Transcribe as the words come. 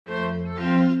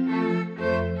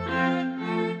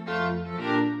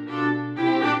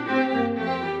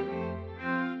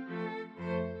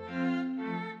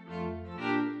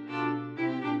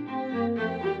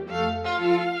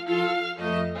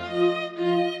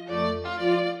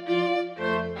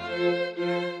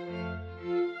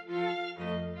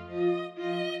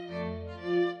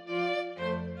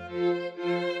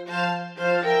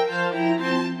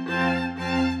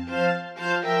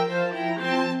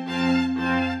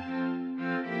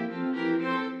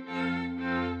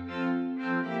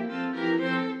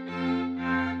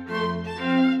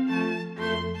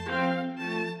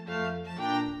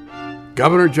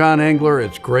Governor John Engler,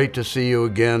 it's great to see you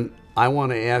again. I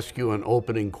want to ask you an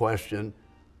opening question.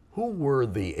 Who were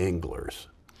the Englers?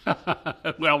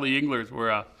 Well, the Englers were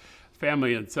a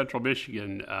family in central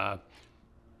Michigan.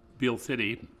 Beale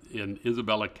City in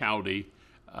Isabella County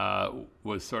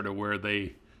was sort of where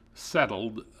they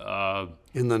settled.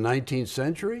 In the 19th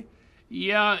century?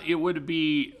 Yeah, it would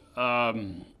be,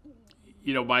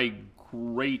 my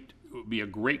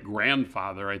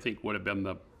great-grandfather, I think, would have been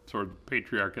the sort of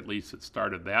patriarch, at least, that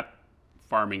started that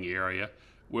farming area.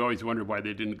 We always wondered why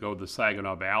they didn't go to the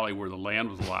Saginaw Valley, where the land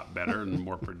was a lot better and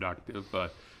more productive.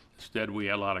 Instead, we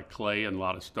had a lot of clay and a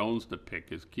lot of stones to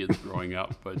pick as kids growing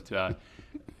up. But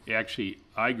actually,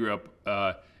 I grew up, it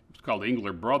was called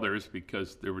Engler Brothers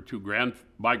because there were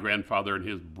my grandfather and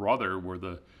his brother were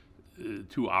the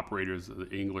two operators of the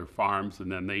Engler farms,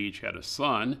 and then they each had a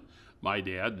son, my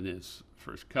dad and his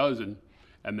first cousin.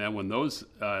 And then when those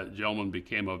gentlemen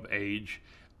became of age,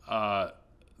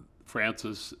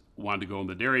 Francis wanted to go in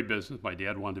the dairy business. My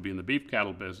dad wanted to be in the beef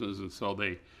cattle business, and so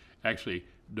they actually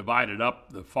divided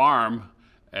up the farm.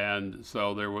 And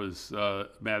so there was,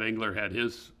 Matt Engler had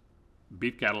his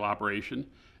beef cattle operation.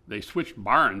 They switched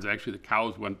barns. Actually, the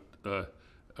cows went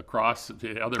across to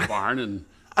the other barn, and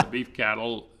the beef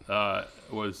cattle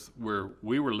was where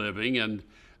we were living, and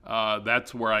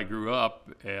that's where I grew up.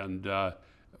 And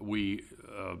we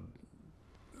are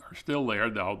still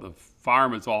there. Now the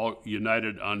farm is all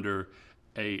united under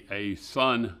a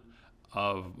son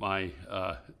of my,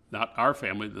 not our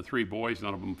family, the three boys,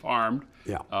 none of them farmed.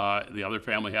 Yeah. The other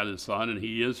family had his son, and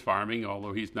he is farming,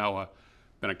 although he's now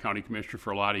been a county commissioner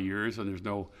for a lot of years, and there's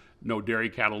no dairy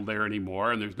cattle there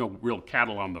anymore, and there's no real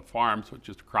cattle on the farm, so it's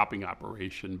just a cropping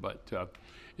operation. But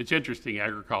it's interesting,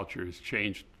 agriculture has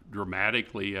changed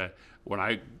dramatically. When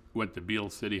I went to Beale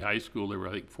City High School, there were,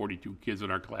 I think, 42 kids in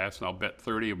our class, and I'll bet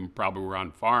 30 of them probably were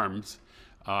on farms,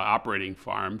 operating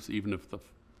farms, even if the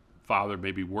father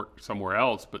maybe worked somewhere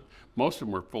else, but most of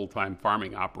them were full-time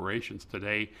farming operations.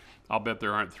 Today, I'll bet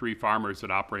there aren't 3 farmers that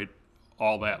operate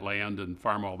all that land and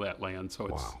farm all that land, so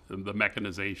it's the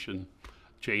mechanization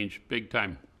changed big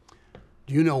time.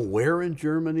 Do you know where in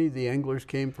Germany the Englers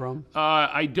came from?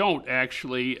 I don't,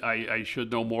 actually. I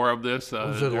should know more of this.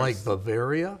 Was it like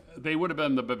Bavaria? They would have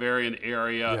been the Bavarian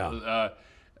area.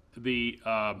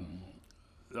 Yeah.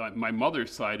 My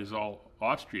mother's side is all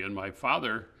Austrian. My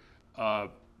father,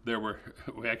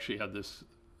 we actually had this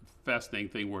fascinating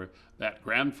thing where that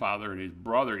grandfather and his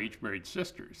brother each married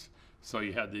sisters. So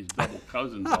you had these double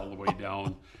cousins all the way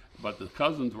down, but the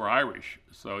cousins were Irish.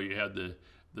 So you had the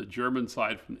German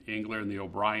side from Engler and the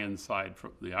O'Brien side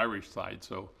from the Irish side.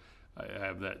 So I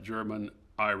have that German,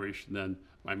 Irish, and then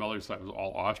my mother's side was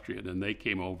all Austrian, and they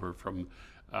came over from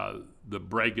the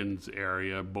Bregenz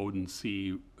area,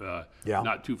 Bodensee,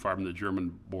 not too far from the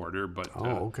German border, but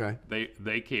okay.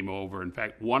 They came over. In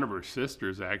fact, one of her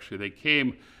sisters, actually, they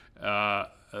came,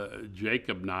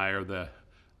 Jacob Nyer,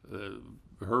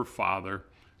 her father,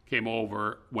 came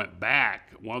over, went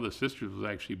back. One of the sisters was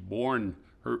actually born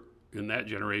in that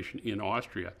generation in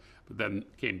Austria, but then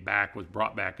came back, was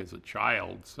brought back as a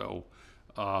child. So,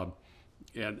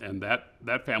 and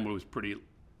that family was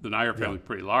the Nyer family was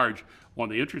pretty large. One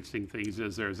of the interesting things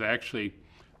is there's actually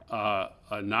a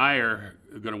Nyer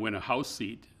going to win a House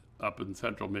seat up in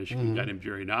central Michigan, a guy named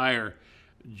Jerry Nyer.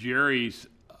 Jerry's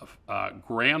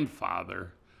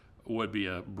grandfather would be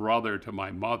a brother to my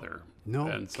mother. No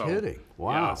kidding.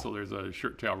 Wow. Yeah, so there's a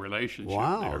shirt-tail relationship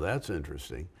there. That's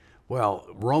interesting. Well,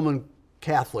 Roman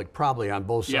Catholic probably on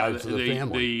both sides of the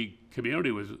family. The community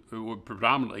was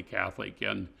predominantly Catholic,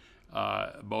 and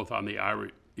both on the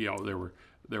Irish,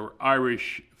 there were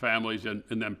Irish families and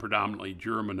then predominantly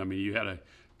German. I mean, you had a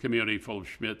community full of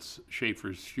Schmidts,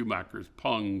 Schaefers, Schumachers,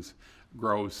 Pungs,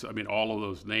 Gross, I mean, all of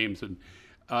those names. And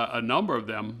a number of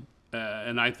them,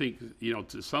 and I think,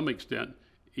 to some extent,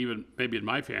 even maybe in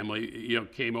my family,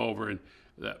 came over in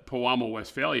the Powamo,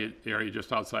 Westphalia area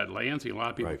just outside Lansing. A lot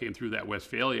of people came through that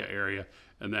Westphalia area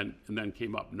and then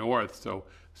came up north. So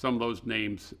some of those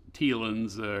names,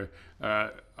 Thielens,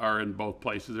 are in both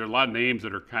places. There are a lot of names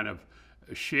that are kind of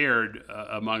shared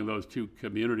among those two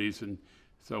communities. And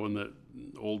so in the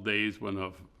old days when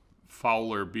a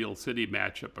Fowler-Beale City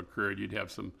matchup occurred, you'd have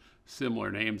some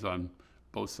similar names on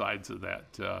both sides of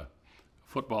that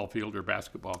football field or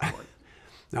basketball court.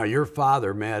 Now, your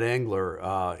father, Matt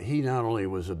Engler, he not only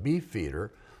was a beef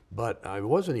feeder, but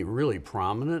wasn't he really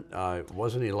prominent?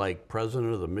 Wasn't he like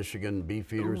president of the Michigan Beef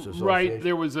Feeders Association? Right.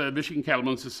 There was a Michigan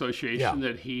Cattlemen's Association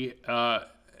that he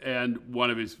and one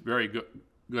of his very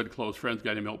good close friends, a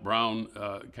guy named Milt Brown,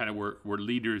 kind of were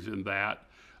leaders in that.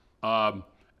 And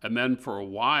then for a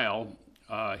while,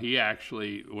 he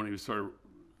actually, when he was sort of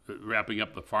wrapping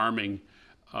up the farming,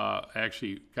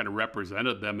 actually kind of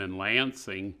represented them in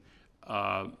Lansing,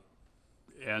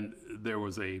 and there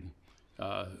was a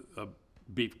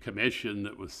beef commission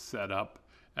that was set up.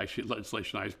 Actually,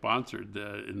 legislation I sponsored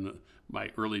in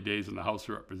my early days in the House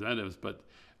of Representatives, but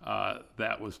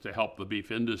that was to help the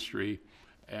beef industry,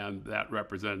 and that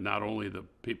represented not only the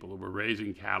people who were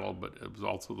raising cattle, but it was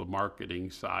also the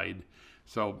marketing side.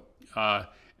 So,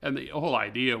 and the whole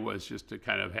idea was just to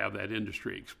kind of have that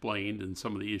industry explained and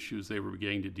some of the issues they were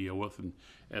beginning to deal with. And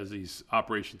as these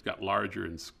operations got larger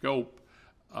in scope,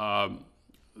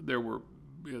 there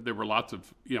were lots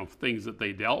of things that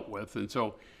they dealt with, and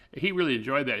so he really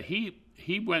enjoyed that. He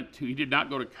did not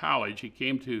go to college. He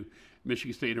came to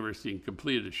Michigan State University and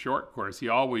completed a short course. He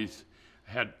always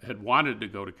had wanted to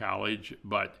go to college,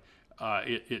 but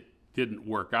it didn't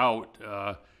work out.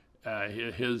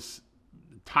 His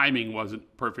timing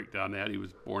wasn't perfect on that. He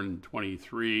was born in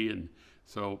 23, and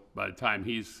so by the time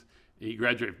he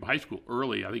graduated from high school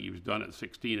early, I think he was done at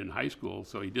 16 in high school,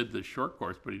 so he did this short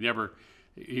course, but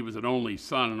he was an only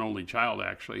son, an only child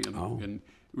actually, and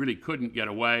really couldn't get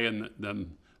away. And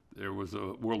then there was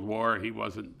a World War. He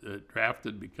wasn't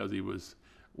drafted because he was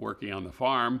working on the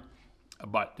farm,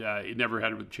 but he never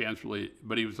had a chance really.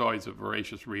 But he was always a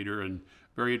voracious reader and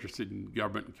very interested in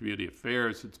government and community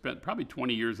affairs. Had spent probably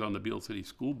 20 years on the Beale City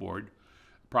School Board.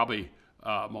 Probably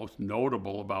most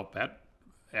notable about that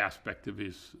aspect of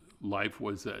his life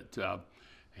was that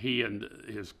he and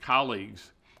his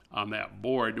colleagues on that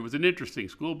board. It was an interesting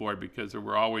school board because there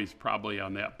were always probably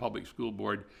on that public school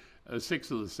board,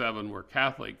 6 of the 7 were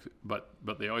Catholics, but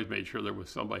they always made sure there was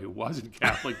somebody who wasn't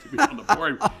Catholic to be on the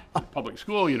board. Public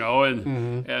school,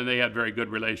 and they had very good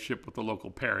relationship with the local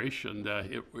parish, and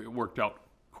it worked out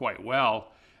quite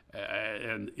well.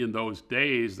 And in those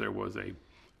days, there was a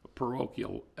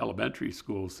parochial elementary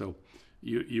school, so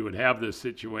you would have this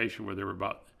situation where there were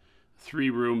about 3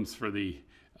 rooms for the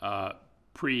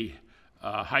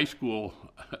high school,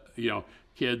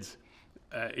 kids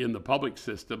in the public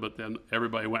system, but then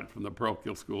everybody went from the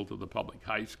parochial school to the public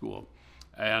high school.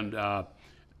 And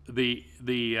the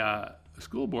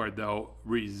school board, though,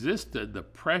 resisted the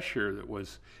pressure that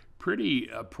was pretty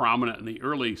prominent in the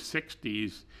early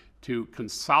 60s to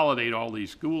consolidate all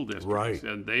these school districts. Right.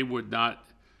 And they would not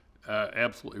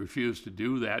absolutely refuse to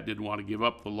do that, didn't want to give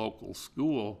up the local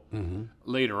school. Mm-hmm.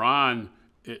 Later on,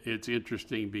 it's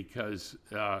interesting because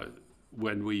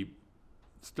when we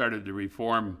started to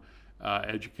reform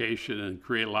education and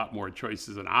create a lot more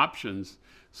choices and options,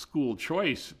 school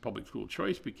choice, public school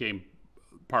choice became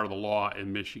part of the law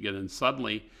in Michigan, and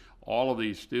suddenly all of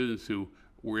these students who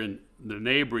were in the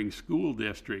neighboring school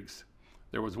districts,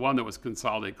 there was one that was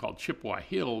consolidated called Chippewa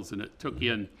Hills, and it took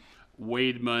in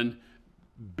Wademan,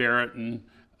 Barretton,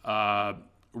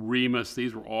 Remus.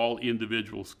 These were all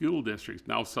individual school districts.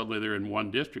 Now suddenly they're in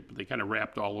one district, but they kind of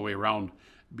wrapped all the way around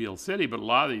Beale City. But a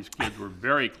lot of these kids were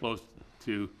very close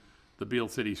to the Beale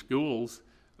City schools,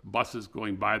 buses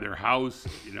going by their house,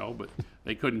 but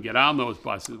they couldn't get on those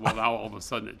buses. Well, now all of a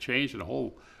sudden it changed, and a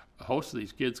whole host of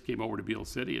these kids came over to Beale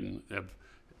City and have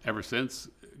ever since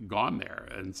gone there.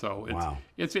 And so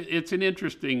it's an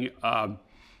interesting,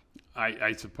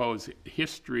 I suppose,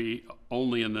 history,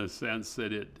 only in the sense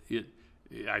that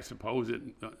I suppose it,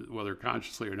 whether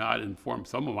consciously or not, informed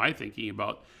some of my thinking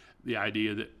about the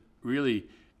idea that really,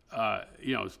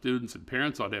 students and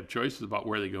parents ought to have choices about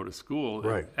where they go to school.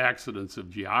 Right. Accidents of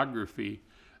geography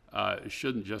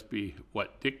shouldn't just be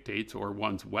what dictates, or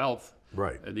one's wealth,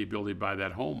 right, and the ability to buy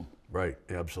that home. Right,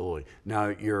 absolutely. Now,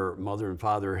 your mother and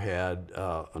father had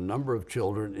a number of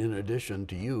children in addition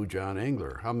to you, John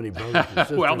Engler. How many brothers and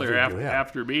sisters Well, did you have?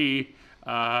 after me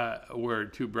were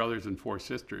 2 brothers and 4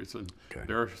 sisters, and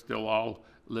they're still all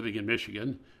living in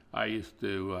Michigan. I used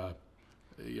to,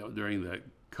 during the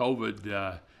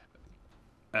COVID,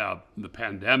 the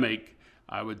pandemic,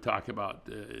 I would talk about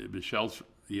Michelle's.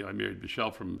 I married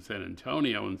Michelle from San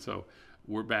Antonio, and so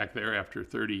we're back there after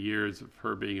 30 years of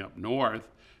her being up north.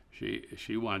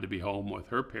 She wanted to be home with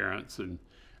her parents, and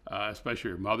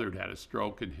especially her mother had had a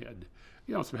stroke and had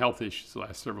some health issues the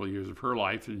last several years of her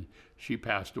life, and she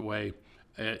passed away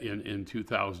in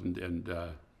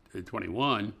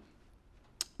 2021.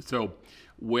 So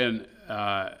when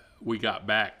we got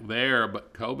back there,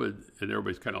 but COVID and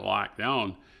everybody's kind of locked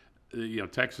down,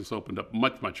 Texas opened up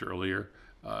much earlier.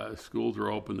 Schools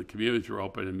were open, the communities were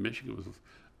open, and Michigan was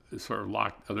sort of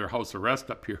locked under house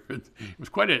arrest up here. It was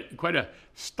quite a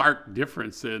stark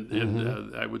difference,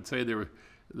 and I would say the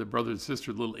brothers and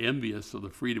sisters a little envious of the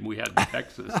freedom we had in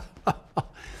Texas.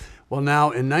 Well, now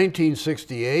in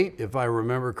 1968, if I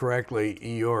remember correctly,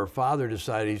 your father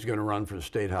decided he's going to run for the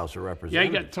State House of Yeah, he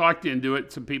Representatives. got talked into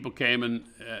it. Some people came, and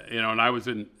and I was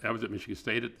at Michigan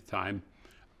State at the time.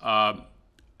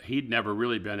 He'd never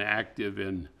really been active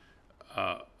in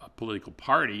a political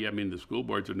party. I mean, the school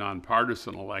boards are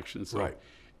nonpartisan elections, so, Right.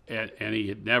 and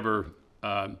he'd never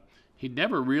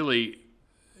really,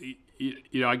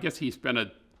 I guess he spent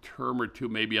a term or two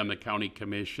maybe on the county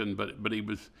commission, but he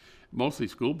was mostly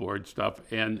school board stuff,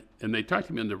 and they talked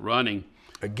him into running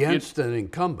Against an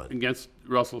incumbent. against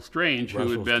Russell Strange, who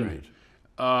Russell had been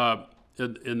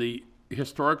Strange. in the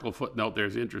historical footnote there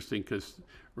is interesting because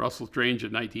Russell Strange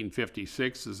in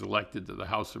 1956 is elected to the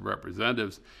House of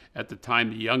Representatives, at the time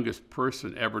the youngest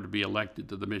person ever to be elected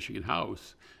to the Michigan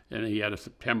House, and he had a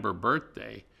September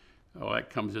birthday. Well, that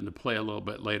comes into play a little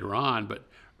bit later on, but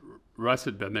Russ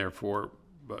had been there for,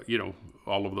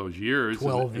 all of those years.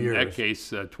 12 in years. that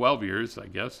case, 12 years, I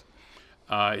guess,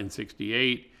 in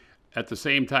 68. At the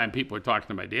same time, people were talking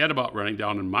to my dad about running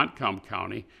down in Montcalm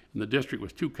County, and the district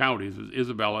was two counties, it was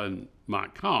Isabella and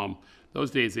Montcalm. Those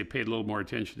days, they paid a little more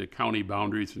attention to county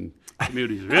boundaries and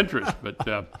communities of interest, but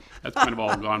that's kind of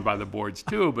all gone by the boards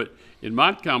too. But in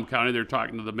Montcalm County, they're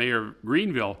talking to the mayor of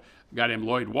Greenville, a guy named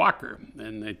Lloyd Walker,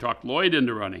 and they talked Lloyd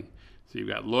into running. So you've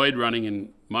got Lloyd running in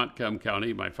Montcalm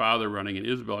County, my father running in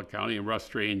Isabella County, and Russ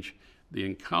Strange, the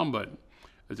incumbent.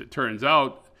 As it turns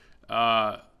out,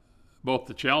 both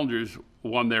the challengers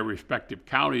won their respective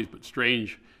counties, but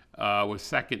Strange was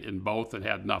second in both and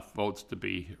had enough votes to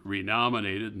be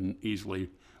renominated and easily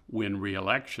win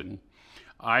re-election.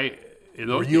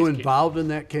 Were you involved in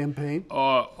that campaign?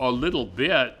 A little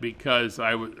bit, because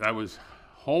I was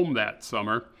home that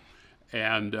summer,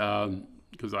 and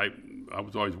because I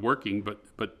was always working, but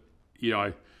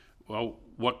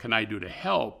what can I do to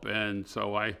help? And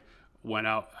so I went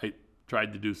out. I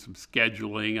tried to do some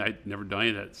scheduling. I'd never done any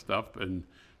of that stuff, and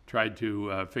tried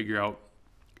to figure out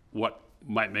what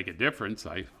might make a difference.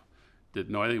 I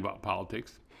didn't know anything about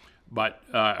politics, but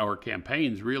or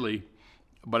campaigns really,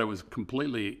 but it was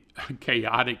completely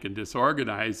chaotic and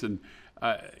disorganized. And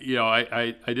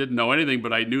I didn't know anything,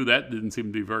 but I knew that didn't seem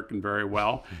to be working very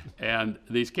well. And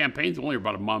these campaigns only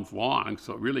about a month long,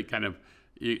 so it really kind of,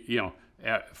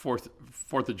 Fourth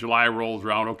of July rolls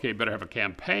around. Okay, better have a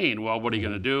campaign. Well, what are you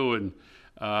going to do? And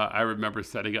I remember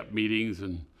setting up meetings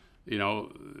and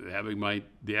having my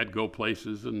dad go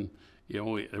places, and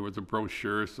there was a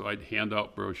brochure, so I'd hand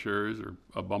out brochures or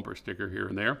a bumper sticker here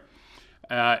and there.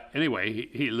 Anyway,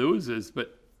 he loses,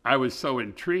 but I was so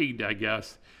intrigued, I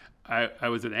guess. I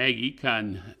was an ag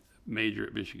econ major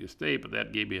at Michigan State, but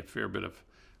that gave me a fair bit of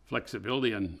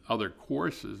flexibility on other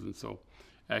courses, and so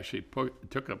I actually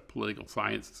took a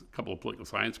couple of political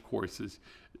science courses.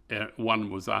 One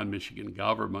was on Michigan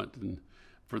government, and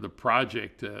for the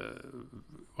project,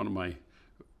 one of my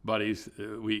buddies,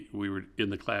 we were in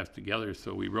the class together,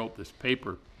 so we wrote this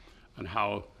paper on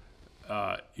how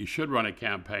you should run a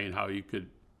campaign, how you could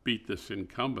beat this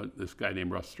incumbent, this guy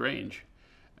named Russ Strange.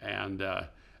 And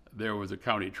there was a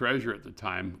county treasurer at the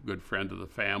time, good friend of the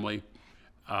family,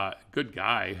 good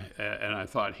guy, and I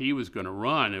thought he was going to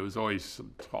run. It was always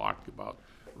some talk about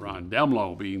Ron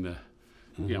Demlow being the,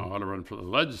 ought to run for the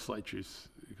legislatures,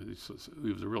 because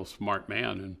he was a real smart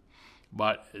man.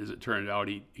 But as it turned out,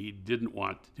 he didn't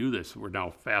want to do this. We're now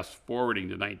fast forwarding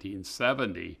to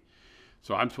 1970.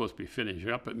 So I'm supposed to be finishing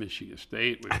up at Michigan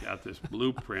State. We've got this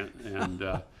blueprint, and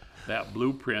that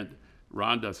blueprint,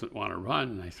 Ron doesn't want to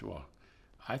run. And I said, well,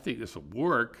 I think this will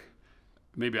work.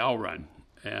 Maybe I'll run.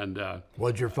 And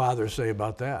what'd your father say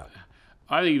about that?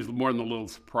 I think he was more than a little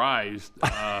surprised.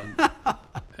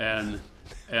 And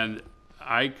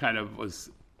I kind of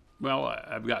was, well,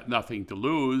 I've got nothing to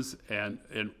lose, and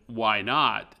why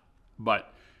not?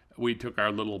 But we took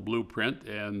our little blueprint,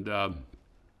 and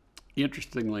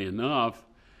interestingly enough,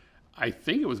 I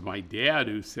think it was my dad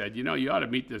who said, you ought to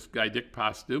meet this guy, Dick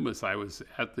Postumus. I was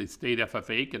at the state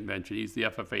FFA convention. He's the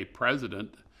FFA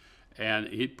president, and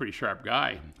he's a pretty sharp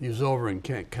guy. He was over in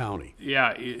Kent County.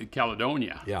 Yeah,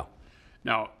 Caledonia. Yeah.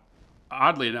 Now,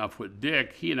 oddly enough, with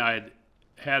Dick, he and I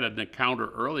had an encounter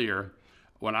earlier.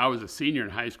 When I was a senior in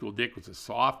high school, Dick was a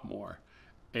sophomore,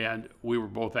 and we were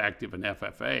both active in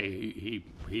FFA.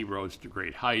 He rose to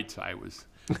great heights. I was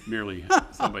merely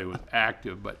somebody who was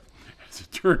active, but as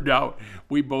it turned out,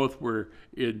 we both were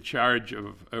in charge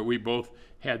of, we both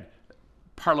had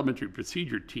parliamentary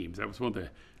procedure teams. That was one of the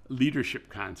leadership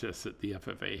contests that the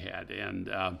FFA had,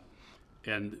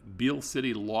 and Beale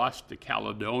City lost to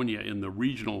Caledonia in the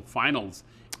regional finals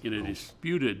in a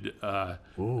disputed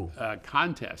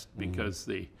contest, because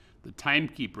the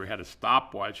timekeeper had a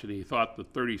stopwatch, and he thought the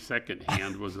 30-second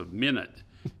hand was a minute.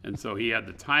 and so he had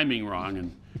the timing wrong,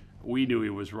 and we knew he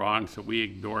was wrong, so we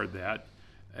ignored that,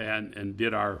 and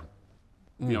did our,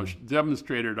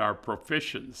 demonstrated our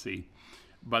proficiency.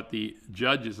 But the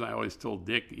judges, I always told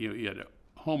Dick, you had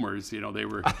homers, they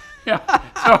were,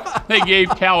 so they gave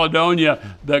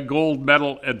Caledonia the gold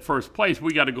medal at first place.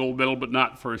 We got a gold medal, but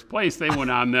not first place. They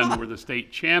went on then were the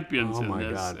state champions in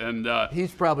this. God. And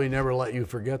he's probably never let you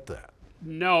forget that.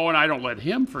 no, and I don't let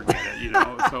him forget it,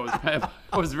 so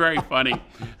it was very funny.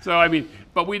 So, I mean,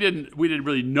 but we didn't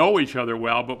really know each other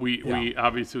well, but we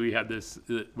obviously we had this,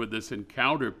 with this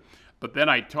encounter. But then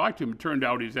I talked to him, it turned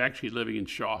out he was actually living in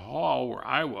Shaw Hall where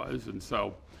I was, and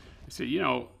so I said,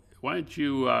 why don't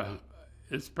you,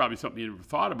 it's probably something you never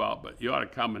thought about, but you ought to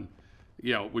come and,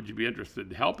 would you be interested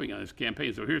in helping on this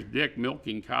campaign? So here's Dick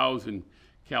milking cows in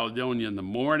Caledonia in the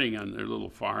morning on their little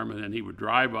farm, and then he would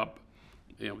drive up,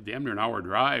 damn near an hour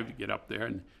drive to get up there,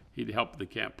 and he'd help the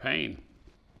campaign.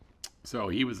 So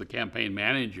he was the campaign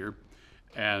manager,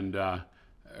 and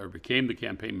or became the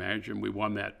campaign manager, and we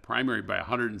won that primary by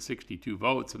 162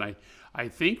 votes, and I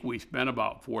think we spent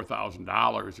about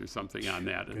 $4,000 or something on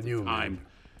that at the time.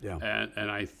 Yeah. And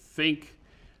I think,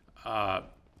 I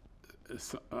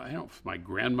don't know if my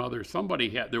grandmother, somebody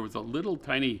there was a little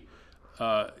tiny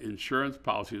insurance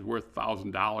policy that was worth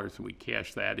 $1,000, and we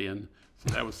cashed that in.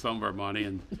 So that was some of our money.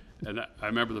 And I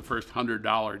remember the first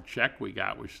 $100 check we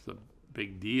got, which was a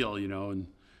big deal, and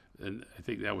I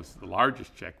think that was the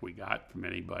largest check we got from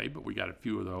anybody, but we got a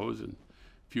few of those and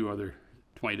a few other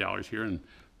 $20 here and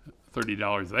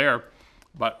 $30 there,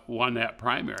 but won that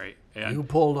primary. And you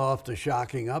pulled off the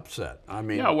shocking upset. I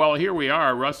mean, yeah, well, here we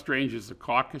are. Russ Strange is the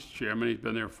caucus chairman. He's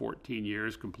been there 14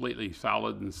 years, completely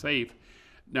solid and safe.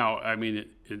 Now, I mean,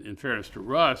 in fairness to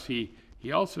Russ, he'd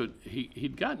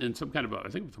gotten in some kind of I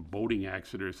think it was a boating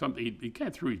accident or something. He kind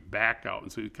of threw his back out,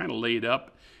 and so he kind of laid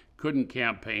up, couldn't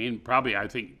campaign. Probably, I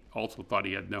think, also thought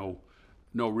he had no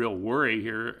real worry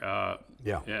here.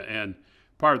 And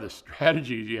part of the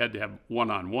strategy is you had to have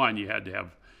one-on-one. You had to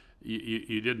have.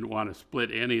 You didn't want to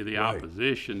split any of the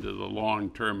opposition to the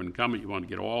long-term incumbent. You want to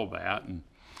get all that. And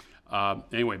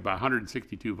anyway, by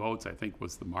 162 votes, I think,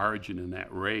 was the margin in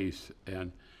that race.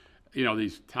 And,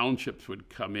 these townships would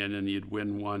come in and you'd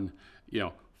win one,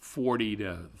 40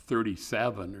 to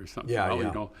 37 or something.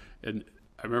 And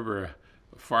I remember a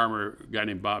farmer, a guy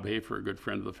named Bob Hafer, a good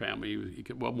friend of the family, he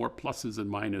could, more pluses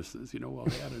and minuses, well,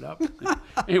 they added up.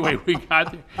 Anyway, we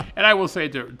got there. And I will say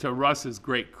to Russ's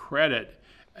great credit,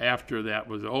 after that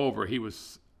was over, he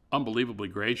was unbelievably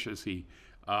gracious. He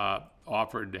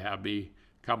offered to have me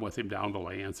come with him down to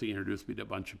Lansing, introduced me to a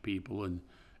bunch of people, and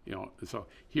so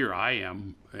here I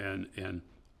am, and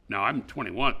now I'm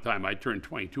 21 at the time. I turned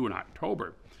 22 in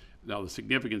October. Now the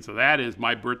significance of that is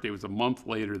my birthday was a month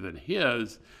later than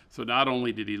his, so not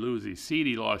only did he lose his seat,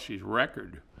 he lost his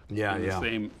record in the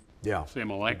same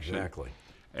election. Exactly.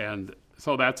 And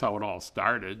so that's how it all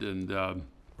started, and.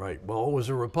 Right. Well, it was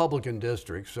a Republican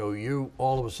district, so you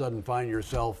all of a sudden find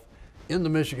yourself in the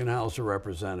Michigan House of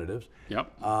Representatives.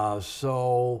 Yep.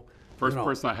 So first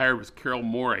person I hired was Carol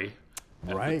Morey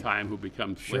at Right. the time, who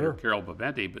becomes later Carol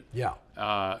Baventi. But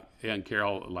and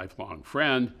Carol, a lifelong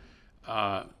friend.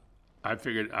 I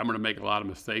figured I'm going to make a lot of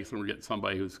mistakes, and we're getting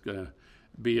somebody who's going to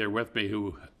be here with me.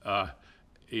 Who,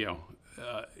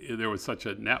 there was such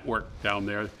a network down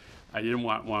there. I didn't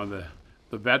want one of the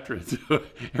veterans.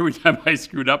 Every time I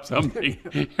screwed up something,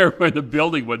 everyone in the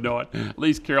building would know it. At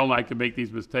least Carol and I could make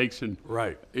these mistakes and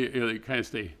kind of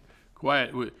stay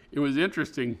quiet. It was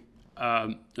interesting.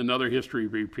 Another history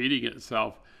repeating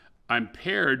itself. I'm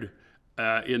paired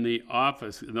in the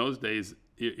office. In those days,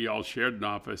 you all shared an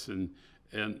office, and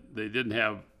they didn't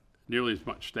have nearly as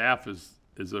much staff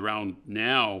as around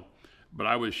now. But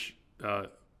I was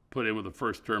put in with a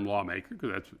first-term lawmaker,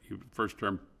 because that's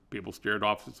first-term people shared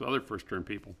offices with other first-term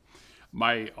people.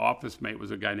 My office mate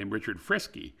was a guy named Richard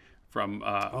Frisky from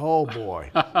oh boy,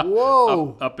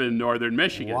 whoa, up in northern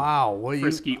Michigan. Wow, well,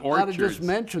 Frisky you Orchards. just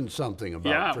mentioned something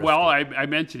about Frisky. Well, I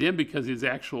mentioned him because his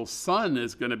actual son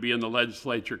is going to be in the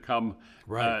legislature come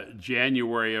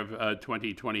January of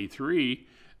 2023.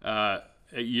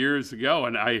 Years ago,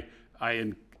 and I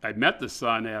met the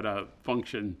son at a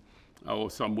function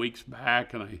some weeks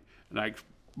back, and I explained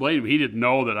to him he didn't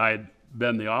know that I had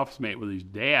been the office mate with his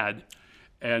dad,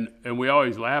 and we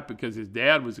always laughed because his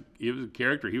dad was a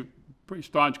character. He was a pretty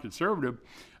staunch conservative,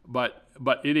 but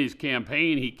in his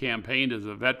campaign, he campaigned as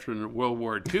a veteran of World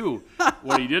War II.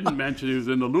 What he didn't mention, he was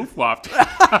in the Luftwaffe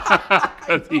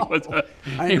because he was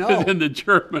in the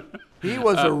German. He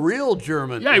was a real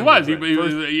German. Yeah, he was.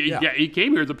 He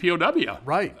came here as a POW.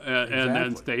 Right. And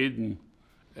then stayed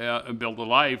and built a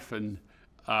life. And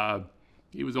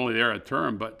he was only there a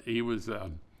term, but he was.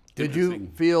 Did you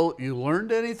feel you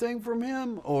learned anything from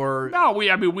him, or no?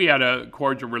 I mean, we had a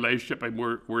cordial relationship, and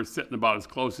we're sitting about as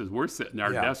close as we're sitting.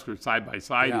 Our desks are side by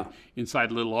side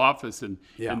inside a little office, and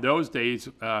in those days,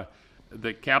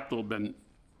 the Capitol had been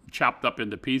chopped up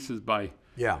into pieces by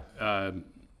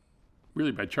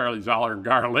really by Charlie Zoller and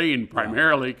Garlene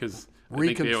primarily, because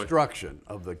reconstruction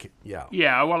of the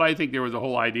Well, I think there was a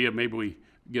whole idea maybe we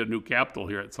get a new Capitol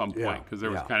here at some point, because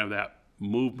there was kind of that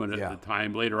movement at the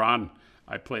time. Later on,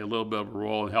 I played a little bit of a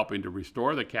role in helping to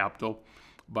restore the Capitol,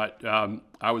 but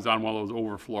I was on one of those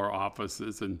overfloor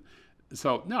offices, and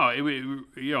so no,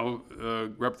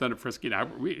 Representative Frisky and I,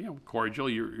 cordial.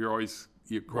 You're always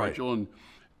cordial,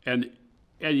 and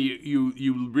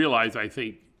you realize, I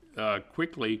think,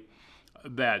 quickly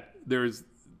that there's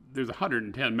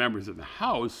 110 members in the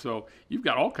House, so you've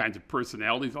got all kinds of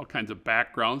personalities, all kinds of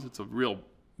backgrounds. It's a real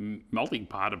melting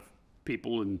pot of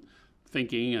people and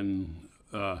thinking and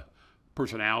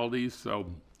personalities. So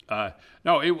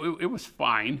no, it was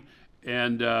fine,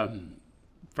 and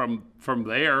from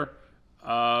there,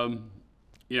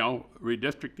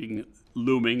 redistricting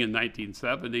looming in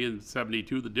 1970 and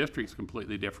 72, the district's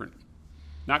completely different.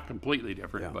 Not completely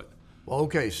different, but. Well,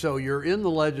 okay, so you're in the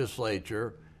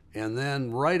legislature, and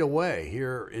then right away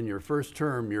here in your first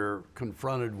term, you're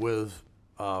confronted with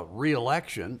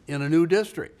re-election in a new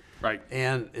district. Right.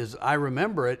 And as I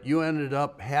remember it, you ended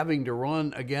up having to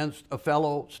run against a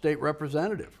fellow state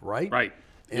representative, right? Right.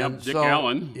 And Dick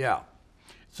Allen. Yeah.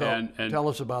 So and tell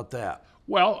us about that.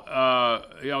 Well,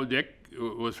 Dick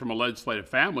was from a legislative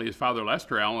family. His father,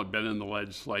 Lester Allen, had been in the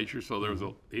legislature,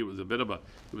 so he was a bit of a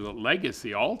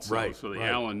legacy also. Right, so the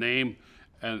Allen name,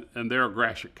 and they're a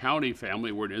Gratiot County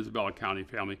family. We're an Isabella County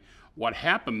family. What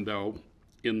happened, though,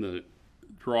 in the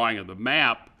drawing of the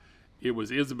map, it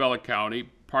was Isabella County,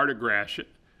 part of Gratiot,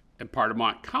 and part of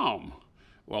Montcalm.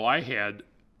 Well, I had,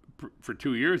 for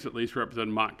 2 years at least,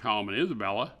 represented Montcalm and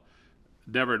Isabella,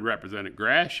 never had represented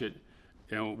Gratiot.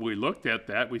 And we looked at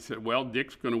that. We said, well,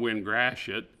 Dick's going to win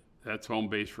Gratiot. That's home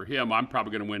base for him. I'm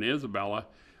probably going to win Isabella.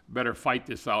 Better fight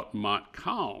this out in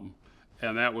Montcalm.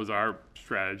 And that was our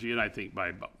strategy. And I think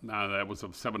that was a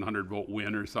 700-vote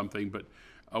win or something. But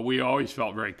we always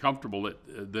felt very comfortable that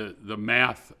the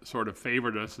math sort of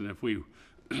favored us. And if we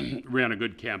ran a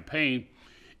good campaign,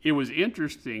 it was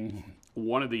interesting.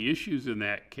 One of the issues in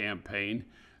that campaign,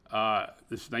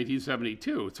 this is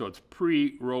 1972, so it's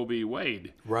pre-Roe v.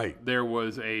 Wade. Right. There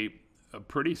was a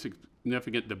pretty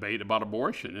significant debate about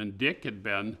abortion, and Dick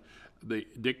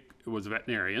was a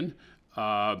veterinarian,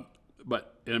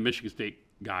 but and a Michigan State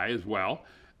guy as well.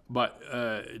 But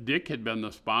Dick had been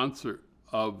the sponsor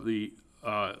of the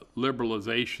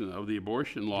liberalization of the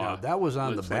abortion law. Yeah, that was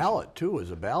on the ballot too,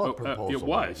 as a ballot proposal. It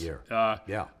was. That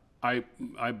year.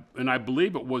 I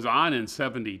believe it was on in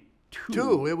 72.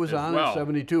 It was on in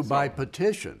 72 by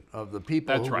petition of the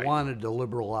people who right. wanted to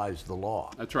liberalize the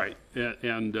law. That's right.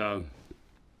 And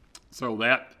so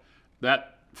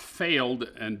that failed,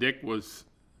 and Dick was,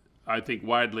 I think,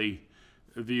 widely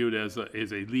viewed as a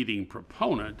leading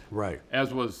proponent. Right.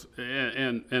 As was,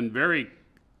 and very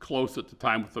close at the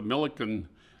time with the Milliken,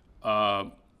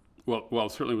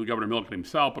 certainly with Governor Milliken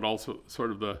himself, but also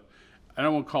sort of the, I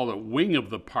don't want to call it wing of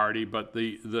the party, but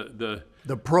the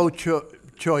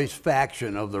pro-choice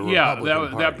faction of the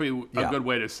Republican Party. That'd be a good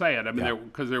way to say it. I mean,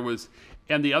 because there was,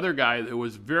 and the other guy that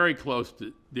was very close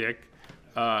to Dick,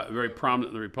 very prominent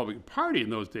in the Republican Party in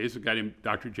those days, a guy named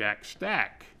Dr. Jack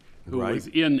Stack, who was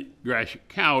in Gratiot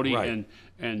County,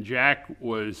 and Jack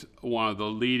was one of the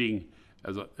leading,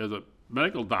 as a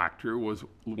medical doctor, was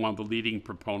one of the leading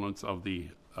proponents of the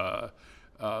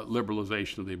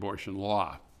liberalization of the abortion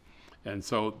law. And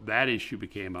so that issue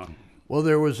became a... Well,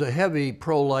 there was a heavy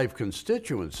pro-life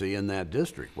constituency in that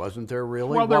district, wasn't there,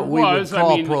 really? Well, there was. We would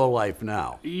call pro-life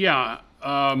now. Yeah.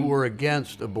 Who were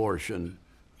against abortion.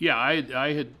 Yeah, I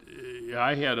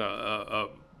had a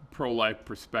pro-life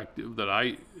perspective that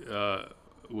I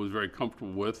was very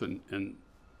comfortable with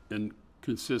and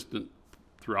consistent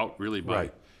throughout, really,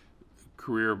 my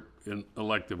career in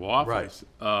elective office.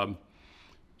 Right.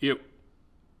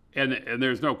 And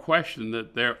there's no question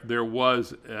that there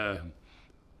was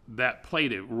that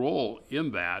played a role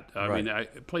in that. I mean,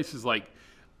 places like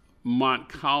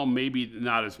Montcalm, maybe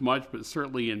not as much, but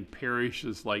certainly in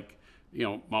parishes like,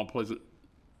 Mount Pleasant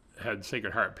had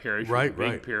Sacred Heart Parish,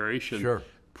 big parish, and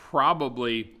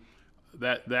probably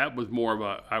that was more of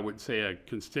a, I would say, a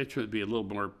constituent would be a little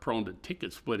more prone to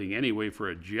ticket splitting anyway for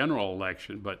a general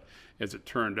election. But as it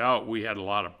turned out, we had a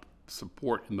lot of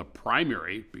support in the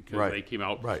primary because they came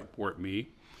out to support me.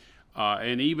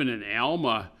 And even in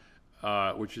Alma,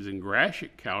 which is in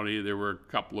Gratiot County, there were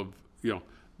a couple of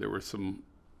there was some,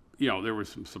 there was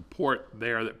some support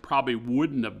there that probably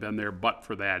wouldn't have been there but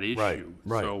for that issue.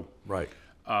 Right. So, right.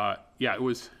 Yeah, it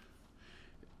was.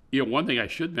 One thing I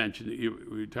should mention,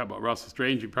 we talk about Russell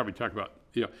Strange. You probably talk about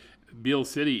Beale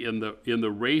City in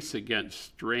the race against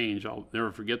Strange. I'll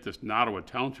never forget this. In Ottawa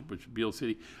Township, which is Beale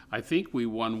City. I think we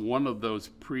won one of those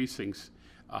precincts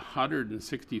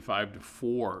 165-4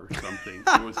 or something.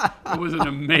 It was an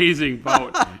amazing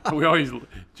vote. We always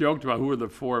joked about who were the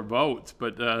 4 votes,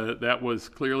 but that was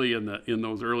clearly in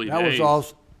those early days. That was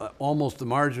also almost the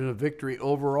margin of victory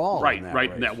overall. Right, in that right.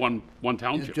 race. In that one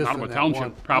township, Just Ottawa in that Township,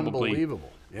 one. probably. Unbelievable.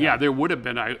 Yeah, there would have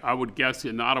been. I would guess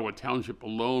in Ottawa Township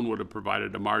alone would have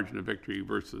provided a margin of victory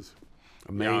versus.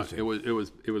 Amazing. Yeah,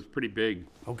 it was pretty big.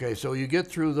 Okay, so you get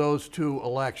through those 2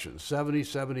 elections, 70,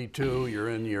 72. You're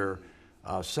in your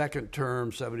second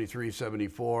term, 73,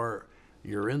 74.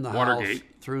 You're in the Watergate. House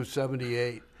through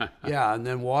 78. Yeah, and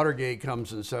then Watergate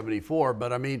comes in 74.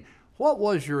 But I mean, what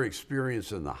was your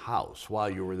experience in the House while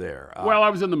you were there? Well, I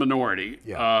was in the minority.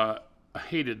 Yeah. I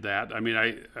hated that. I mean,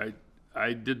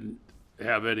 I didn't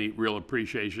have any real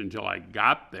appreciation until I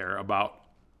got there about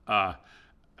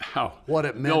how What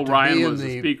it meant Bill to Ryan be in was the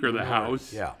the Speaker of the minority.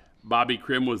 House. Yeah. Bobby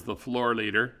Krim was the floor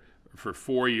leader for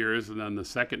 4 years, and then the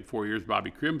second 4 years, Bobby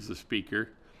Krim's the Speaker.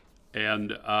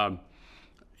 And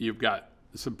you've got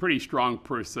some pretty strong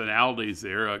personalities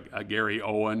there. Gary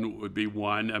Owen would be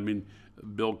one. I mean,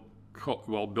 Bill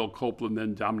Copeland,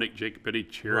 then Dominic Jacobetti,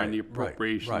 chair on the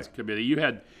Appropriations Committee. You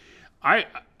had,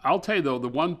 I'll tell you though, the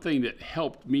one thing that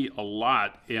helped me a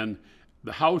lot, and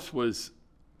the House was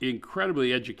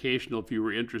incredibly educational if you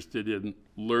were interested in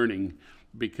learning,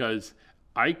 because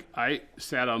I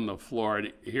sat on the floor,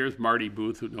 and here's Marty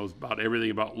Booth, who knows about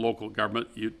everything about local government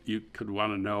you could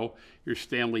want to know. Here's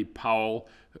Stanley Powell,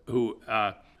 who,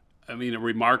 a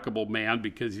remarkable man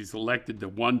because he's elected to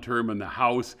 1 term in the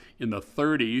House in the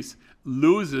 30s,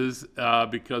 loses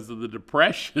because of the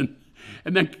Depression,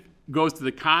 and then goes to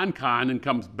the Con and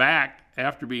comes back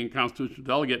after being a constitutional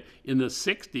delegate in the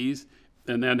 60s,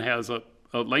 and then has a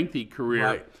lengthy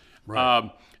career.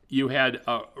 Right. You had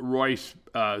Royce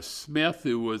Smith,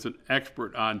 who was an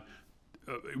expert on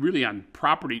really on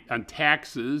property, on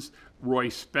taxes. Roy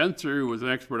Spencer, who was an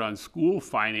expert on school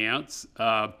finance.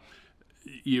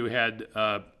 You had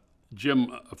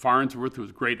Jim Farnsworth, who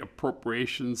was a great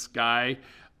appropriations guy.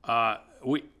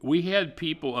 We had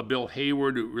people, Bill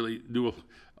Hayward, who really knew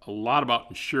a lot about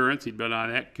insurance. He'd been on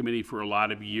that committee for a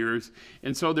lot of years.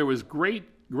 And so there was great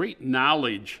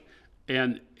knowledge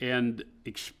and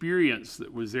experience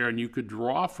that was there, and you could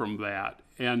draw from that.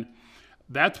 And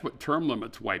that's what term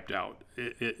limits wiped out.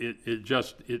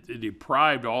 It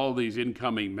deprived all these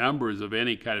incoming members of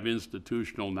any kind of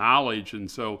institutional knowledge. And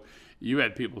so you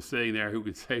had people sitting there who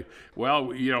could say, well,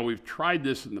 we've tried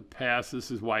this in the past.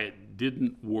 This is why it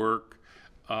didn't work.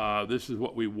 This is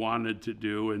what we wanted to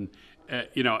do.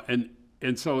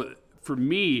 And so for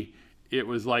me, it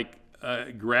was like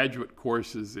graduate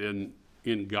courses in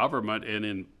government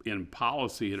and in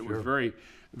policy, and it was very,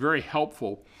 very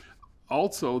helpful.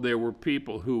 Also, there were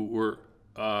people who were,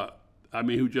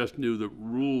 who just knew the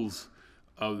rules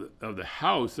of the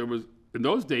House. There was, in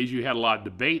those days, you had a lot of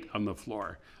debate on the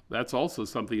floor. That's also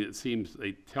something that seems,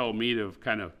 they tell me, to have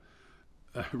kind of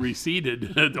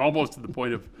receded almost to the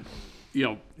point of,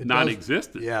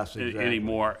 non-existent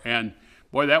anymore. And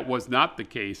boy, that was not the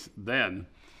case then.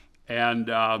 And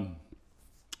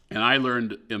I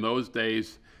learned in those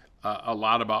days a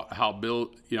lot about how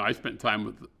Bill, I spent time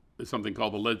with something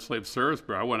called the Legislative Service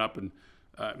Bureau. I went up and,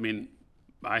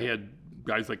 I had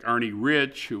guys like Arnie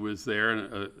Rich, who was there,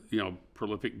 and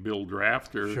prolific bill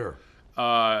drafter. Sure.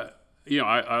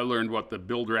 I learned what the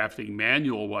bill drafting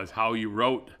manual was, how you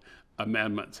wrote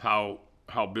amendments, how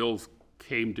bills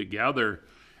came together.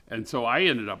 And so I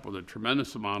ended up with a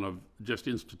tremendous amount of just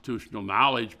institutional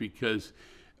knowledge, because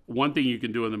one thing you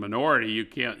can do in the minority, you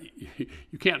can't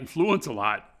influence a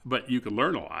lot, but you can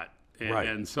learn a lot.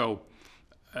 And so,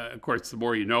 of course, the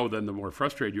more you know, then the more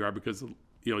frustrated you are, because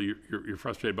you're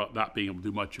frustrated about not being able to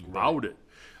do much about it.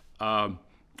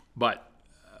 But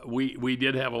we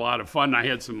did have a lot of fun. I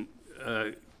had some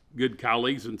good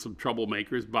colleagues and some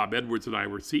troublemakers. Bob Edwards and I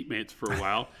were seatmates for a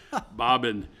while. Bob,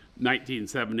 in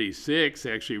 1976,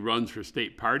 actually runs for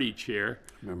state party chair.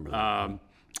 Remember that.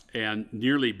 And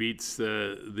nearly beats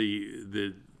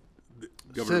the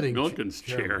Governor Milliken's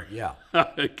chair. Yeah.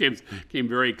 It came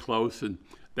very close, and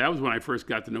that was when I first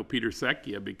got to know Peter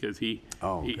Secchia, because he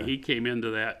came into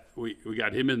that. We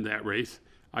got him in that race.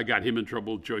 I got him in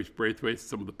trouble with Joyce Braithwaite,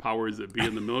 some of the powers that be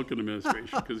in the Milliken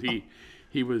administration, because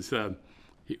he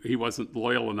he wasn't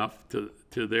loyal enough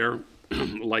to their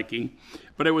liking.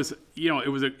 But it was,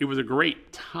 it was a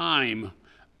great time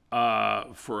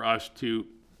for us to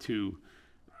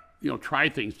try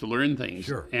things, to learn things.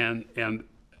 Sure. And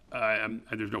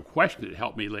there's no question it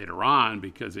helped me later on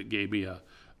because it gave me a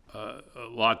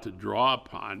lot to draw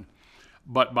upon.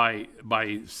 But by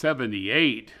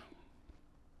 78,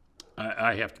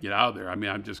 I have to get out of there. I mean,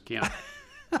 I just can't.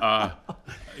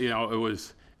 It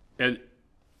was, and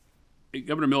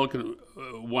Governor Milliken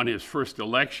won his first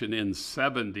election in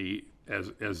 70,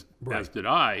 as did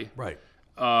I. Right.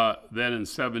 Then in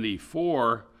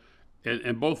 74,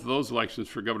 and both of those elections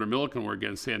for Governor Milliken were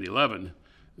against Sandy Levin.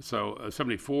 So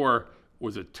 74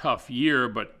 was a tough year,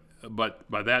 but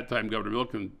by that time, Governor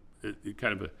Milliken,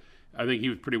 I think he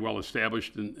was pretty well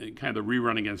established, and kind of the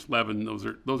rerun against Levin. Those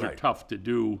are tough to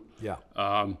do. Yeah.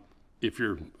 If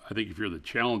you're the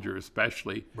challenger,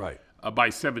 especially. Right. By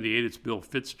 78, it's Bill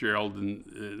Fitzgerald,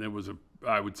 and it was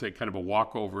I would say kind of a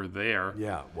walkover there.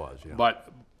 Yeah, it was. Yeah. But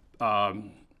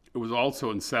it was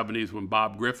also in 70s when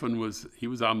Bob Griffin was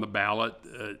on the ballot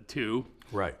too.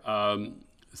 Right.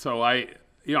 So I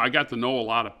got to know a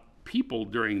lot of people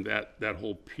during that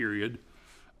whole period.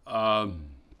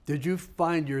 Did you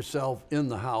find yourself in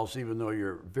the House, even though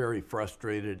you're very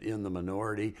frustrated in the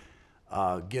minority,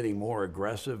 getting more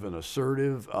aggressive and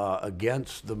assertive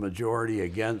against the majority,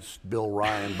 against Bill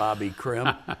Ryan, Bobby Krim?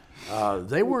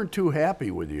 They weren't too happy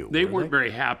with you. They weren't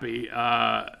very happy.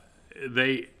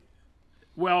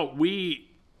 We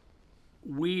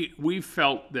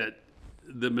felt that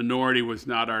the minority was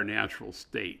not our natural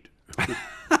state.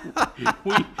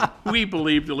 we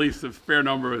believed, at least a fair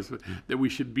number of us, that we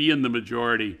should be in the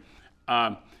majority.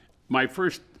 My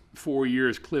first 4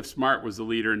 years, Cliff Smart was the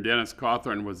leader and Dennis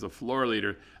Cawthorn was the floor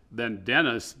leader. Then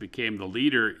Dennis became the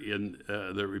leader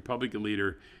the Republican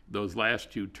leader those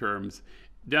last 2 terms.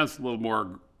 Dennis a little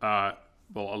more, a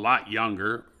lot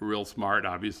younger, real smart,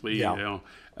 obviously. Yeah.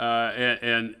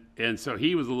 And so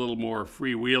he was a little more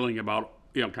freewheeling about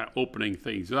kind of opening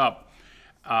things up.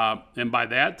 And by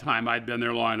that time, I'd been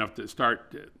there long enough to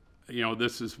start.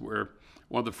 This is where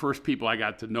one of the first people I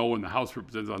got to know in the House of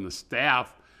Representatives on the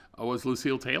staff was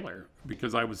Lucille Taylor,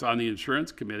 because I was on the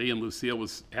insurance committee and Lucille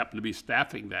happened to be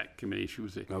staffing that committee. She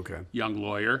was a young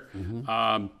lawyer. Mm-hmm.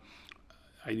 I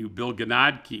knew Bill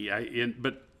Ganodke,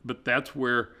 but that's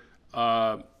where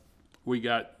we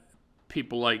got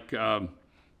people like there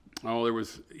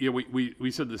was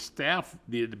we said the staff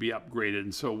needed to be upgraded,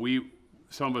 and so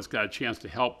some of us got a chance to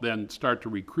help then start to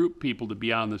recruit people to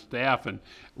be on the staff and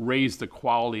raise the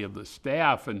quality of the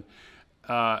staff, and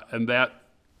that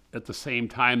at the same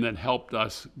time then helped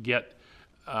us get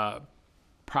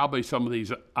probably some of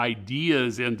these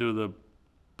ideas into the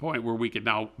point where we could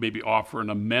now maybe offer an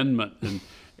amendment,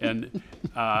 and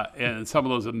some of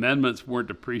those amendments weren't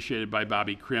appreciated by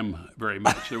Bobby Krim very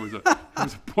much. There was a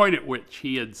point at which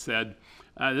he had said,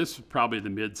 this was probably the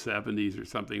mid-70s or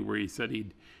something, where he said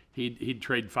he'd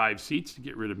trade 5 seats to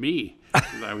get rid of me,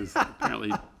 because I was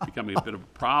apparently becoming a bit of a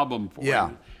problem for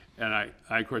him. And I,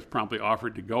 of course, promptly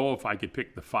offered to go if I could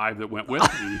pick the 5 that went with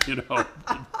me,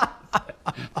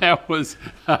 That was,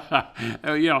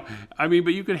 but you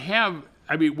could have,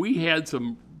 we had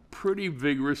some pretty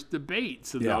vigorous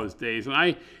debates in those days.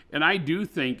 And I do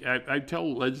think, I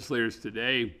tell legislators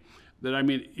today that,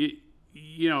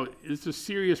 it's a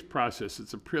serious process.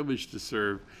 It's a privilege to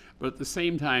serve. But at the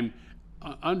same time,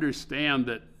 understand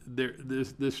that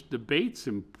this debate's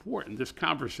important, this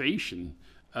conversation,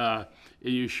 and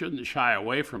you shouldn't shy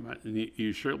away from it, and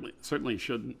you certainly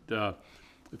shouldn't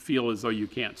feel as though you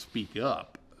can't speak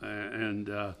up.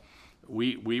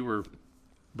 We were,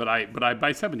 but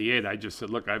by 78, I just said,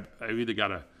 look, I've either got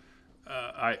to,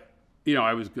 I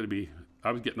was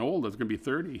getting old. I was going to be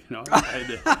 30.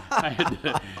 I had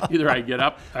to either I get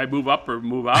up, I move up, or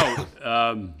move out.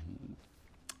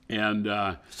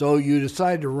 So you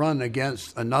decided to run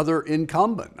against another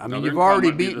incumbent. You've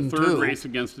already beaten the third race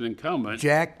against an incumbent.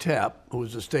 Jack Tepp, who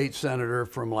was a state senator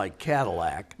from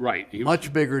Cadillac. Right.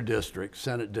 Much bigger district,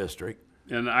 Senate district.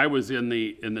 And I was in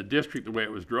the district the way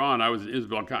it was drawn. I was in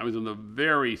Isabel County. I was in the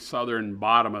very southern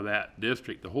bottom of that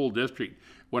district. The whole district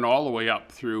went all the way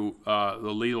up through the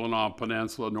Leelanau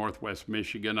Peninsula, northwest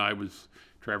Michigan.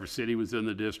 Traverse City was in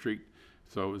the district,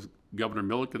 so it was Governor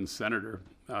Milliken's senator.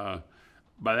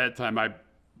 By that time,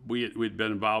 we'd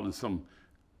been involved in some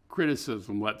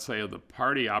criticism, let's say, of the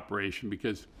party operation,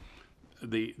 because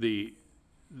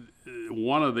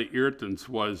one of the irritants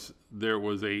was there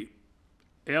was a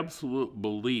absolute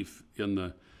belief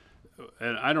in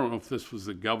and I don't know if this was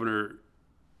the Governor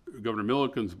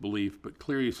Milliken's belief, but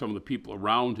clearly some of the people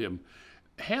around him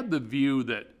had the view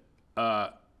that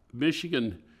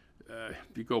Michigan,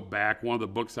 if you go back, one of the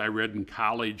books I read in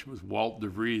college was Walt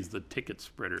DeVries, The Ticket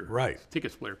Splitter. Right.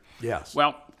 Ticket Splitter. Yes.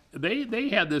 Well, they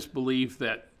had this belief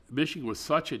that Michigan was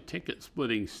such a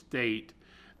ticket-splitting state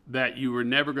that you were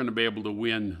never going to be able to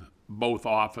win both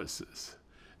offices.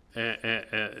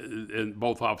 And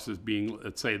both offices being,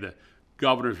 let's say, the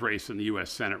governor's race and the U.S.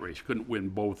 Senate race. You couldn't win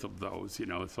both of those, you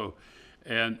know. So,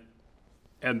 and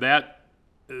that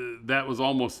was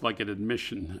almost like an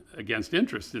admission against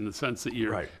interest in the sense that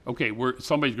you're, right. Okay,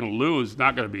 somebody's going to lose. It's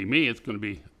not going to be me. It's going to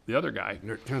be the other guy.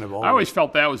 You're kind of I always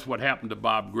felt that was what happened to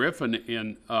Bob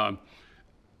Griffin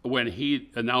when he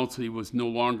announced that he was no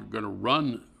longer going to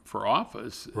run for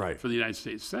office right. for the United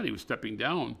States Senate. He was stepping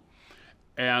down.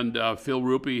 And Phil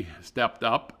Ruppe stepped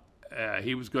up.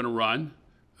 He was going to run.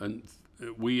 And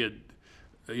we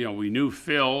knew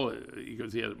Phil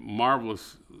because he had a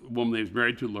marvelous woman he was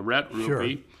married to, Lorette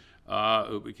Ruppe,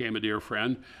 who became a dear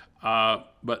friend.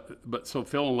 So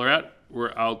Phil and Lorette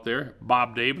were out there.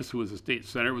 Bob Davis, who was a state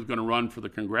senator, was going to run for the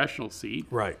congressional seat.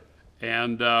 Right.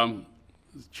 And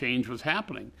change was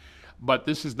happening. But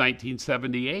this is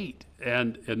 1978,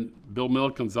 and Bill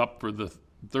Milliken's up for the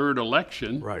third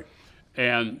election. Right.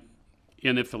 And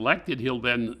if elected, he'll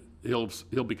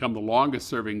become the longest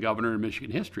serving governor in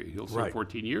Michigan history. He'll serve right.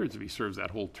 14 years if he serves that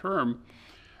whole term.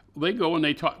 They go and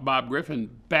they talk Bob Griffin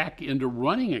back into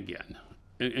running again.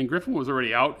 And Griffin was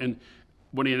already out. And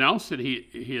when he announced it,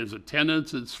 his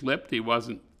attendance had slipped. He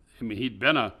wasn't, he'd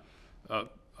been a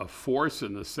force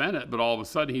in the Senate, but all of a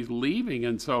sudden he's leaving.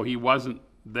 And so he wasn't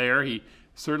there. He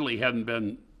certainly hadn't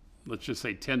been, let's just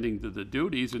say, tending to the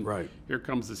duties. And right. Here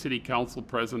comes the city council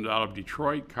president out of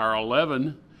Detroit, Carl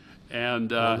Levin.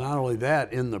 And well, not only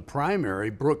that, in the primary,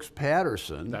 Brooks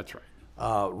Patterson. That's right.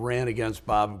 Ran against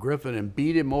Bob Griffin and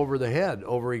beat him over the head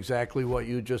over exactly what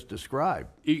you just described.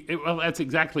 Well, that's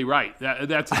exactly right.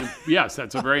 Yes,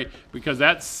 that's a very, because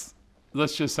that's,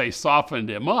 let's just say, softened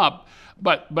him up.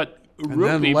 But and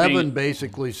then Levin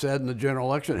basically said in the general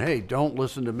election, hey, don't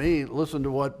listen to me, listen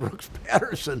to what Brooks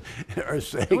Patterson are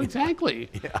saying. Oh, exactly.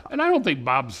 Yeah. And I don't think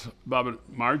Bob and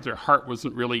Marge, their heart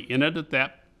wasn't really in it at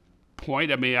that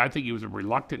point. I think he was a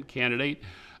reluctant candidate.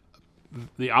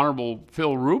 The Honorable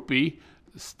Phil Ruppe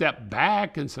stepped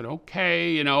back and said,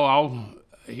 okay,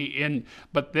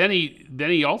 but then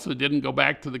he also didn't go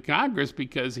back to the Congress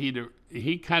because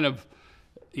he kind of,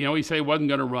 he said he wasn't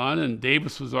going to run, and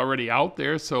Davis was already out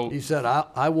there. So he said,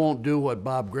 I won't do what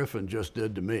Bob Griffin just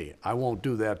did to me. I won't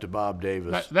do that to Bob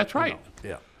Davis. That's right.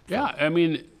 Yeah. Yeah.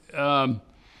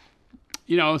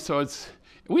 So it's,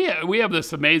 we have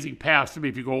this amazing past.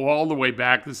 If you go all the way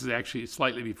back, this is actually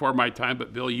slightly before my time,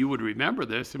 but Bill, you would remember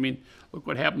this. Look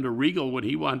what happened to Regal when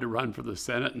he wanted to run for the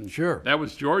Senate. And sure. That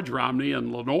was George Romney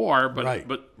and Lenore, but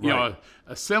right.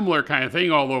 A similar kind of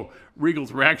thing, although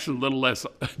Regal's reaction a little less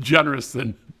generous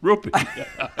than Ruppe.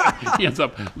 He ends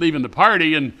up leaving the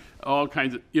party and all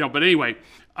kinds of, but anyway.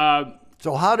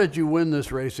 So how did you win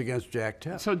this race against Jack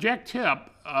Tipp? So Jack Tipp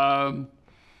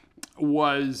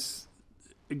was,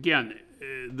 again,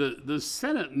 the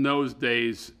Senate in those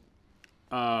days,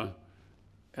 and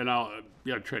I'll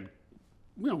tread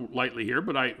lightly here,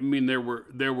 but there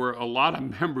were a lot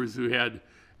of members who had,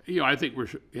 I think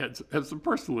had some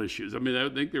personal issues. I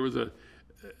think there was a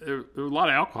lot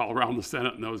of alcohol around the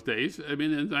Senate in those days.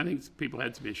 And I think people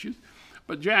had some issues,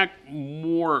 but Jack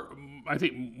more to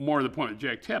the point with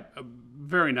Jack Tipp, a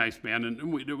very nice man,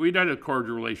 and we had a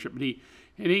cordial relationship.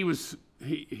 And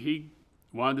he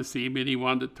wanted to see me, and he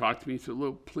wanted to talk to me. He said,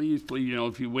 "Look, please,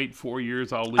 if you wait 4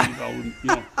 years, I'll leave."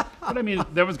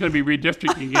 But there was going to be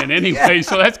redistricting again anyway,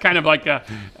 so that's kind of like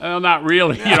not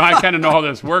really. I kind of know how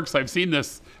this works. I've seen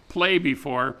this play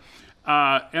before,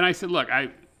 and I said, "Look,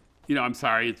 I'm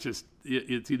sorry.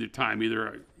 It's either time,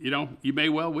 you may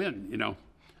well win,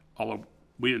 although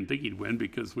we didn't think he'd win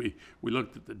because we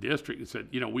looked at the district and said,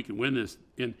 we can win this."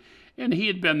 And he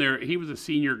had been there. He was a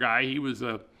senior guy. He was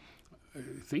I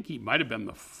think he might have been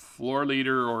the floor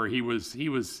leader, or he was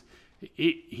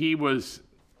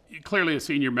clearly a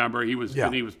senior member. And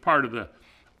he was part of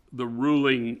the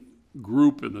ruling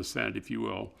group in the Senate, if you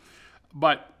will.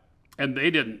 And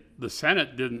the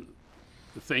Senate didn't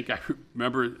think, I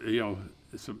remember,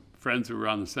 some friends who were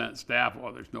on the Senate staff,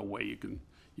 there's no way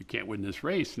you can't win this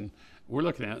race. And we're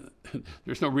looking at it,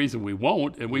 there's no reason we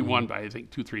won't. And we won by, I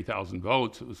think, 2,000-3,000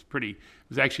 votes. It was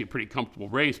actually a pretty comfortable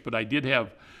race, but I did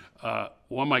have,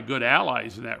 one of my good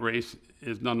allies in that race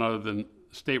is none other than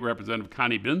State Representative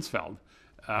Connie Binsfeld,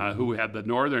 who had the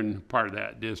northern part of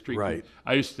that district. Right. And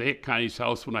I used to stay at Connie's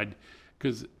house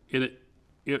because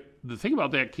the thing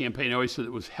about that campaign, I always said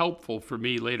it was helpful for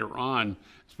me later on,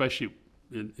 especially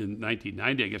in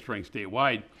 1990, I guess, running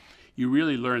statewide. you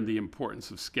really learn the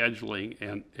importance of scheduling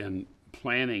and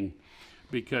planning,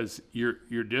 because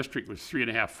your district was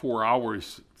 3.5, 4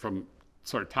 hours from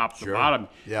sort of top to bottom.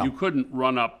 Yeah. You couldn't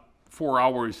run up 4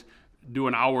 hours, do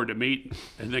an hour to meet,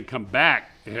 and then come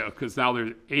back, because now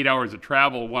there's 8 hours of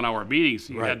travel, 1 hour meetings.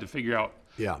 So you had to figure out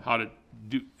how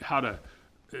to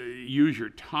use your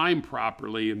time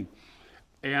properly,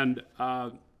 and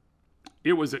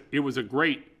it was a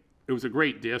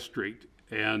great district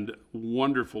and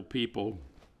wonderful people.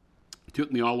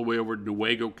 Took me all the way over to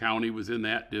Newaygo County, was in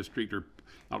that district, or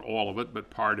not all of it, but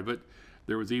part of it.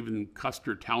 There was even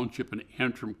Custer Township in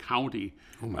Antrim County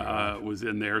was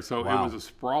in there. So it was a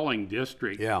sprawling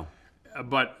district. Yeah.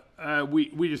 But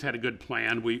we just had a good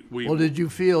plan. Well, did you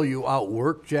feel you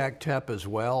outworked Jack Tepp as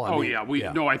well?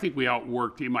 No, I think we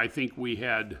outworked him. I think we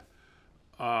had,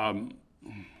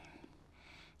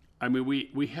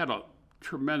 we had a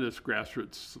tremendous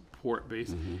grassroots support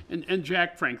base. And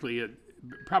Jack, frankly, it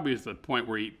probably is the point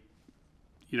where he,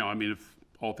 if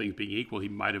all things being equal, he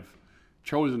might have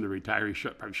chosen to retire. He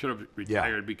probably should have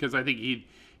retired, because I think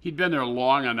he'd been there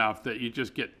long enough that you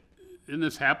just get, and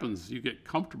this happens, you get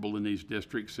comfortable in these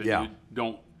districts, and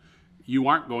you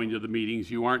aren't going to the meetings,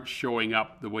 you aren't showing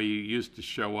up the way you used to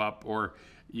show up, or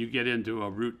you get into a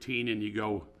routine and you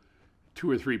go 2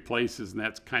 or 3 places, and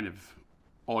that's kind of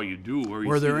all you do.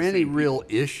 Were there any real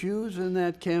issues in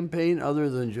that campaign other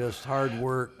than just hard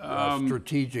work,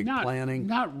 strategic planning?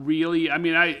 Not really.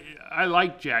 I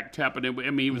like Jack Tepp,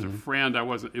 and he was a friend.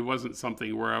 It wasn't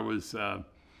something where I was,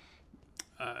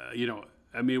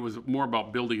 it was more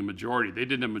about building a majority. They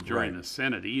didn't have a majority in the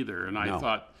Senate either, and I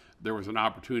thought there was an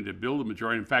opportunity to build a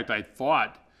majority. In fact, I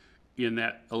thought in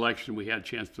that election we had a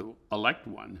chance to elect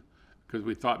one, because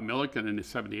we thought Milliken in the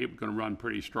 78 was going to run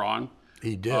pretty strong.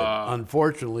 He did.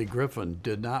 Unfortunately, Griffin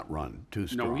did not run too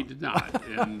strong. No, he did not.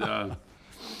 And,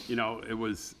 it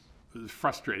was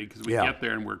frustrating, because we get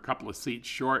there and we're a couple of seats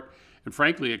short. And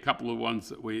frankly, a couple of ones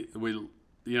that we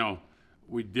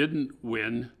didn't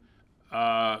win,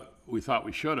 we thought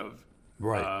we should have.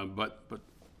 Right. But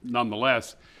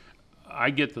nonetheless, I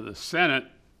get to the Senate,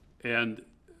 and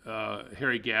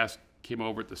Harry Gass came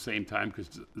over at the same time,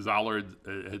 because Zoller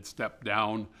had stepped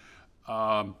down.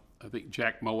 I think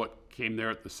Jack Mowat came there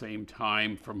at the same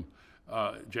time from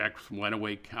Jack's from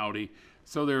Lenawee County.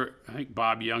 So I think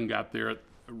Bob Young got there at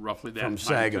roughly that time. From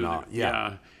Saginaw,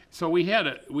 yeah. So we had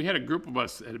a group of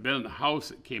us that had been in the House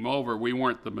that came over. We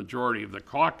weren't the majority of the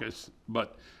caucus,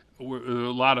 but a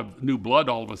lot of new blood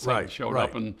all of a sudden showed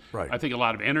up, and I think a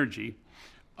lot of energy.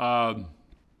 Bob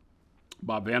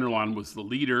Vanderlaan was the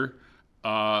leader,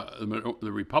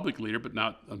 the Republic leader, but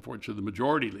not, unfortunately, the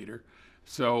majority leader.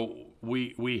 So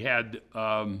we had,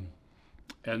 and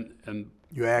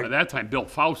by that time, Bill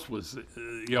Faust was,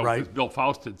 because Bill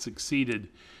Faust had succeeded.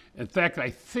 In fact,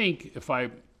 I think, if I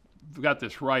got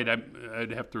this right,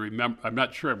 I'd have to remember. I'm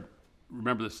not sure I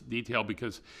remember this detail,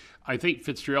 because I think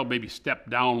Fitzgerald maybe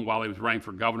stepped down while he was running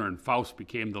for governor, and Faust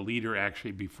became the leader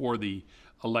actually before the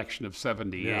election of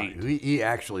 78. Yeah, he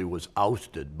actually was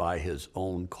ousted by his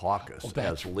own caucus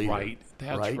as leader. Right.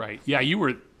 That's right. Yeah, you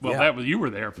were. Well, you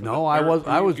were there. No, I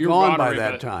was gone by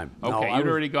that time. Okay, you'd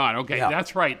already gone. Okay,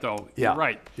 that's right, though. You're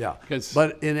right. Yeah.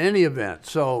 But in any event,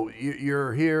 so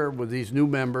you're here with these new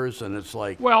members, and it's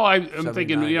like. Well, I'm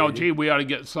thinking, gee, we ought to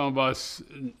get some of us,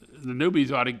 the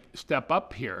newbies ought to step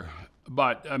up here.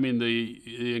 But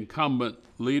the incumbent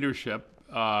leadership,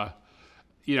 had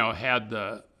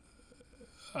the,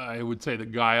 I would say, the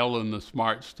guile and the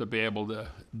smarts to be able to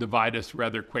divide us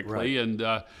rather quickly, and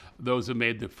those who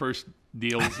made the first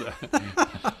deals,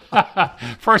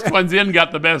 first ones in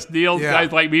got the best deals.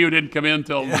 Guys like me who didn't come in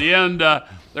till the end,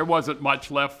 there wasn't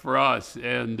much left for us,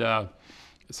 and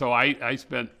so I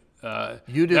spent.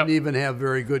 You didn't even have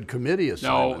very good committee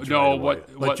assignments.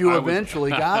 But you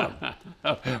eventually got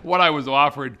them. What I was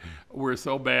offered were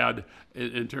so bad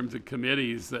in terms of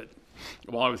committees that,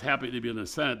 while I was happy to be in the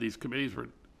Senate, these committees were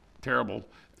terrible.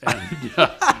 And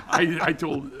I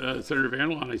told Senator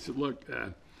Vanderlaan, I said, look,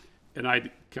 and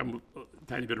I'd come a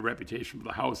tiny bit of reputation for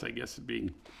the House, I guess, of being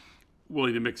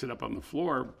willing to mix it up on the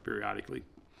floor periodically.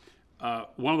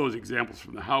 One of those examples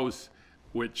from the House,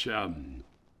 which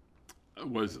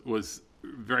was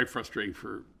very frustrating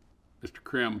for Mr.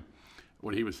 Krim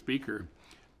when he was Speaker.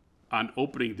 On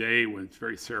opening day, when it's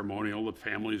very ceremonial, the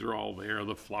families are all there,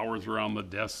 the flowers are on the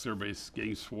desks, everybody's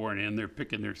getting sworn in, they're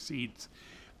picking their seats.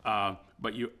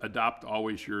 But you adopt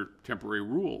always your temporary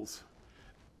rules.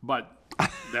 But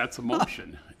that's a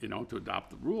motion, to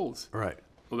adopt the rules. Right.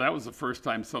 Well, that was the first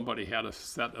time somebody had a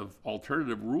set of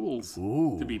alternative rules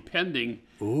Ooh. to be pending.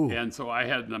 Ooh. And so I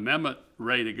had an amendment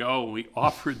ready to go. We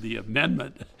offered the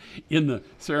amendment in the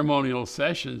ceremonial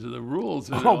sessions of the rules.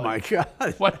 And Oh my God!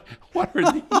 what are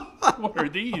these? What are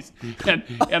these?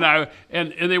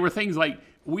 And they were things like,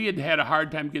 we had a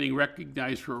hard time getting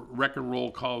recognized for record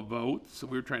roll call votes, so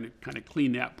we were trying to kind of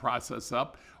clean that process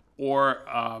up. Or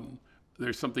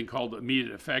there's something called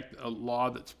immediate effect, a law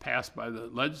that's passed by the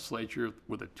legislature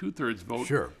with a 2/3 vote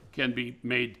Sure. can be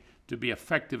made to be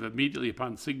effective immediately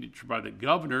upon signature by the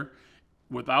governor.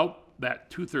 Without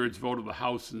that 2/3 vote of the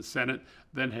House and Senate,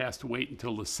 then it has to wait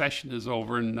until the session is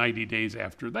over and 90 days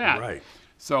after that. Right.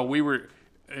 So we were,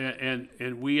 and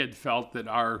we had felt that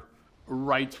our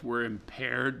rights were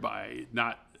impaired by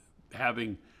not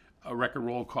having a record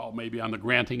roll call maybe on the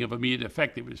granting of immediate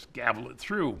effect. They would just gavel it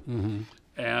through. Mm-hmm.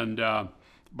 And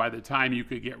by the time you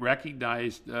could get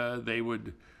recognized, they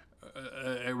would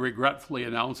regretfully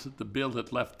announce that the bill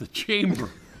had left the chamber.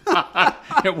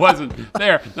 It wasn't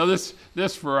there. Now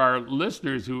this for our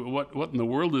listeners who, what in the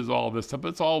world is all this stuff?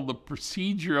 It's all the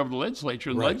procedure of the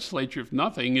legislature. And the legislature, if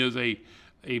nothing, is a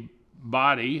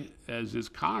body, as is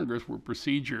Congress, where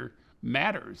procedure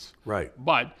matters. Right.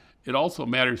 But it also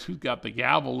matters who's got the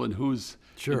gavel and who's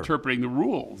interpreting the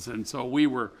rules. And so we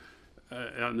were,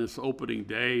 on this opening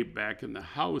day back in the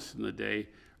House in the day,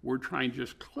 we're trying to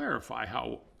just clarify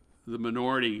how the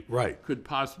minority could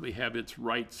possibly have its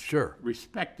rights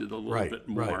respected a little bit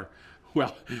more. Right.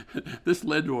 Well, this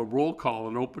led to a roll call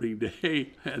on opening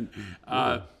day, and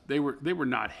they were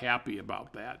not happy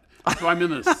about that. So I'm in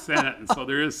the Senate, and so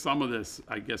there is some of this,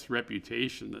 I guess,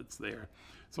 reputation that's there.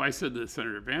 So I said to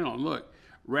Senator Van Allen, look,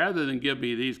 rather than give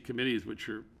me these committees, which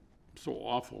are so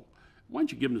awful, why don't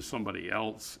you give them to somebody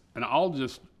else, and I'll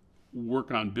just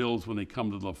work on bills when they come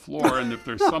to the floor, and if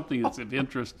there's something that's of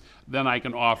interest, then I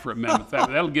can offer amendments.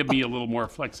 That'll give me a little more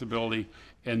flexibility,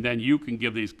 and then you can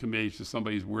give these committees to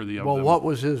somebody who's worthy of them. Well, what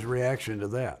was his reaction to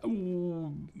that?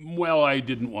 Well, I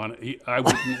wouldn't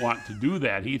want to do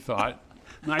that, he thought.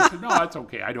 And I said, no, that's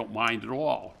okay. I don't mind at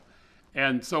all.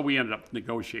 And so we ended up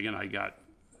negotiating, and I got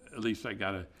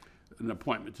an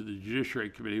appointment to the Judiciary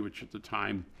Committee, which at the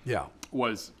time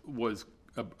was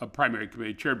a primary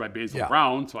committee chaired by Basil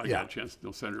Brown. So I got a chance to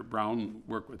know Senator Brown and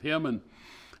work with him. And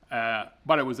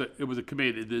but it was a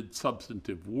committee that did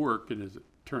substantive work, and as it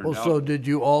turned out. So did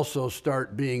you also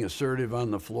start being assertive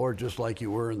on the floor, just like you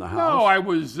were in the House? No, I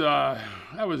was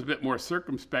a bit more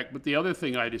circumspect. But the other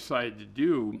thing I decided to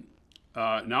do,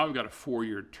 now I've got a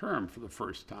 4-year term for the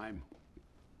first time,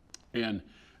 and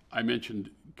I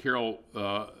mentioned Carol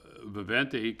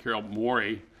Vivente, Carol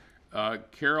Morey.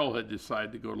 Carol had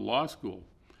decided to go to law school.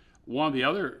 One of the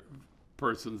other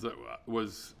persons that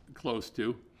was close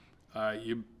to,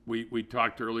 we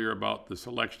talked earlier about the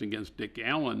election against Dick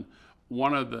Allen.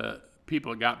 One of the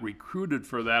people that got recruited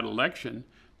for that election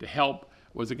to help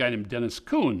was a guy named Dennis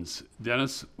Coons.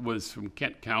 Dennis was from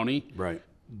Kent County. Right.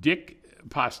 Dick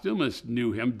Posthumus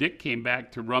knew him. Dick came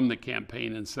back to run the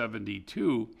campaign in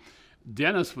 '72.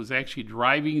 Dennis was actually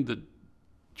driving the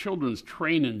children's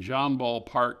train in John Ball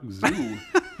Park Zoo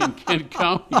in Kent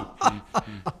County.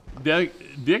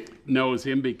 Dick knows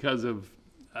him because of,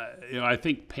 I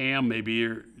think Pam, maybe,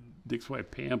 or Dick's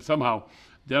wife Pam. Somehow,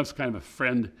 Dennis kind of a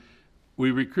friend.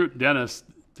 We recruit Dennis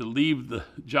to leave the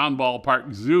John Ball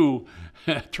Park Zoo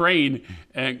train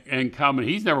and come. And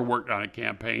he's never worked on a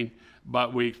campaign,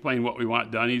 but we explain what we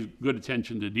want done. He's good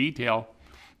attention to detail.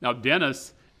 Now,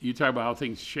 Dennis, you talk about how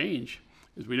things change.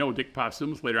 As we know, Dick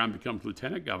Posthumus later on becomes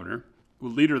lieutenant governor,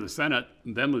 leader of the Senate,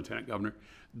 and then lieutenant governor.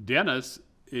 Dennis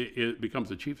becomes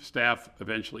the chief of staff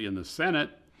eventually in the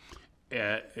Senate.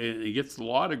 And he gets the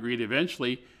law degree and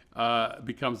eventually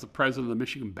becomes the president of the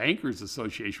Michigan Bankers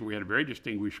Association, where he had a very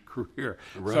distinguished career.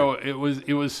 Right. So it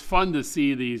was fun to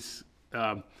see these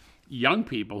young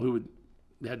people who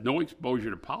had no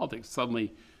exposure to politics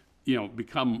suddenly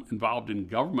become involved in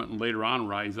government and later on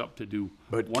rise up to do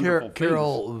wonderful things.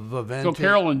 Carol Vivente. So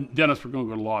Carol and Dennis were going to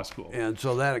go to law school. And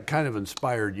so that kind of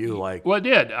inspired you, like... Well, it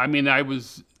did. I mean, I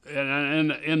was...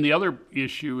 And the other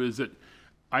issue is that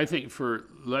I think for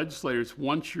legislators,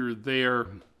 once you're there,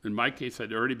 in my case,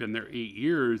 I'd already been there 8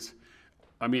 years.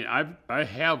 I mean, I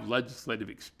have legislative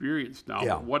experience now.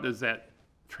 Yeah. But what does that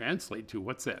translate to?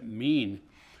 What's that mean?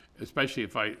 Especially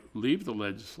if I leave the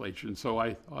legislature. And so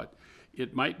I thought,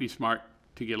 it might be smart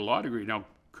to get a law degree. Now,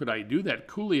 could I do that?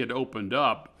 Cooley had opened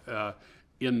up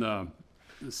in the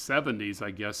 70s,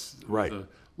 I guess. Right. The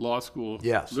law school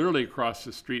literally across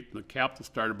the street from the Capitol,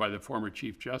 started by the former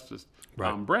Chief Justice,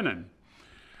 Tom Brennan.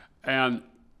 And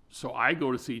so I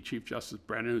go to see Chief Justice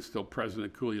Brennan, who's still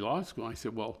president of Cooley Law School. And I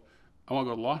said, well, I want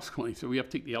to go to law school. And he said, we have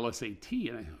to take the LSAT.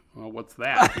 And well, what's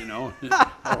that, Oh,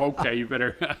 okay, you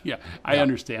better, yeah, I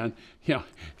understand.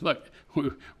 Look,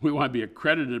 we want to be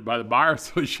accredited by the Bar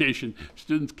Association.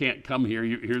 Students can't come here.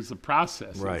 Here's the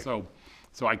process. Right. And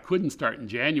so I couldn't start in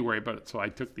January, so I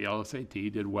took the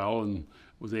LSAT, did well, and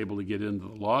was able to get into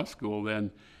the law school then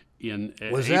in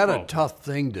Was April. that a tough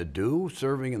thing to do,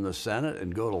 serving in the Senate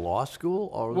and go to law school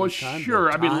all Well, the time?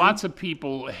 sure. I mean, lots of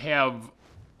people have,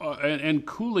 and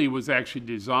Cooley was actually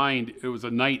designed, it was a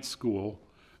night school.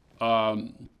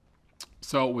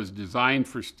 So it was designed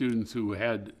for students who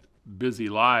had busy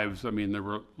lives. I mean, there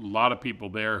were a lot of people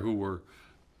there who were,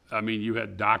 you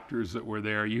had doctors that were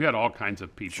there. You had all kinds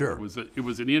of people. Sure. It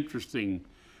was an interesting,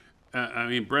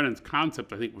 Brennan's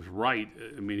concept, I think, was right.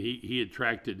 I mean, he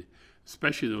attracted,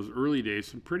 especially in those early days,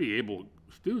 some pretty able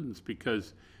students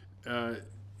because,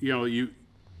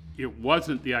 it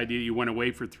wasn't the idea you went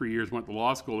away for 3 years, went to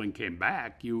law school, and came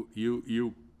back.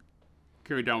 You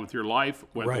carried on with your life,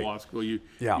 went Right. to law school. You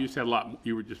just had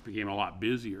just became a lot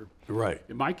busier. Right.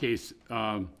 In my case,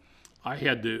 I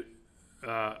wanted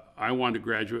to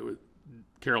graduate with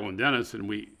Carol and Dennis,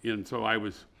 and so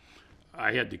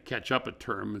I had to catch up a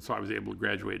term, and so I was able to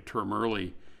graduate a term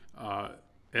early.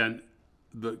 And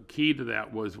the key to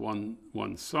that was one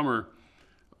summer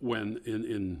when,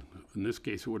 in this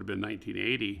case, it would have been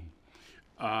 1980.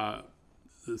 The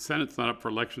Senate's not up for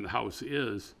election; the House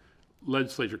is.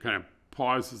 Legislature kind of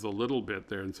pauses a little bit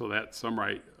there, and so that summer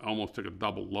I almost took a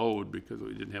double load because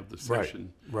we didn't have the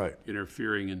session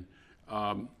interfering, and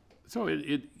so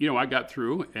I got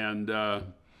through, and I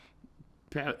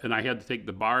had to take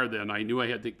the bar then. I knew I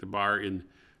had to take the bar in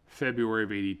February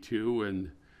of '82,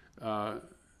 and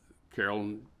Carol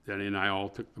and Denny and I all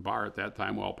took the bar at that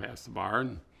time. We all passed the bar,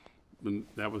 and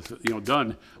that was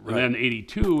done. Right. And then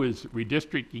 '82 is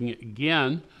redistricting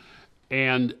again,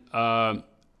 and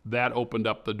that opened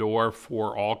up the door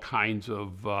for all kinds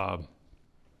of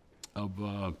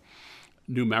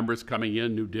new members coming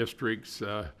in, new districts.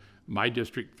 My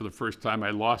district, for the first time,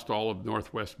 I lost all of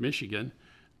Northwest Michigan.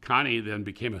 Connie then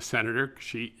became a senator.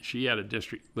 She had a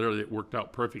district literally that worked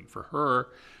out perfect for her,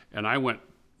 and I went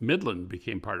Midland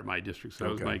became part of my district, so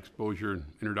that was my exposure and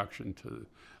introduction to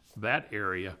that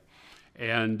area.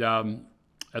 And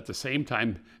at the same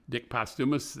time, Dick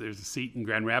Posthumus, there's a seat in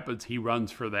Grand Rapids. He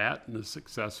runs for that and is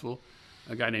successful.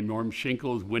 A guy named Norm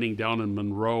Schinkel is winning down in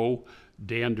Monroe.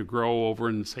 Dan DeGrow over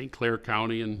in St. Clair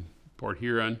County and Port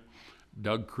Huron.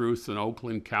 Doug Cruz in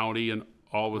Oakland County. And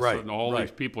all of a sudden, all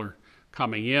these people are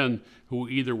coming in who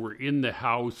either were in the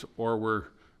House or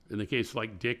were, in the case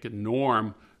like Dick and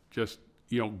Norm, just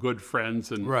good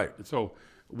friends. And so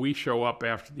we show up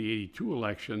after the '82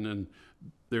 election, and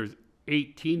there's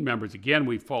 18 members. Again,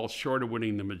 we fall short of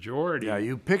winning the majority. Yeah,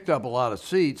 you picked up a lot of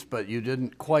seats, but you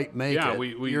didn't quite make it.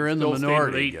 You're in the still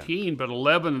minority. Stayed with 18, but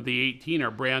 11 of the 18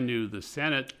 are brand new to the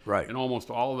Senate, Right. and almost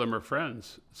all of them are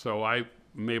friends. So I'm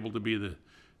able to be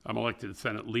I'm elected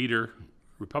Senate leader,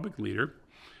 Republican leader,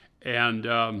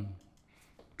 and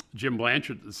Jim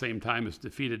Blanchard at the same time has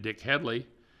defeated Dick Headley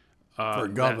For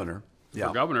governor.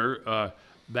 For governor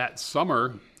that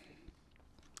summer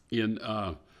again,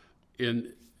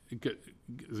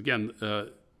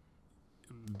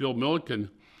 Bill Milliken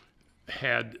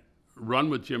had run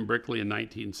with Jim Brickley in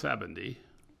 1970,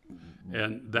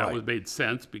 and that was made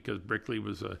sense because Brickley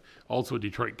was also a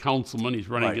Detroit councilman. He's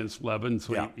running against Levin,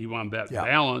 so he wanted that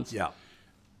balance. Yeah.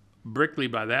 Brickley,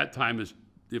 by that time, is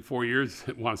 4 years,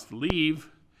 wants to leave.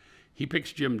 He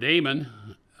picks Jim Damon,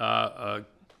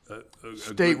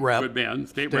 State rep. good man,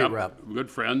 state rep, good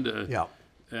friend.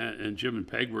 And Jim and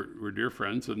Peg were dear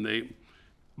friends,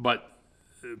 but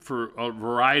for a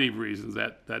variety of reasons,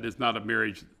 that is not a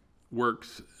marriage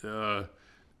works.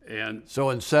 And so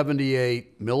in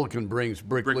 '78, Milliken brings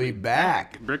Brickley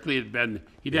back. Brickley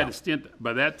he'd had a stint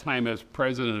by that time as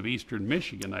president of Eastern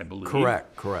Michigan, I believe.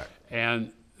 Correct.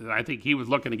 And I think he was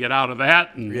looking to get out of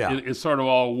that, and it sort of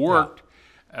all worked.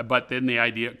 But then the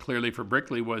idea clearly for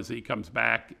Brickley was he comes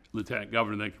back, lieutenant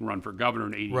governor, then can run for governor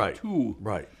in '82.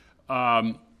 Right.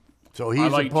 So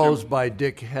he's opposed by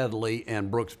Dick Headley and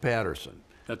Brooks Patterson.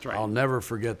 That's right. I'll never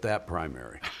forget that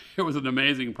primary. It was an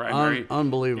amazing primary.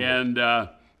 Unbelievable. And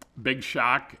big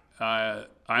shock.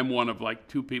 I'm one of like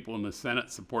two people in the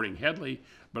Senate supporting Headley,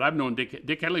 but I've known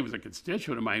Dick Headley was a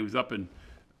constituent of mine. He was up in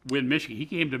Wynn, Michigan. He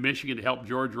came to Michigan to help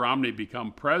George Romney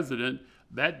become president.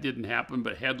 That didn't happen,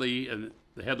 but Headley and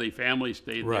the Headley family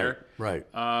stayed there. Right.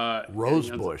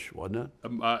 Rosebush, wasn't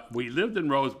it? We lived in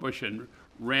Rosebush and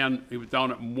he was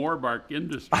down at Moorbark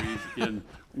Industries in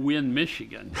Wynn,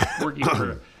 Michigan, working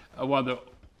for one of the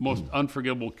most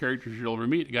unforgivable characters you'll ever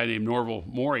meet, a guy named Norval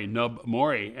Morey, Nub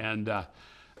Morey. And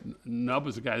Nub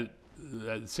was a guy that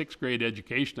had sixth grade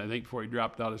education, I think, before he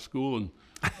dropped out of school and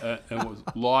was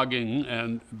logging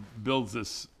and builds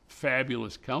this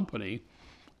fabulous company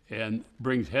and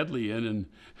brings Headley in.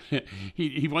 And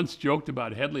he once joked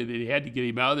about Headley that he had to get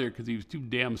him out of there because he was too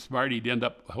damn smart. He'd end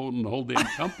up holding the whole damn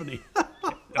company.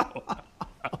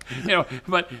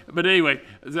 But anyway,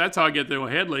 that's how I get to know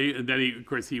Headley. And then of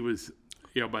course, he was,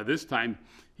 by this time,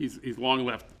 he's long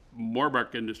left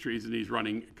Morbark Industries, and he's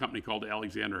running a company called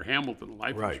Alexander Hamilton, a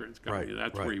life insurance company.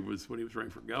 That's where he was when he was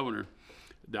running for governor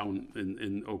down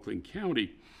in Oakland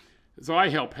County. So I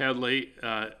help Headley.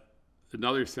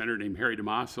 Another senator named Harry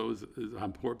DeMasso is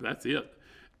on board, but that's it.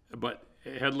 But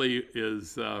Headley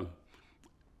is,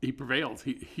 he prevails.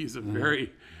 He's a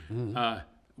very,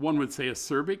 one would say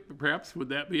acerbic, perhaps. Would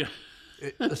that be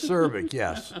acerbic,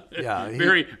 yes. Yeah.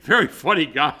 Very, very funny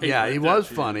guy. Yeah, he was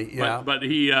funny. Yeah. But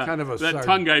he kind of that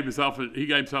tongue got himself. He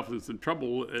got himself in some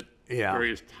trouble at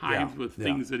various times with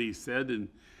things that he said.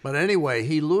 But anyway,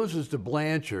 he loses to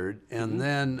Blanchard, and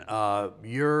then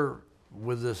you're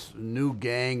with this new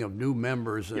gang of new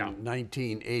members in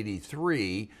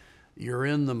 1983. You're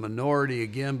in the minority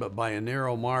again, but by a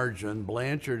narrow margin.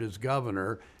 Blanchard is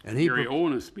governor, and Gary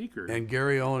Owen is speaker. And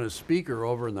Gary Owen is speaker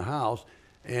over in the House,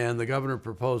 and the governor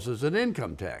proposes an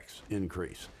income tax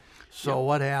increase. So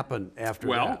what happened after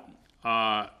that?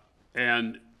 Well,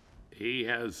 and he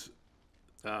has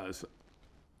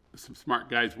some smart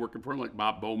guys working for him, like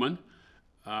Bob Bowman,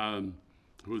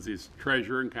 who's his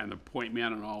treasurer and kind of point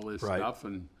man and all this stuff.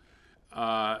 And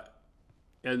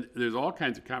there's all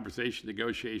kinds of conversation,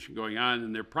 negotiation going on,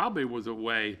 and there probably was a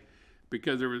way,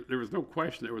 because there was no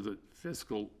question there was a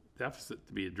fiscal deficit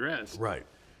to be addressed. Right.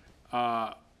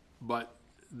 But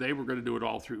they were going to do it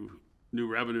all through new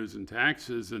revenues and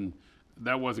taxes, and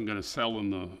that wasn't going to sell in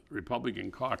the Republican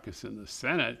caucus in the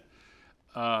Senate.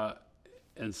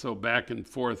 And so back and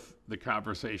forth the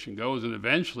conversation goes, and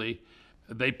eventually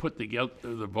they put together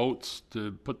the votes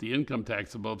to put the income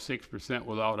tax above 6%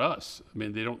 without us. I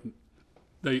mean, they don't.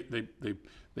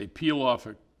 They peel off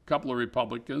a couple of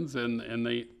Republicans and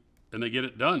they get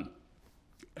it done,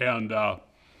 and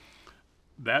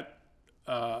that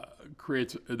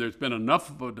creates. There's been enough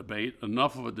of a debate,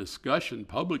 enough of a discussion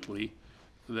publicly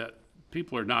that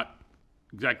people are not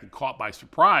exactly caught by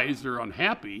surprise. They're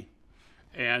unhappy,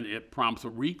 and it prompts a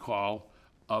recall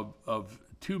of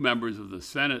two members of the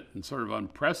Senate, and sort of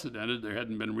unprecedented. There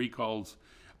hadn't been recalls.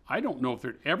 I don't know if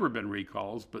there'd ever been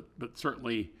recalls, but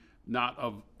certainly not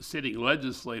of sitting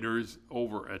legislators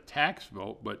over a tax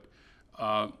vote, but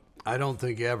I don't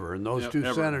think ever. And those two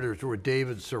senators were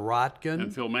David Sirotkin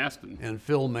and Phil Maston.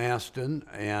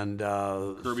 And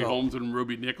Kirby Holmes and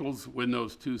Ruby Nichols. When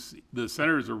those two, the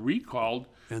senators are recalled,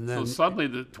 and then, so suddenly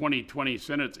the 2020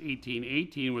 Senate's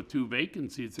 1818 with two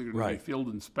vacancies that are going to be filled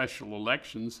in special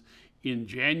elections in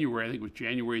January. I think it was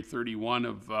January 31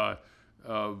 of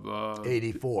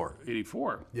 84.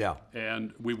 84. Yeah.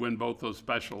 And we win both those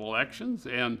special elections,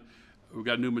 and we've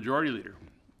got a new majority leader,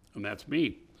 and that's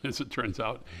me, as it turns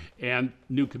out, and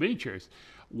new committee chairs.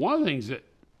 One of the things that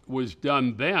was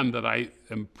done then that I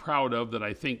am proud of, that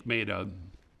I think made an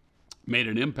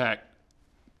impact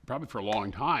probably for a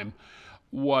long time,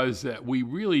 was that we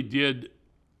really did,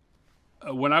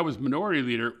 when I was minority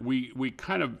leader, we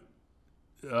kind of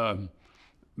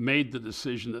made the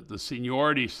decision that the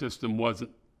seniority system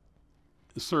wasn't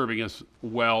serving us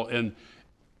well, and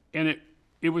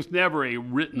it was never a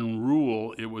written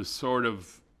rule. It was sort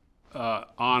of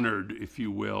honored, if you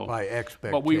will, by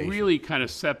expectation. But we really kind of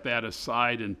set that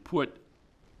aside and put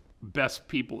best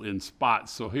people in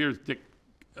spots. So here's Dick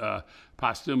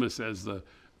Posthumus as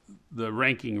the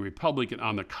ranking Republican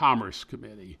on the Commerce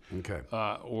Committee. Okay.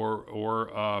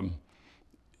 Or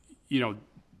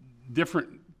different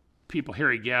people.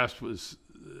 Harry Gast was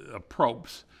a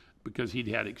Probst because he'd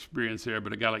had experience there,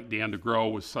 but a guy like Dan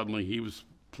DeGrow he was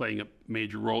playing a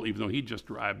major role, even though he just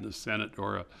arrived in the Senate,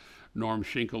 or a Norm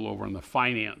Schinkel over on the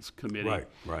Finance Committee.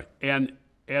 Right. And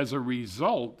as a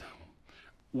result,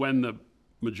 when the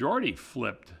majority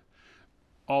flipped,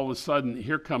 all of a sudden,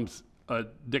 here comes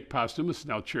Dick Posthumus,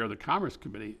 now chair of the Commerce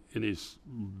Committee, and he's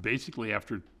basically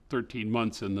after 13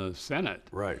 months in the Senate.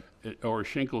 Right. Or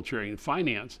Schinkel chairing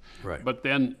Finance. Right. But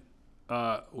then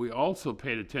we also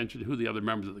paid attention to who the other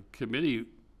members of the committee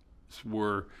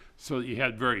were. So you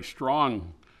had very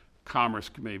strong Commerce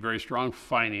Committee, very strong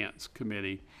Finance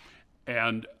Committee,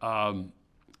 and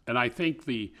I think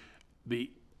the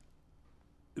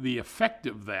effect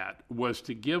of that was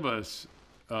to give us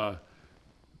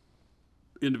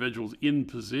individuals in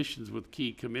positions with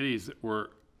key committees that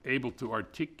were able to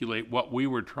articulate what we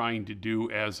were trying to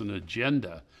do as an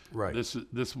agenda. Right.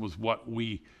 This was what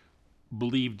we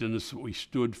believed in this, what we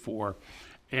stood for,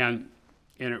 and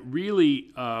it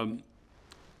really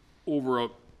over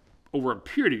a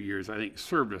period of years, I think,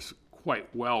 served us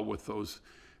quite well with those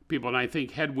people. And I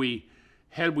think had we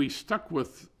stuck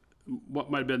with what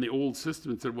might have been the old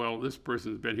system and said, well, this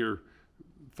person's been here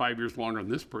 5 years longer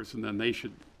than this person, then they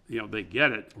should, they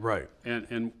get it. Right.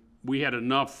 And we had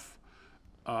enough,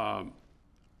 I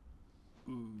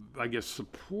guess,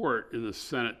 support in the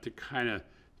Senate to kind of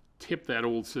tip that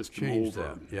old system Change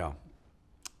over. that, yeah.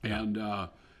 And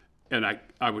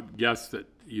I would guess that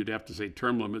you'd have to say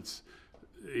term limits,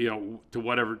 to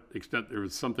whatever extent there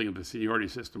was something of a seniority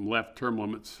system left, term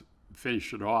limits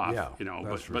finished it off. Yeah,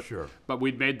 that's for sure. But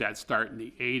we'd made that start in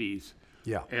the 80s.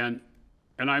 Yeah. And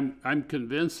I'm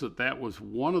convinced that was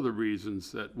one of the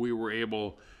reasons that we were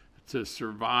able to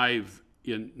survive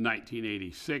in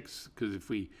 1986, because if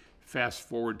we fast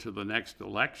forward to the next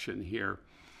election here,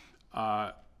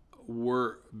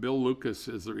 where Bill Lucas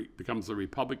becomes the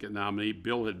Republican nominee.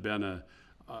 Bill had been a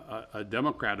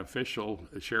Democrat official,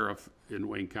 a sheriff in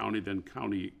Wayne County, then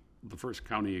the first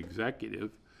county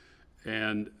executive,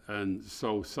 and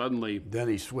so suddenly then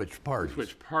he switched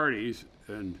parties.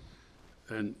 and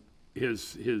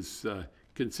his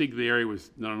consigliere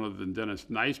was none other than Dennis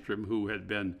Nystrom, who had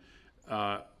been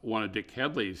one of Dick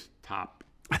Headley's top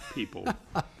people,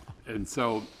 and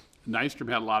so Nystrom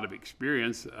had a lot of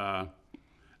experience.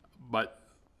 But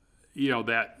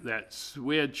that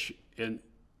switch, and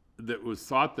that was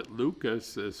thought that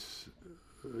Lucas, this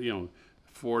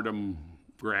Fordham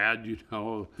grad,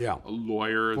 yeah, a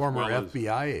lawyer, former as well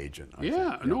FBI agent. I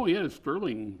think. No, he had a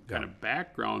sterling kind of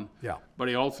background. Yeah, but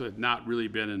he also had not really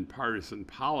been in partisan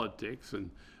politics,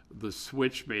 and the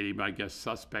switch made him, I guess,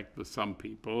 suspect with some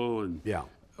people, and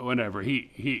whatever.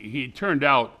 He turned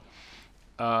out.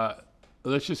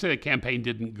 Let's just say the campaign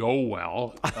didn't go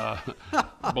well.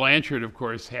 Blanchard, of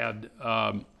course, had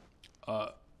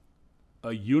a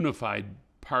unified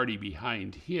party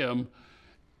behind him,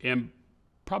 and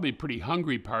probably a pretty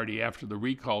hungry party after the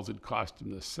recalls had cost him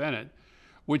the Senate,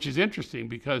 which is interesting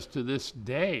because to this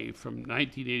day, from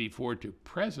 1984 to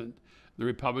present, the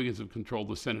Republicans have controlled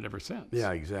the Senate ever since.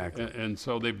 Yeah, exactly. And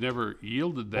so they've never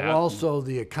yielded that. Well, also,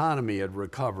 the economy had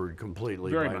recovered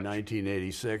completely Very by much.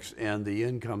 1986, and the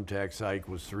income tax hike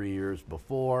was 3 years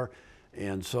before.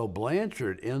 And so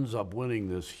Blanchard ends up winning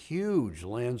this huge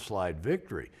landslide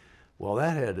victory. Well,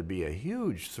 that had to be a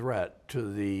huge threat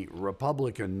to the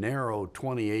Republican narrow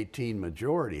 2018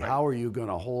 majority. Right. How are you going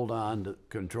to hold on to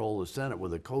control the Senate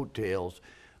with the coattails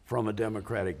from a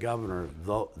Democratic governor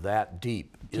that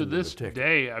deep into the ticket? To this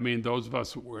day, I mean, those of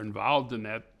us who were involved in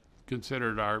that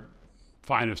considered our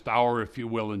finest hour, if you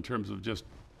will, in terms of just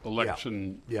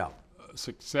election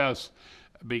success,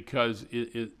 because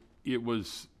it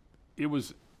was,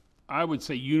 I would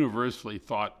say, universally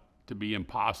thought to be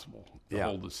impossible to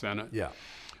hold the Senate. Yeah.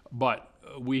 But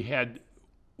we had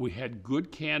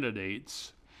good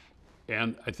candidates,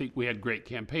 and I think we had great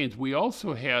campaigns. We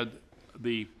also had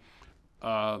the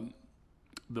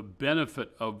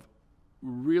benefit of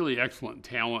really excellent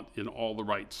talent in all the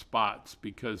right spots,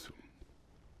 because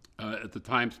at the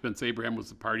time Spence Abraham was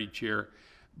the party chair,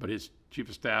 but his chief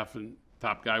of staff and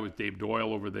top guy was Dave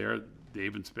Doyle over there.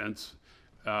 Dave and Spence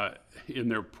in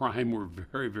their prime were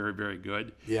very, very, very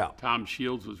good. Yeah. Tom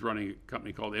Shields was running a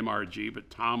company called MRG,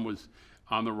 but Tom was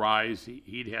on the rise.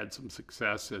 He'd had some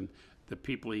success, and the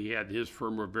people he had in his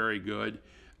firm were very good.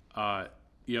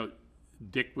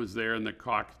 Dick was there in the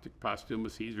caustic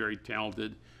Posthumus. He's very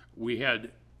talented. We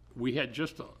had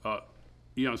just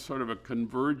sort of a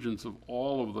convergence of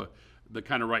all of the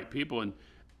kind of right people, and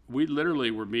we literally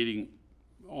were meeting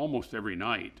almost every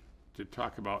night to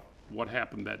talk about what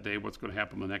happened that day, what's going to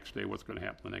happen the next day, what's going to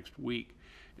happen the next week,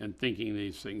 and thinking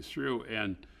these things through.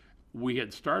 And we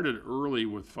had started early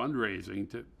with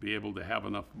fundraising to be able to have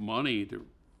enough money to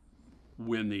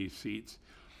win these seats.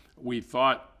 We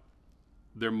thought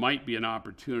there might be an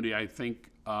opportunity. I think,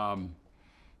 Ruth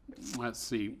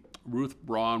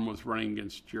Braun was running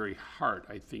against Jerry Hart,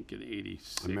 I think, in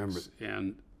 86. I remember.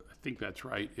 And I think that's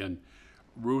right. And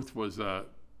Ruth was a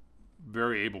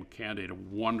very able candidate, a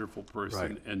wonderful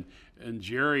person. Right. And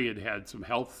Jerry had some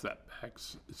health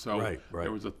setbacks. So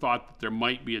there was a thought that there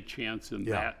might be a chance in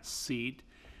that seat.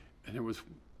 And there was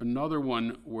another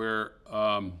one where,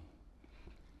 trying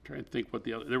to think what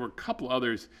there were a couple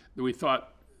others that we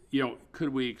thought, could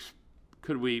we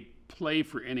play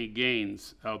for any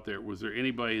gains out there? Was there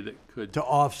anybody that could to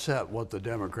offset what the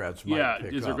Democrats might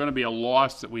pick is there up? going to be a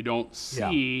loss that we don't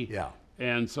see? Yeah.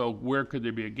 And so where could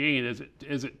there be a gain? As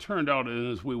it turned out,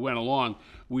 and as we went along,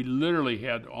 we literally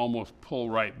had to almost pull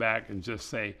right back and just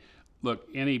say, look,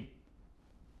 any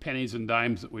pennies and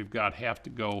dimes that we've got have to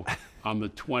go on the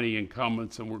 20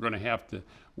 incumbents, and we're going to have to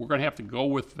go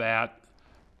with that,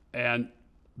 and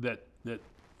that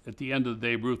at the end of the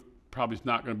day, Ruth probably is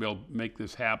not going to be able to make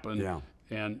this happen. Yeah.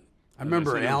 And I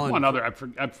remember Alan. One other,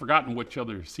 I've forgotten which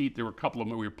other seat. There were a couple of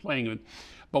them that we were playing in,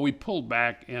 but we pulled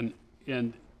back, and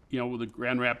with the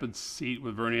Grand Rapids seat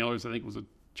with Vern Ehlers, I think was a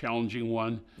challenging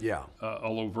one. Yeah.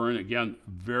 Although Vern, again,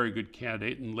 very good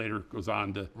candidate, and later goes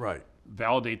on to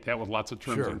validate that with lots of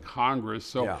terms in Congress.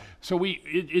 So,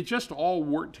 it just all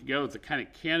worked together. The kind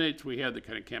of candidates we had, the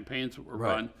kind of campaigns that were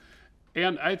run,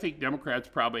 and I think Democrats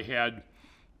probably had.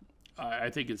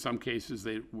 I think in some cases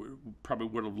they probably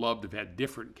would have loved to have had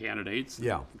different candidates. In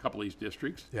a couple of these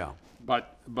districts. Yeah.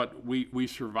 But we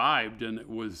survived, and it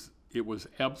was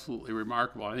absolutely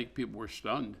remarkable. I think people were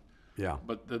stunned. Yeah.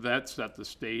 But that set the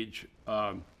stage,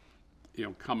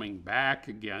 coming back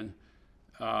again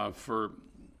for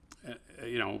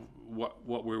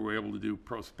what we were able to do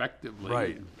prospectively.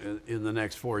 Right. In the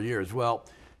next 4 years. Well,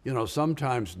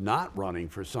 sometimes not running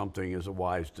for something is a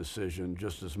wise decision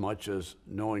just as much as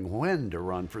knowing when to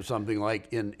run for something.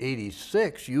 Like in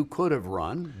 '86, you could have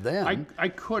run then. I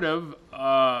could have,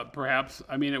 perhaps.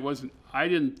 I mean, I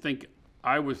didn't think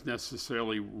I was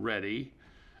necessarily ready.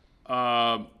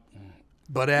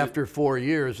 But after 4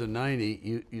 years in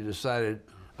 '90, you decided,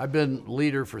 I've been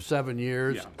leader for 7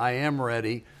 years. Yeah. I am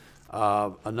ready.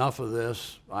 Enough of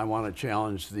this. I want to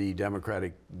challenge the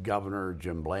Democratic governor,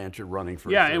 Jim Blanchard, running for.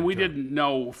 Yeah, and we didn't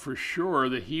know for sure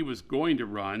that he was going to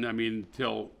run. I mean,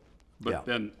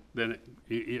 then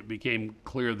it became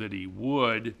clear that he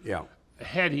would. Yeah.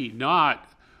 Had he not,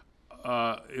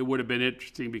 it would have been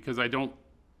interesting because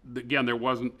again, there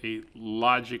wasn't a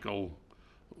logical,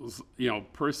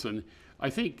 person. I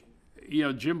think,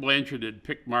 Jim Blanchard had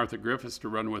picked Martha Griffiths to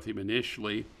run with him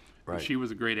initially. Right. She was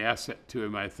a great asset to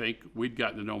him, I think. We'd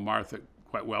gotten to know Martha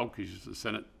quite well because she's the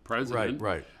Senate president.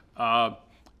 Right.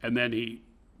 And then he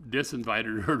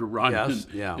disinvited her to run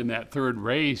in that third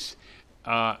race.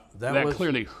 That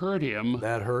clearly hurt him.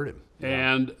 That hurt him.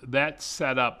 Yeah. And that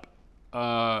set up,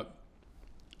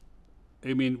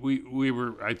 we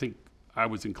were, I think I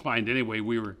was inclined anyway,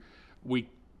 we were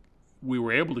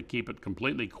able to keep it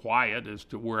completely quiet as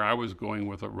to where I was going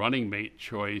with a running mate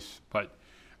choice, but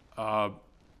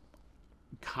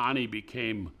Connie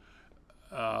became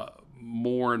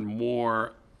more and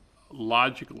more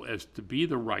logical as to be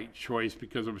the right choice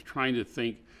because I was trying to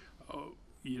think,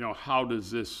 how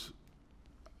does it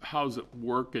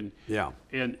work? And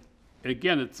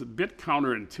again, it's a bit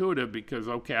counterintuitive because,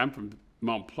 okay, I'm from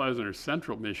Mount Pleasant or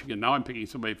Central Michigan. Now I'm picking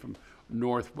somebody from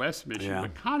Northwest Michigan. Yeah.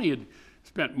 But Connie had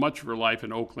spent much of her life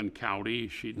in Oakland County.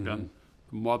 She'd been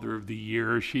Mother of the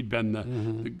Year. She'd been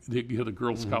the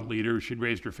Girl Scout leader. She'd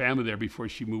raised her family there before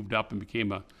she moved up and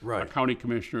became a county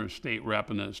commissioner, a state rep,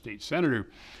 and then a state senator.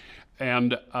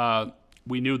 And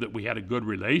we knew that we had a good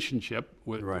relationship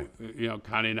with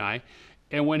Connie and I.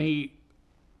 And when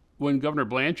Governor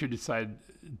Blanchard decided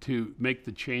to make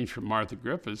the change from Martha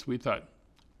Griffiths, we thought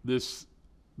this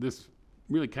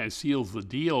really kind of seals the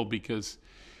deal because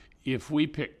if we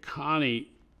pick Connie,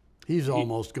 he's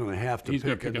almost going to have to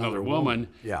pick another woman.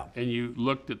 Yeah. And you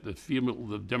looked at the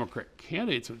field of Democrat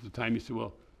candidates at the time. You said,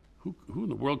 well, who in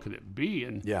the world could it be?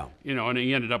 And and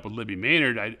he ended up with Libby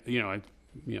Maynard. Very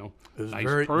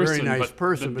nice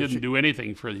person, but didn't do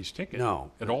anything for these tickets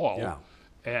at all. Yeah.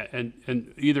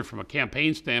 And either from a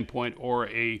campaign standpoint or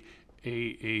I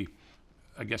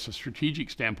guess a strategic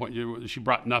standpoint, she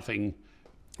brought nothing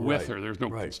with her. There's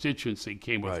no constituency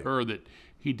came with her that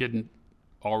he didn't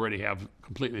already have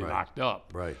completely locked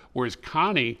up. Right. Whereas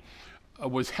Connie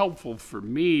was helpful for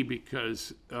me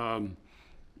because I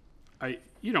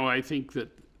think that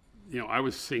I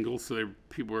was single, so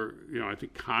people were I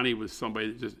think Connie was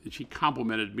somebody that she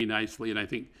complimented me nicely, and I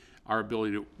think our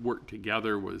ability to work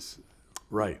together was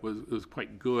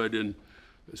quite good, and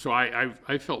so I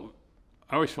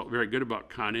always felt very good about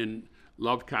Connie and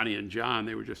loved Connie and John.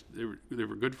 They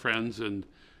were good friends, and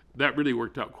that really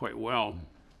worked out quite well.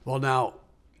 Well, now,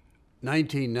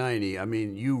 1990, I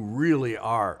mean, you really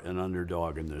are an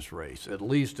underdog in this race, at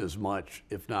least as much,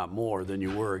 if not more, than you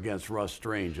were against Russ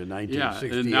Strange in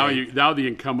 1968. Yeah, and now the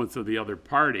incumbents of the other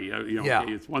party.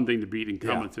 It's one thing to beat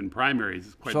incumbents in primaries.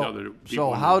 It's quite another to beat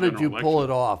So how did you pull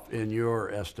it off in your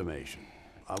estimation?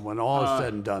 When all is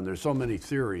said and done, there's so many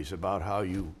theories about how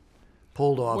you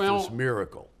pulled off this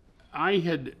miracle.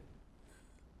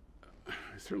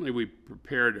 Certainly we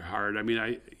prepared hard. I mean,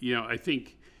 I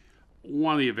think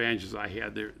one of the advantages I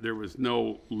had, there was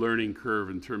no learning curve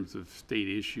in terms of state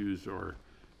issues or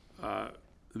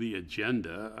the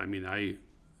agenda. I mean, I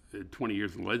had 20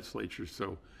 years in the legislature,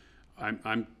 so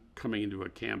I'm coming into a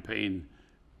campaign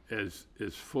as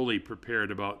fully prepared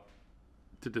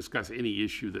to discuss any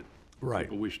issue that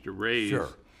people wish to raise. Sure.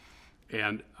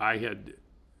 And I had,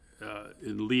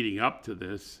 in leading up to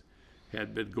this,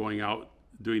 had been going out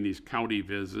doing these county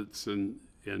visits, and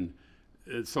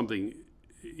it's something,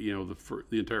 the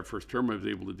entire first term I was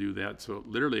able to do that. So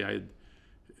literally I had,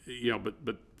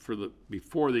 but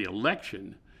before the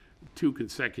election, 2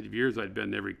 consecutive years I'd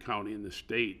been in every county in the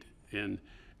state, and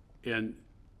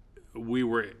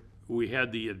we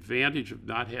had the advantage of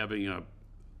not having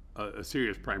a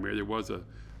serious primary. There was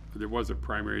a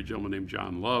primary. A gentleman named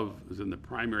John Love was in the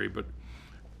primary, but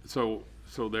so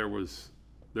there was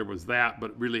that.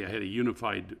 But really, I had a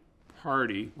unified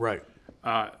party. Right.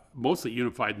 Mostly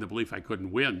unified in the belief I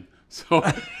couldn't win. So,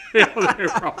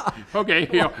 okay,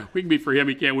 we can be for him.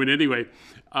 He can't win anyway.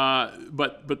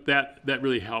 But that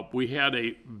really helped. We had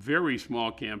a very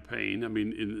small campaign. I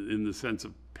mean, in the sense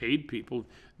of paid people.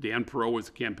 Dan Perot was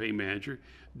the campaign manager.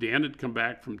 Dan had come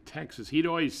back from Texas. He'd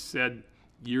always said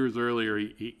years earlier,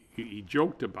 he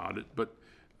joked about it, but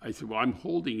I said, well, I'm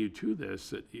holding you to this,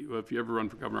 that if you ever run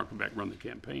for governor, I'll come back and run the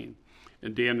campaign.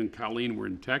 And Dan and Colleen were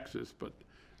in Texas, but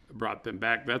I brought them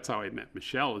back. That's how I met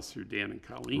Michelle, is through Dan and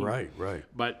Colleen. Right.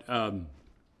 But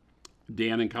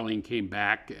Dan and Colleen came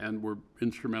back and were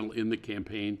instrumental in the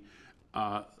campaign.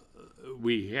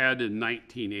 We had in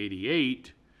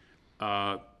 1988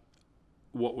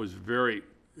 what was very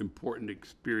important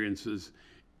experiences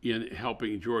in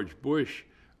helping George Bush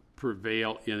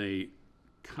prevail in a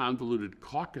convoluted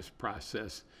caucus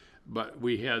process. But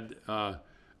we had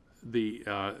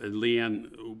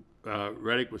Leanne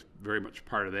Reddick was very much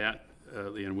part of that,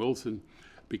 Leanne Wilson,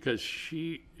 because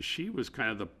she was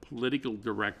kind of the political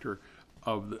director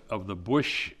of the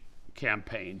Bush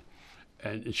campaign.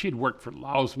 And she had worked for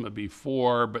Lausma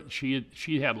before, but she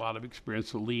had a lot of experience.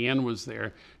 So Leanne was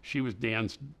there. She was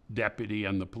Dan's deputy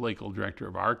and the political director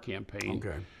of our campaign.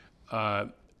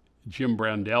 Okay. Jim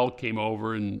Brandell came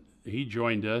over and he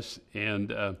joined us.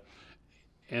 And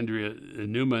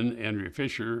Andrea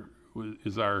Fisher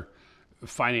is our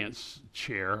finance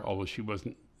chair, although she was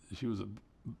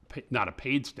not a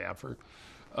paid staffer.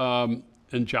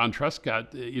 And John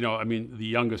Truscott, the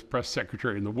youngest press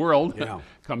secretary in the world,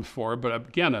 comes forward. But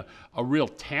again, a real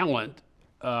talent,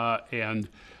 and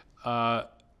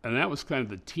that was kind of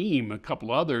the team. A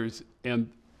couple others,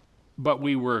 but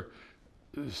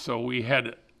we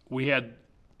had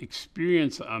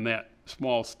experience on that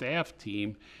small staff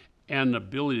team, and the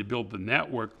ability to build the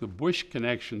network. The Bush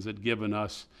connections had given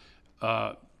us,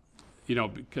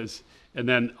 because, and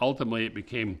then ultimately it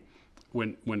became.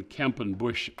 When Kemp and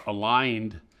Bush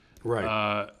aligned,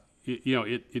 right.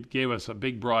 It gave us a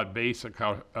big, broad base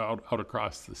out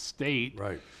across the state.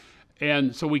 Right.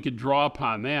 And so we could draw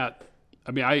upon that.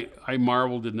 I mean, I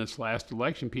marveled in this last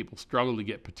election, people struggled to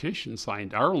get petitions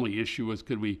signed. Our only issue was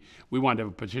we wanted to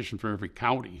have a petition for every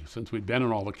county. Since we'd been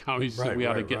in all the counties, so we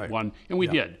ought to get one. And we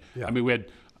did. Yeah. I mean,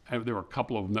 there were a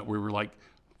couple of them that we were like,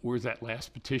 where's that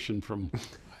last petition from?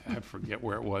 I forget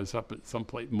where it was, up at some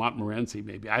place, Montmorency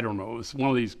maybe. I don't know. It was one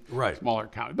of these smaller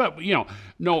counties. But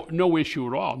no issue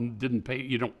at all. Didn't pay.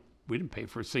 We didn't pay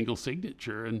for a single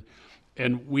signature.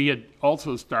 And we had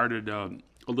also started a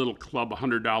little club,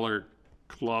 $100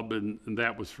 club, and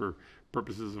that was for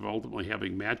purposes of ultimately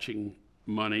having matching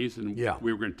monies. And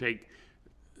we were going to take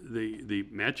the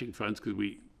matching funds because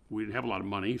we didn't have a lot of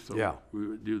money, so we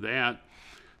would do that.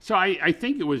 So I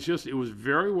think it was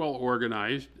very well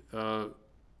organized.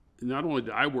 Not only did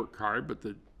I work hard, but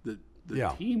the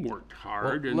team worked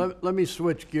hard. Well, let me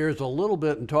switch gears a little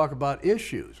bit and talk about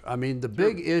issues. I mean, the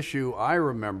big issue I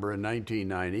remember in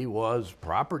 1990 was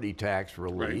property tax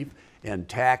relief and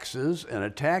taxes and a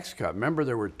tax cut. Remember,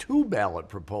 there were 2 ballot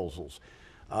proposals.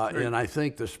 And I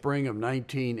think the spring of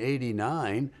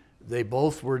 1989, they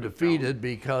both were defeated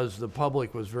because the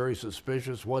public was very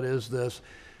suspicious. What is this?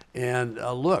 And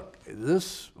look,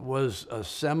 this was a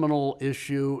seminal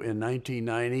issue in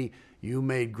 1990. You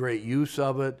made great use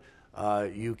of it.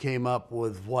 You came up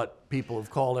with what people have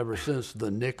called ever since the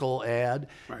nickel ad.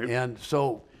 Right. And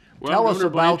so tell us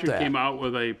about that. Blanchard came out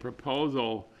with a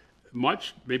proposal,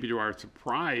 much maybe to our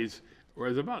surprise,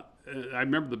 was about, I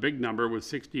remember the big number was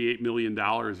 $68 million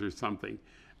or something.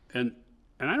 And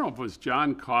I don't know if it was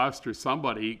John Cost or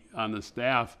somebody on the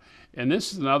staff. And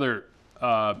this is another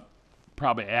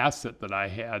probably asset that I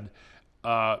had.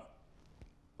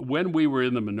 When we were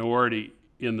in the minority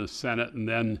in the Senate, and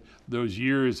then those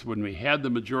years when we had the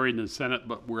majority in the Senate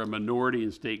but were a minority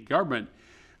in state government,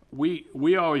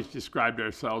 we always described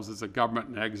ourselves as a government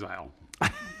in exile.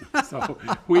 So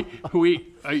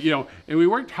and we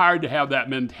worked hard to have that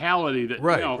mentality that,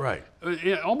 Right.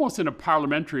 Almost in a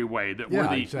parliamentary way, that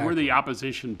we're exactly. the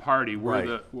opposition party, we're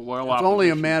the loyal opposition. It's only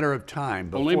a matter of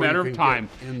time. Only a matter you of can time.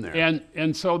 get in there.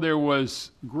 And so there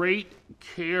was great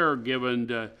care given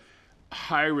to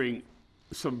hiring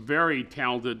some very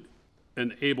talented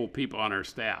and able people on our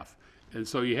staff. And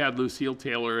so you had Lucille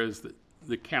Taylor as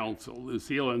the counsel.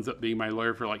 Lucille ends up being my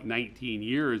lawyer for like 19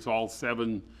 years, all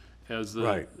 7 as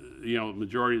the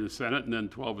majority of the Senate, and then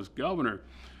 12 as governor.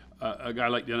 A guy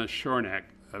like Dennis Shornack,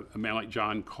 a man like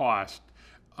John Cost,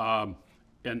 and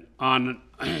on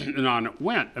and on it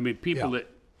went. I mean, people that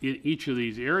in each of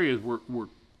these areas were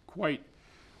quite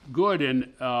good,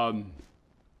 and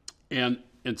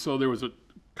so there was a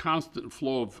constant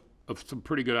flow of some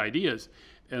pretty good ideas.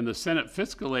 And the Senate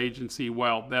Fiscal Agency,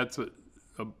 while that's an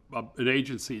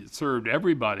agency that served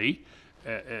everybody,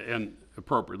 and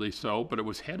appropriately so, but it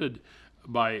was headed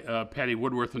by Patty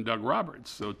Woodworth and Doug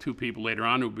Roberts, so 2 people later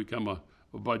on who become a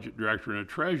budget director and a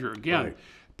treasurer. Again,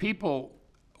 people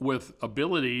with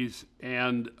abilities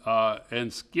and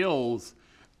skills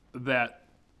that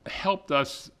helped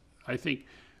us, I think,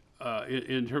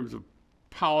 in terms of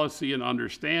policy and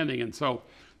understanding. And so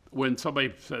when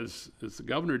somebody says, as the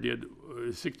governor did,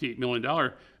 $68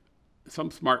 million,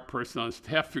 some smart person on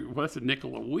staff, well, that's a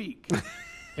nickel a week.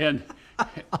 and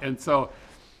so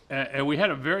we had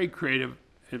a very creative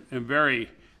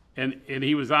and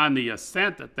he was on the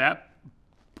ascent at that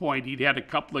point. He'd had a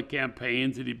couple of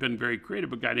campaigns and he'd been very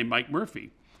creative. A guy named Mike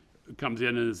Murphy who comes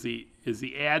in and is the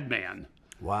ad man.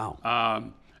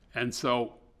 Wow. And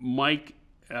so Mike,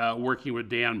 working with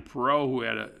Dan Perot, who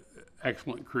had an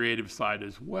excellent creative side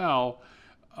as well,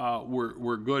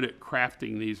 were good at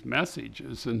crafting these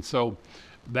messages. And so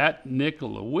that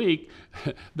nickel a week,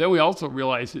 then we also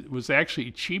realized it was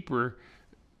actually cheaper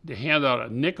to hand out a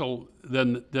nickel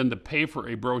than to pay for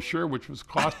a brochure, which was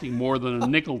costing more than a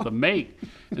nickel to make.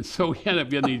 And so we ended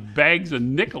up getting these bags of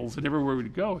nickels, and everywhere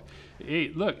we'd go,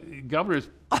 hey, look, governor's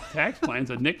tax plan's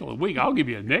a nickel a week. I'll give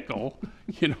you a nickel,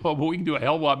 but we can do a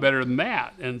hell of a lot better than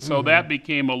that. And so that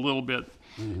became a little bit,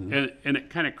 and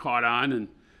it kind of caught on, and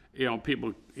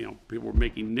people were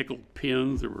making nickel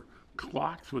pins. There were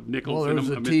clocks with nickels in them.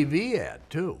 Well, there was a TV ad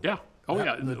too. Yeah. Oh,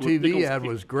 yeah. The TV ad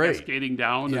was great. Cascading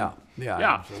down. Yeah,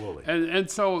 absolutely. And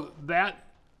so that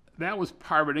was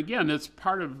part of it. Again, it's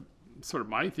part of sort of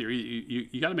my theory.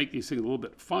 You got to make these things a little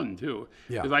bit fun, too.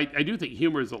 Yeah. Because I do think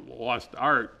humor is a lost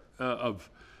art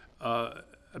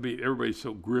I mean, everybody's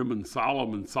so grim and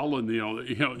solemn and sullen,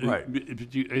 Right.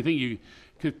 I think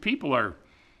because people are,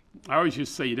 I always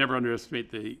used to say you never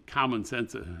underestimate the common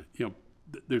sense of,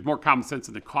 there's more common sense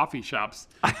in the coffee shops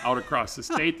out across the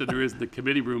state than there is in the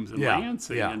committee rooms in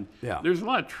Lansing. And there's a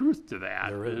lot of truth to that.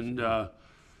 There is. And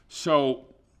so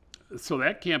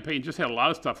that campaign just had a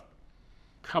lot of stuff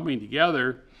coming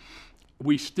together.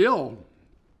 We still,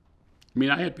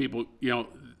 I had people,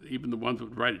 even the ones that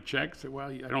would write a check say, well,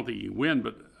 I don't think you win,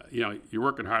 but, you're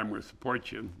working hard, I'm going to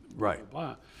support you. Right.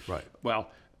 Blah, blah. Right. Well,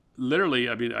 literally,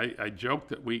 I joked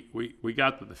that we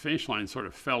got to the finish line, sort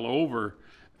of fell over.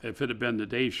 If it had been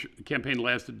the campaign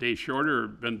lasted a day shorter or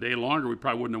been a day longer, we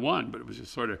probably wouldn't have won. But it was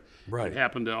just sort of, it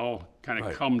happened to all kind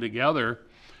of come together.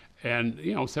 And,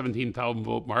 17,000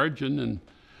 vote margin. And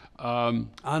on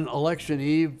election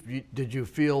eve, did you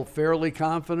feel fairly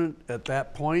confident at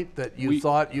that point that you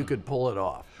thought you could pull it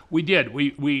off? We did.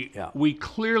 We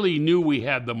clearly knew we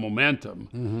had the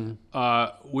momentum.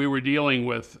 We were dealing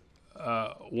with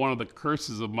one of the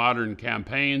curses of modern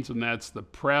campaigns, and that's the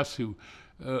press who,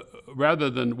 rather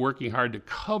than working hard to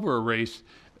cover a race,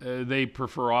 they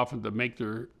prefer often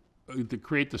to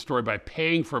create the story by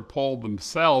paying for a poll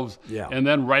themselves and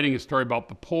then writing a story about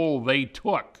the poll they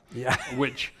took,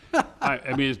 which,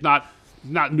 is not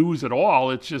news at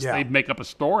all. It's just they make up a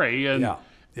story, and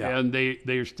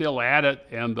they're still at it,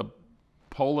 and the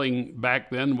polling back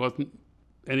then wasn't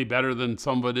any better than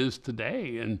some of it is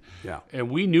today. And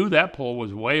we knew that poll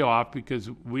was way off because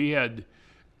we had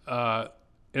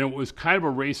and it was kind of a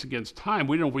race against time.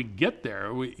 We didn't know if we'd get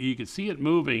there. You could see it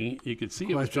moving. You could see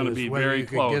it was going to be very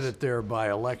close. Could get it there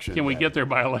by election Can we get there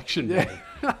by election day?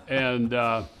 And,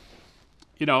 there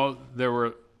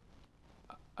were,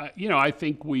 I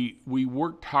think we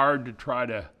worked hard to try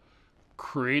to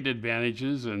create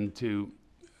advantages and to,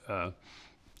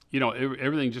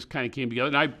 everything just kind of came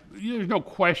together. And there's no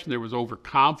question there was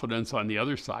overconfidence on the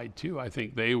other side, too. I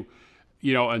think they,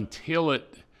 until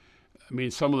it,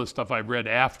 some of the stuff I've read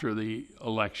after the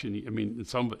election, in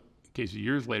some cases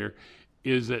years later,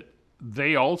 is that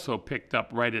they also picked up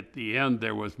right at the end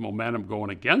there was momentum going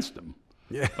against them.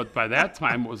 Yeah. But by that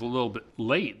time it was a little bit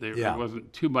late. There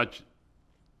wasn't too much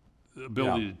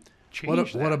ability to change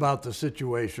What that. about the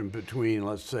situation between,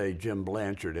 let's say, Jim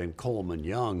Blanchard and Coleman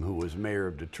Young, who was mayor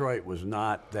of Detroit, was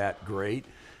not that great.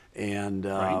 And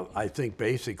Right. I think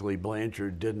basically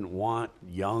Blanchard didn't want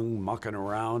Young mucking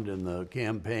around in the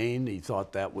campaign. He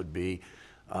thought that would be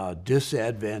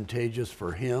disadvantageous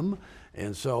for him.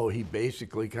 And so he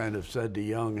basically kind of said to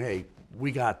Young, hey,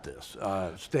 we got this.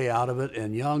 Stay out of it.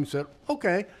 And Young said,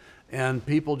 okay. And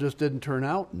people just didn't turn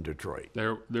out in Detroit.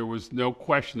 There was no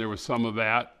question there was some of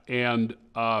that. And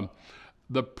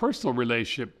the personal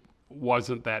relationship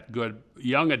wasn't that good.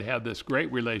 Young had this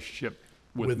great relationship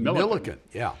with Milliken.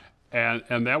 Yeah.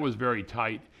 And that was very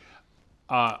tight.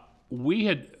 We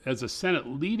had, as a Senate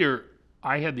leader,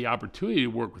 I had the opportunity to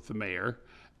work with the mayor.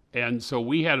 And so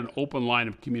we had an open line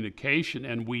of communication,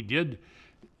 and we did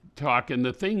talk. And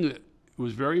the thing that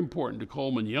was very important to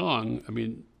Coleman Young,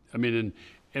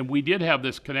 and we did have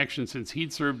this connection since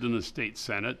he'd served in the state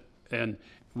Senate, and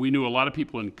we knew a lot of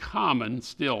people in common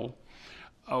still.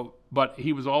 But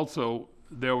he was also,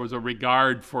 there was a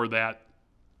regard for that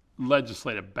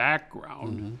legislative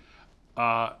background.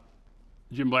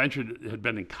 Jim Blanchard had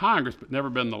been in Congress but never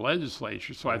been in the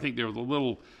legislature, so I think there was a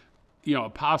little, a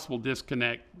possible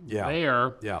disconnect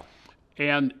there. Yeah.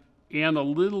 And a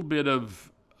little bit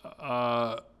of,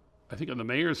 I think on the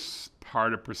mayor's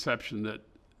part, a perception that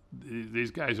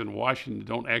these guys in Washington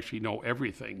don't actually know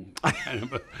everything, kind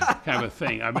of a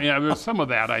thing. There was some of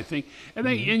that, I think. And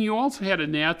and you also had a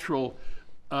natural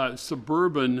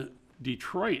suburban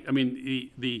Detroit.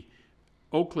 The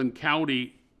Oakland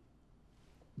County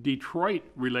Detroit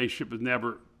relationship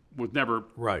was never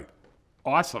Right.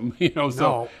 awesome, No,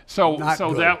 so not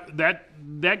good.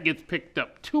 that gets picked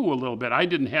up too a little bit. I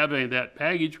didn't have any of that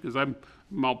baggage because I'm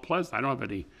Mount Pleasant. I don't have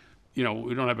any, we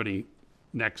don't have any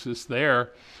nexus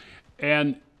there.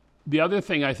 And the other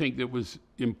thing I think that was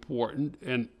important,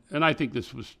 and I think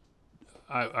this was,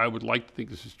 I would like to think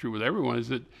this is true with everyone, is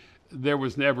that there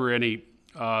was never any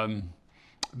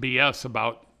BS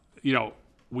about,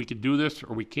 we could do this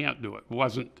or we can't do it. It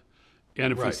wasn't,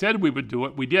 and if we Right. said we would do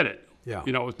it, we did it. Yeah.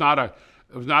 It was not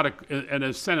a, and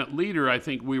as Senate leader, I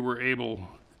think we were able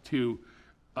to,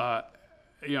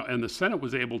 and the Senate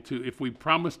was able to, if we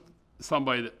promised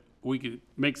somebody that we could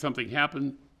make something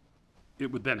happen,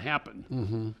 it would then happen.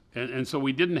 Mm-hmm. And so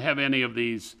we didn't have any of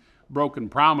these broken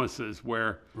promises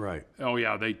where, Right. oh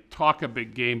yeah, they talk a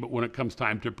big game, but when it comes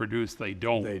time to produce, they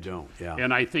don't. They don't, yeah.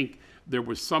 And I think there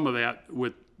was some of that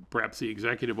with perhaps the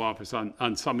executive office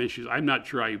on some issues. I'm not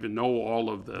sure I even know all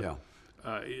of the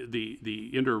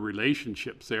the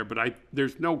interrelationships there, but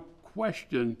there's no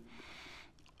question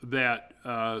that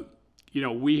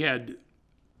we had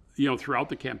throughout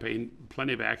the campaign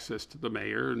plenty of access to the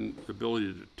mayor and the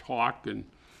ability to talk and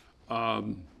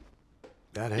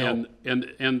that helped.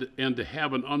 and to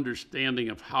have an understanding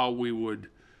of how we would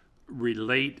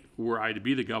relate were I to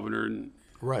be the governor and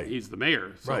Right. he's the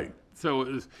mayor. So, Right. So it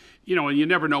was, and you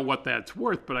never know what that's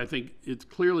worth, but I think it's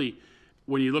clearly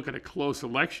when you look at a close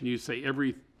election, you say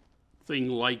everything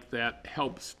like that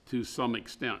helps to some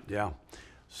extent. Yeah.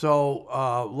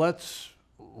 So let's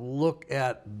look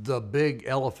at the big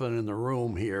elephant in the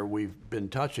room here. We've been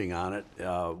touching on it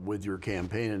with your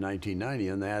campaign in 1990,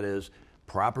 and that is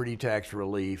property tax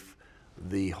relief,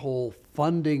 the whole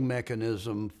funding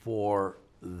mechanism for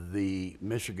the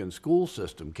Michigan school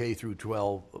system, K through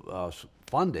 12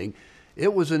 funding.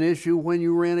 It was an issue when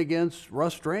you ran against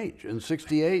Russ Strange in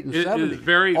 68 and It is 70,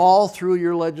 very- all through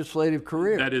your legislative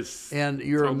career. That is and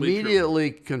you're totally true.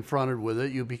 immediately confronted with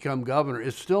it. You become governor.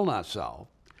 It's still not solved.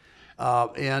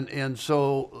 And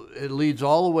so it leads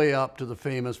all the way up to the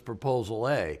famous Proposal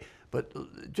A.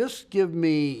 But just give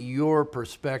me your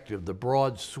perspective, the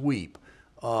broad sweep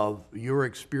of your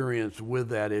experience with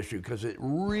that issue, because it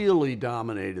really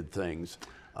dominated things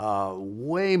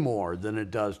way more than it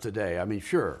does today.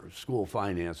 Sure, school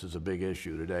finance is a big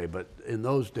issue today, but in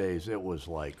those days it was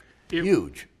like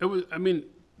huge. It was.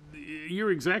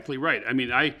 You're exactly right.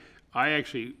 I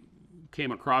actually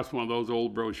came across one of those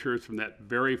old brochures from that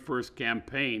very first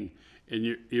campaign,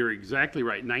 and you're exactly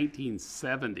right.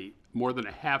 1970, more than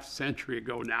a half century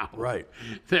ago now. Right.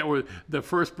 The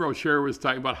first brochure was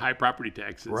talking about high property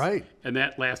taxes. Right. And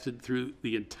that lasted through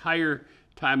the entire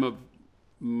time of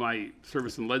my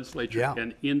service in legislature Yeah.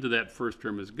 and into that first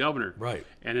term as governor. Right.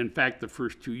 And in fact, the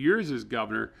first 2 years as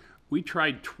governor, we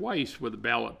tried twice with the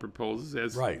ballot proposals,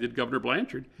 as Right. did Governor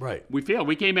Blanchard. Right. We failed.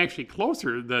 We came actually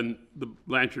closer than the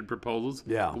Blanchard proposals.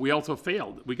 Yeah. But we also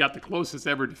failed. We got the closest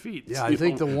ever defeat. Yeah, I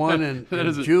think the one in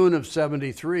June of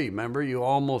 73, remember,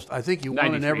 I think you won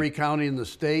in 93. every county in the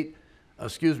state,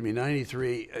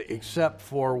 93, except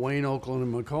for Wayne, Oakland,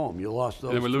 and Macomb. You lost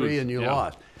those we three lose. and you Yeah.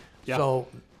 lost. Yeah. So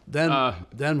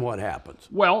Then what happens?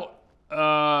 Well,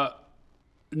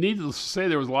 needless to say,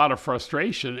 there was a lot of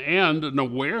frustration and an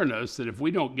awareness that if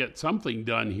we don't get something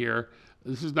done here,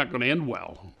 this is not going to end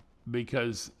well.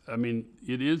 Because, I mean,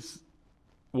 it is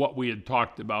what we had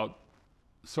talked about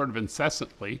sort of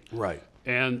incessantly. Right.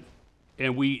 And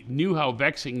we knew how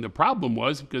vexing the problem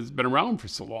was because it's been around for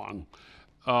so long.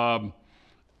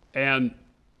 And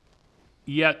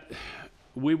yet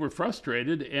we were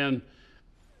frustrated, and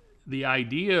the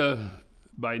idea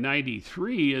by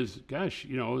 93 is, gosh,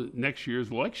 you know, next year's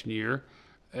election year,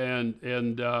 and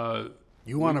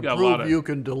you want to prove you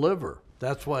can deliver.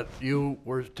 That's what you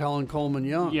were telling Coleman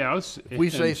Young. Yes. If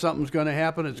we say something's going to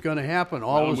happen, it's going to happen.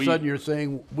 All of a sudden you're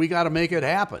saying, we got to make it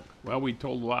happen. Well, we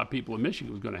told a lot of people in Michigan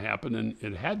it was going to happen, and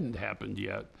it hadn't happened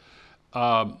yet.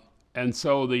 And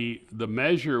so the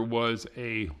measure was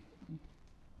and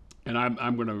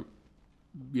I'm going to,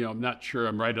 you know, I'm not sure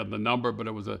I'm right on the number, but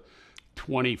it was a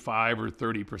 25 or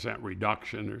 30%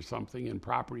 reduction or something in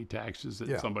property taxes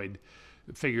that somebody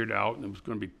figured out, and it was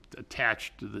going to be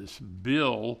attached to this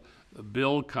bill. The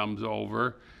bill comes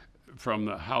over from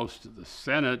the House to the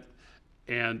Senate,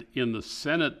 and in the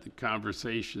Senate, the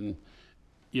conversation,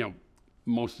 you know,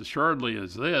 most assuredly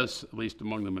is this, at least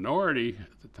among the minority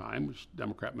at the time, which was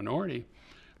Democrat minority,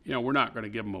 you know, we're not going to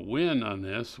give them a win on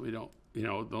this. We don't, you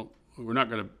know, we're not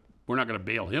going to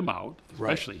bail him out,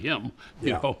 especially him.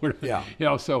 You know, you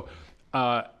know, so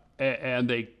and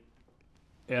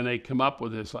they come up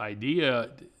with this idea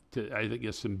to, I think,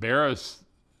 just embarrass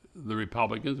the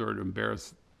Republicans, or to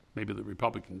embarrass maybe the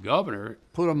Republican governor.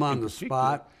 Put him on the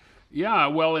spot. Yeah,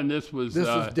 well, and this is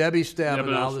Debbie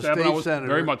Stabenow, the state senator.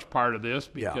 Very much part of this,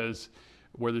 because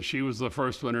whether she was the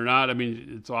first one or not, I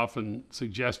mean, it's often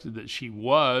suggested that she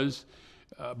was,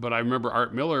 but I remember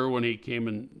Art Miller when he came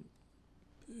and,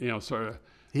 you know, sort of.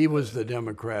 He was the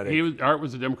Democratic. Art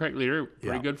was a Democratic leader,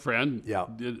 pretty good friend. Yeah.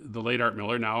 The late Art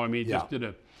Miller now, I mean, just did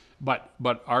a, but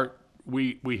Art,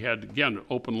 we had, again, an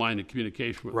open line of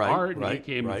communication with Art, and he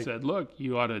came and said, look,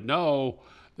 you ought to know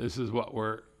this is what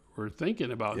we're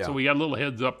thinking about. Yeah. So we got a little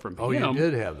heads up from him. Oh, you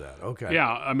did have that. Okay. Yeah,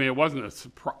 I mean, it wasn't a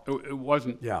surprise.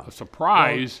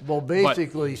 Well,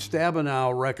 basically,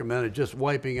 Stabenow recommended just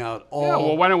wiping out all. Yeah,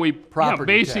 well, why don't we? Property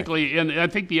basically, taxes. And I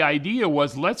think the idea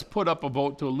was, let's put up a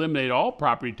vote to eliminate all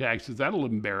property taxes. That'll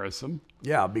embarrass them.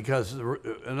 Yeah, because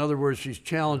in other words, she's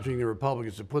challenging the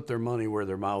Republicans to put their money where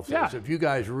their mouth is. If you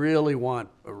guys really want,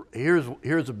 here's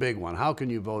a big one. How can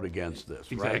you vote against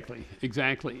this?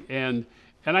 Exactly.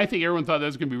 And I think everyone thought that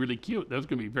was going to be really cute. That was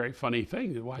going to be a very funny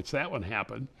thing to watch that one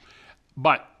happen.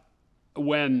 But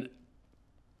when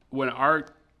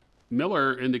Art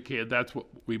Miller indicated that's what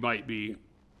we might be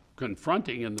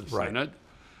confronting in the Senate,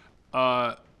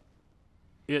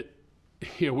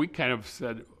 we kind of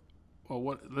said,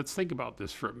 well, let's think about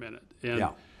this for a minute. And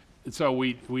so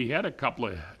we had a couple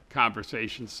of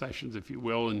sessions, if you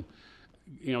will, and,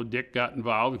 you know, Dick got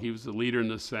involved. He was the leader in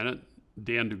the Senate.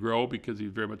 Dan DeGrow, because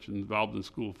he's very much involved in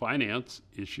school finance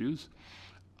issues.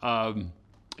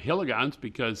 Hilligans,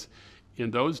 because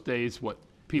in those days, what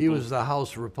people... He was the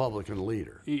House Republican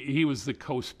leader. He was the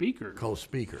co-speaker.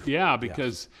 Yeah,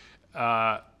 because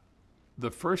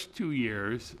the first 2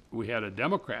 years, we had a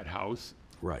Democrat House.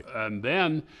 Right. And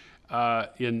then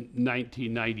in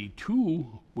 1992,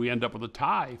 we end up with a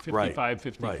tie,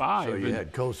 55-55. Right. So you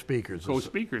had co-speakers.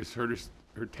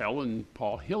 Hertel and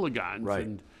Paul Hilligans.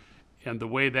 Right. And the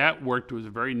way that worked was a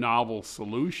very novel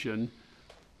solution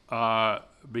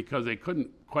because they couldn't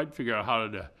quite figure out how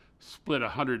to split a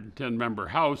 110-member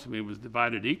House. I mean, it was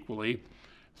divided equally.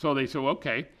 So they said,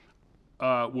 okay,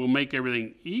 we'll make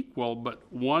everything equal, but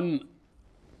 1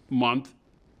 month,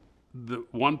 the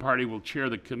one party will chair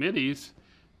the committees,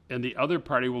 and the other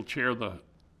party will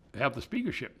have the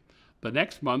speakership. The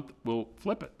next month, we'll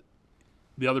flip it.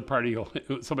 The other party will,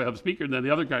 somebody have a speaker, and then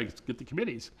the other guy get the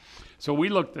committees. So we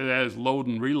looked at it as load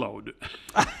and reload.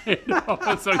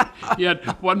 So you had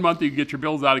 1 month you get your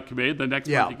bills out of committee, the next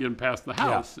month you get them past the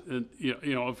House, and you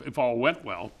know if all went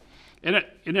well, and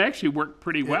it actually worked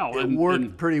pretty well. It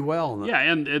worked pretty well.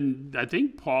 And I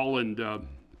think Paul and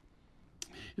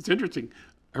it's interesting.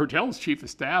 Hertel's chief of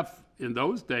staff in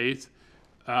those days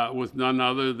was none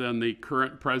other than the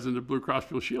current president of Blue Cross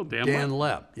Blue Shield, Dan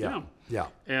Lepp. Yeah.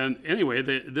 And anyway,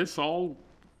 this all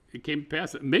it came to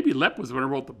pass. Maybe Lepp was the one who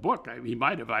wrote the book. He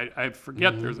might have. I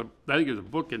forget. I think there's a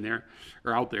book in there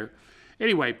or out there.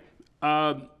 Anyway,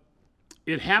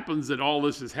 it happens that all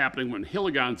this is happening when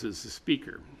Hilligans is the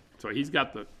speaker, so he's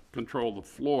got the control of the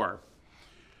floor.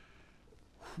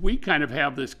 We kind of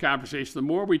have this conversation. The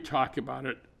more we talk about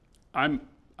it, I'm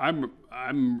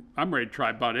ready to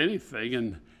try about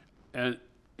anything, and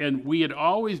And we had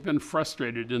always been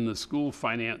frustrated in the school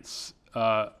finance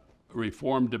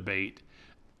reform debate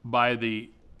by the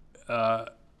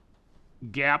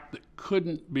gap that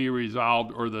couldn't be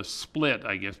resolved, or the split,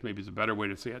 I guess maybe is a better way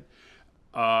to say it,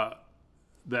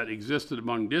 that existed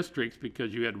among districts,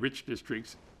 because you had rich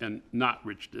districts and not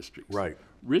rich districts. Right.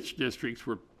 Rich districts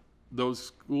were those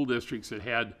school districts that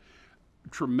had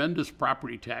tremendous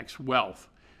property tax wealth.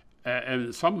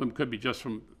 And some of them could be just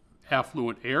from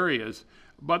affluent areas,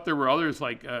 but there were others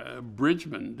like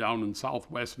Bridgman down in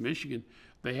southwest Michigan.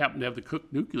 They happened to have the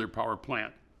Cook nuclear power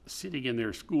plant sitting in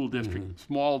their school district.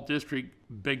 Small district,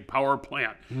 big power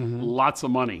plant, lots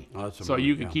of money. So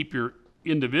you could keep your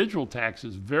individual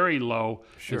taxes very low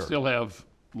and still have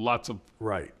lots of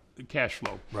cash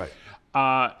flow. Right.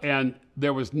 And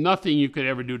there was nothing you could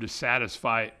ever do to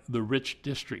satisfy the rich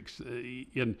districts.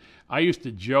 And I used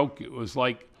to joke, it was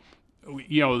like,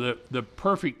 you know, the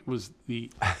perfect was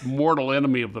the mortal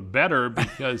enemy of the better,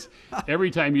 because every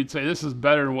time you'd say, this is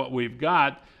better than what we've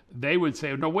got, they would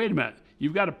say, no, wait a minute.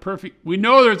 You've got a perfect, we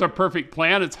know there's a perfect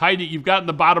plan. It's hiding, you've got in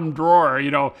the bottom drawer,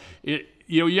 you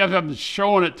haven't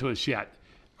shown it to us yet.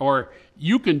 Or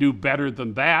you can do better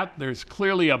than that. There's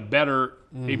clearly a better,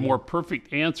 a more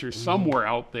perfect answer somewhere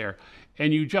out there.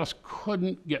 And you just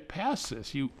couldn't get past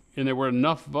this. And there were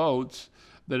enough votes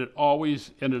that it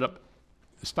always ended up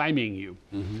stymieing you.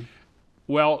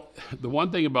 Well, the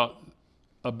one thing about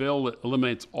a bill that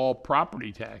eliminates all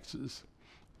property taxes,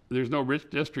 there's no rich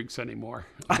districts anymore.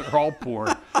 They're all poor.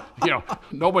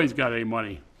 Nobody's got any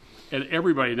money. And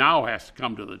everybody now has to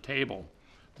come to the table.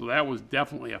 So that was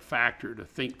definitely a factor to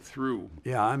think through.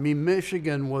 Yeah, I mean,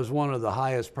 Michigan was one of the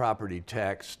highest property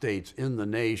tax states in the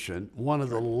nation, one of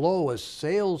the lowest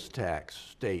sales tax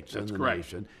states in the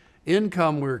nation.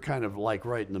 Income, we're kind of like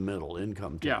right in the middle,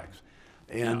 income tax.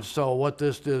 And so what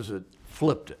this did is it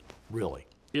flipped it, really.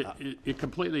 It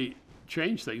completely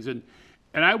changed things. And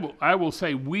I will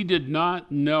say, we did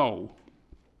not know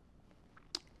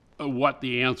what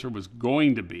the answer was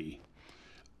going to be,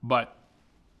 but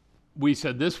we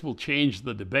said this will change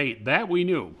the debate. That we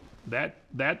knew. That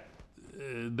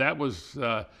was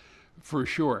for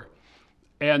sure.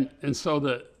 And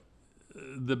so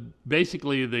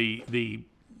basically the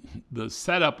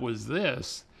setup was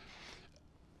this.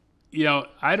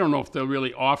 I don't know if they'll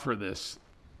really offer this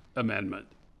amendment,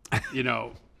 but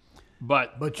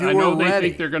I know they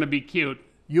think they're going to be cute.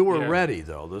 You were ready,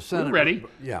 though. The Senate we were ready,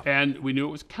 yeah, and we knew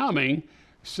it was coming.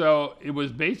 So it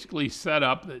was basically set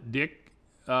up that Dick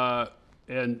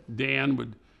and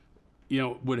Dan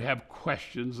would have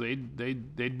questions.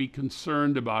 They'd be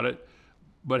concerned about it,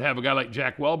 but have a guy like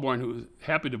Jack Wellborn, who was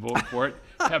happy to vote for it,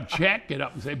 have Jack get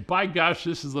up and say, "By gosh,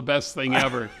 this is the best thing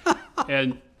ever,"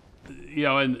 and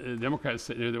the Democrats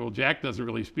say, "Well, Jack doesn't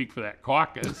really speak for that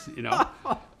caucus,"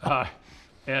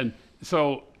 and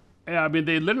so I mean,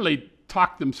 they literally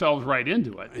talked themselves right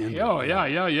into it.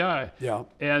 Yeah.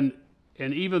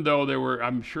 And even though there were,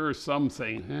 I'm sure, some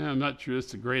saying, I'm not sure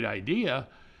it's a great idea,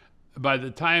 by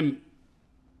the time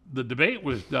the debate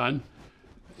was done,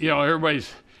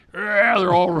 everybody's,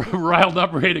 they're all riled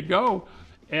up, ready to go.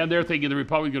 And they're thinking the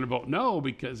Republicans are going to vote no,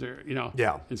 because they're,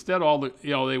 instead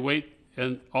they wait,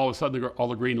 and all of a sudden all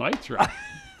the green lights are on.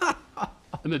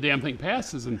 And the damn thing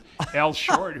passes. And Al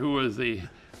Short, who was the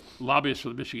lobbyist for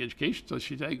the Michigan Education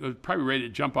Association, was probably ready to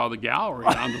jump out of the gallery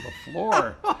onto the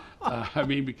floor.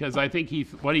 Because I think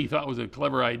what he thought was a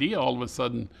clever idea all of a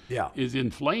sudden is in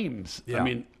flames. I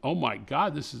mean, oh my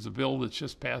God, this is a bill that's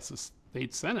just passed the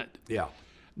state Senate. Yeah.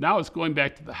 Now it's going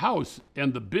back to the House,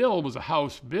 and the bill was a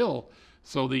House bill.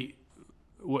 So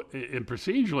and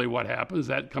procedurally what happens,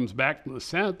 that comes back from the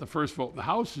Senate. The first vote in the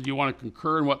House is you want to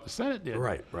concur in what the Senate did.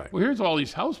 Right. Well, here's all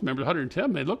these House members,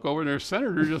 110, they look over and their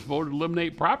senator just voted to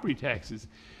eliminate property taxes.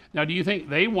 Now, do you think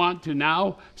they want to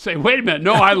now say, wait a minute,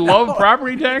 no, I love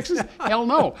property taxes? Hell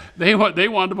no. They want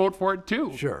to vote for it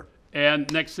too. Sure.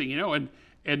 And next thing you know, and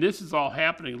this is all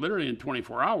happening literally in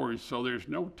 24 hours, so there's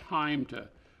no time to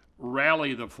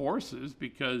rally the forces,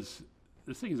 because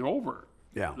this thing's over.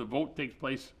 Yeah. The vote takes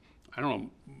place, I don't know,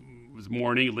 it was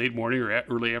morning, late morning, or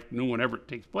early afternoon, whenever it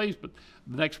takes place, but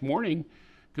the next morning,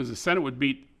 because the Senate would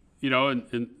meet,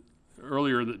 in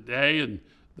earlier in the day, and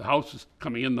the House is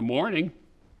coming in the morning,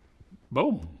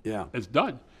 boom, it's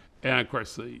done. And of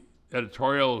course, the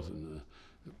editorials and the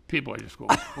people are just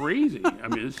going crazy. I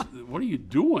mean, what are you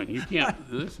doing? You can't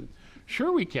listen.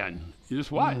 Sure, we can. You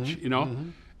just watch,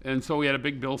 And so we had a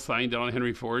big bill signed down on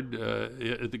Henry Ford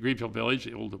at the Greenfield Village,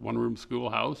 the old one-room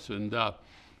schoolhouse, and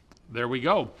there we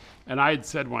go. And I had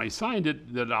said when I signed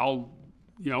it that I'll,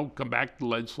 come back to the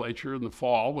legislature in the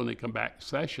fall when they come back to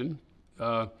session,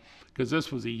 because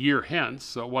this was a year hence,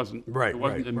 so it wasn't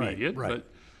immediate. Right.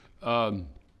 But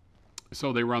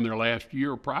so they were on their last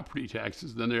year of property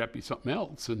taxes. Then there'd have to be something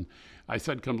else. And I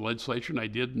said, come to legislature, and I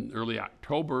did in early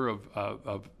October of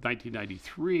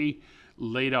 1993,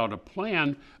 laid out a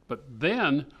plan. But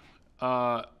then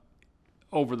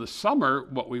over the summer,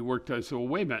 what we worked on, I said, well,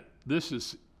 wait a minute, this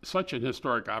is such an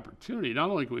historic opportunity. Not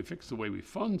only can we fix the way we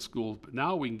fund schools, but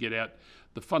now we can get at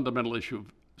the fundamental issue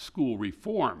of school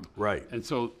reform. Right. And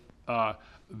so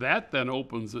that then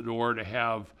opens the door to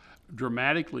have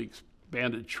dramatically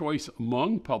expanded choice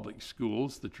among public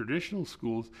schools, the traditional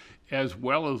schools, as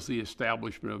well as the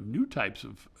establishment of new types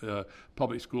of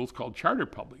public schools called charter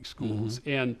public schools.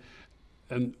 And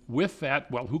with that,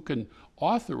 well, who can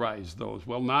authorize those?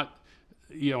 Well, not,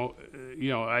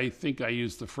 I think I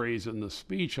used the phrase in the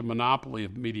speech, a monopoly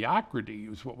of mediocrity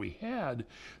is what we had.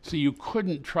 So you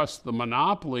couldn't trust the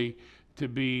monopoly to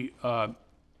be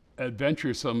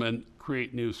adventuresome and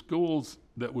create new schools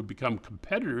that would become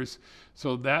competitors.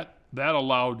 So that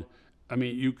allowed,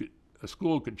 a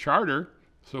school could charter,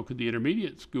 so could the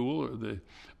intermediate school,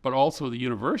 but also the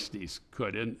universities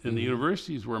could. And the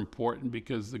universities were important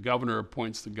because the governor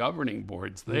appoints the governing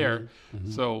boards there.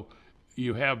 So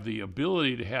you have the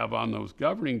ability to have on those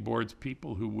governing boards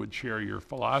people who would share your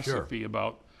philosophy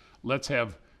about let's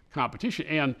have competition.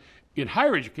 And in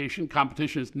higher education,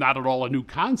 competition is not at all a new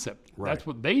concept. Right. That's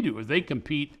what they do, is they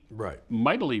compete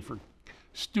mightily for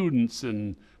students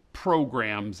and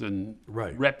programs and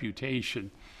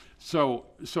reputation. So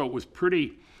it was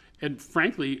pretty, and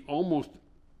frankly, almost,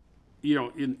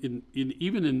 even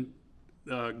in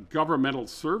governmental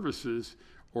services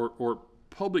or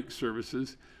public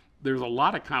services, there's a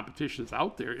lot of competitions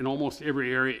out there in almost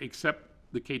every area except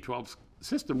the K-12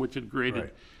 system, which had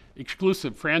created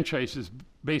exclusive franchises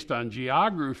based on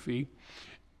geography,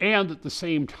 and at the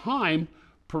same time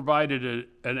provided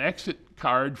an exit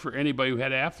card for anybody who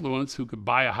had affluence who could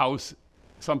buy a house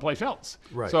someplace else.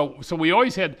 Right. So we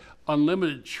always had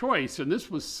unlimited choice, and this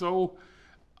was so,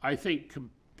 I think,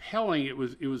 compelling. It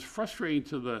was frustrating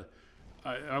to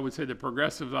I would say the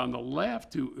progressives on the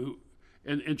left who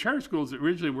and charter schools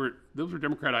originally those were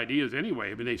Democrat ideas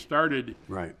anyway. I mean, they started.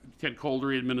 Right. Ted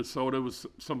Coldery in Minnesota was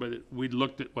somebody that we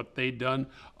looked at what they'd done.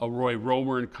 Roy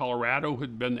Romer in Colorado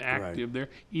had been active there.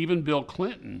 Even Bill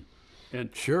Clinton. And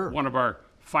one of our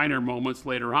finer moments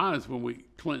later on is when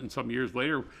Clinton, some years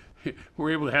later,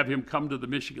 were able to have him come to the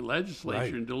Michigan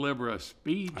legislature and deliver a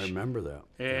speech. I remember that.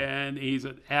 And he's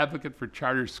an advocate for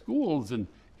charter schools, and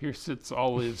here sits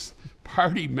all his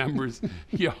party members,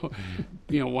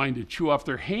 wanting to chew off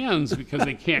their hands because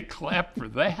they can't clap for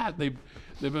that. They've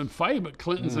been fighting, but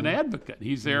Clinton's an advocate.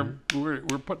 He's there. We're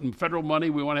putting federal money.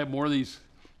 We want to have more of these,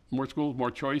 more schools,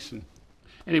 more choice. And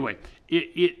anyway,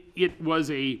 it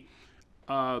was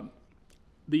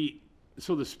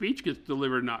so the speech gets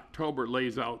delivered in October,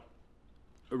 lays out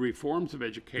reforms of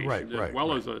education as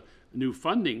well as a new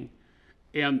funding,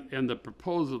 and the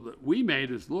proposal that we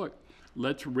made is, look,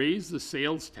 let's raise the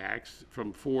sales tax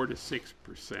from 4% to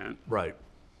 6%. Right.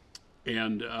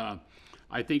 And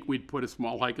I think we'd put a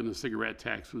small hike in the cigarette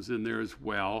tax was in there as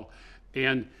well,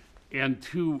 and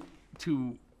to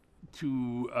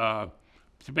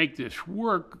make this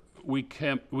work, we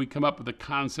come up with the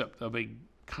concept of a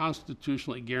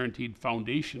constitutionally guaranteed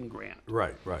foundation grant.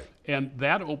 Right. And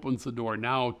that opens the door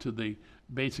now to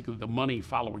basically the money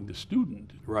following the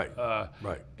student. Right.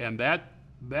 And that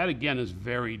again is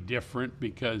very different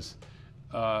because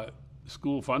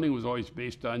school funding was always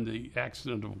based on the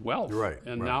accident of wealth. Right.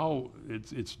 And now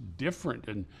it's different,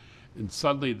 and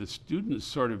suddenly the student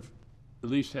sort of at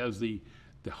least has the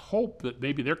hope that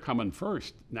maybe they're coming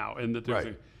first now, and that there's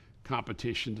a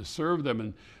competition to serve them.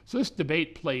 And so this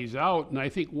debate plays out, and I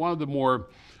think one of the more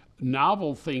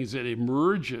novel things that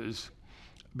emerges,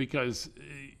 because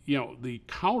the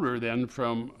counter then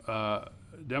from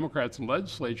Democrats in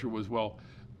legislature was, well,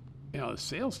 the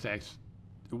sales tax,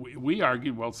 we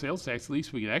argued, well, sales tax, at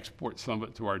least we can export some of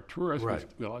it to our tourists. We have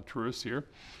a lot of tourists here.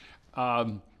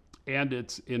 And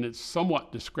it's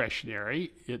somewhat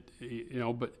discretionary.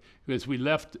 But because we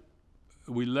left,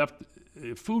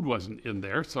 food wasn't in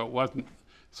there, so it wasn't.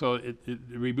 So it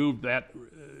removed that,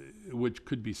 which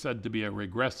could be said to be a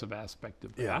regressive aspect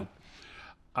of that.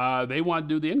 Yeah. They want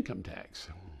to do the income tax.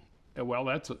 Well,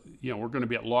 that's we're going to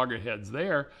be at loggerheads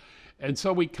there, and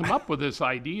so we come up with this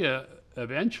idea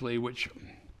eventually, which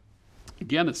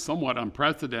again is somewhat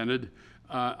unprecedented.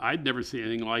 I'd never seen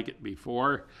anything like it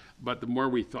before, but the more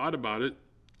we thought about it,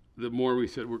 the more we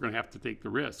said we're going to have to take the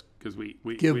risk, because we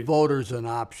give voters an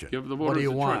option. Give the voters what do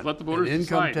you a want? choice. Let the voters an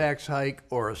income decide. Tax hike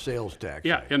or a sales tax?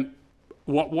 Yeah, hike? and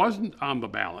what wasn't on the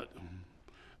ballot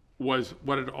was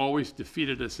what had always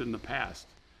defeated us in the past,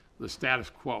 the status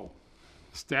quo.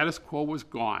 The status quo was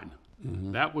gone.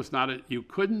 That was not it. You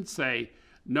couldn't say,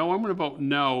 no, I'm going to vote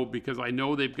no because I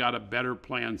know they've got a better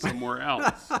plan somewhere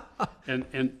else.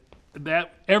 and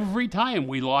that every time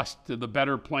we lost to the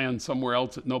better plan somewhere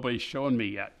else that nobody's shown me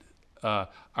yet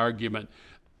argument.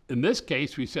 In this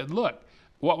case, we said, look,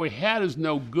 what we had is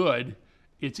no good.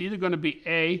 It's either going to be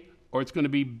A or it's going to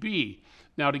be B.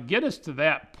 Now, to get us to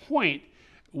that point,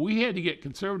 we had to get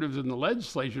conservatives in the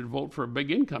legislature to vote for a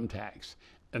big income tax.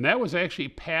 And that was actually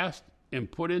passed and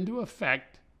put into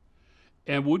effect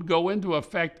and would go into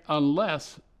effect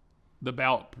unless the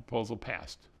ballot proposal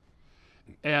passed.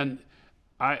 And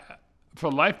for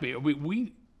the life of me,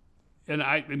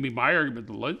 I mean, my argument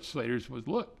to the legislators was,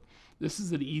 look, this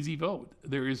is an easy vote.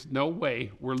 There is no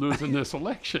way we're losing this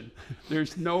election.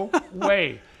 There's no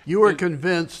way. You were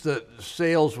convinced that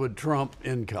sales would trump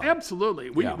income. Absolutely.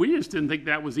 We just didn't think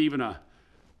that was even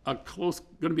going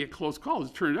to be a close call. As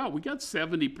it turned out, we got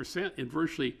 70% in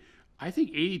virtually, I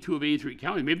think, 82 of 83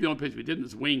 counties. Maybe the only place we didn't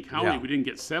is Wayne County. Yeah. We didn't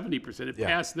get 70%. It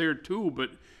passed there too, but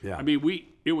I mean,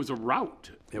 it was a rout.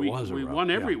 We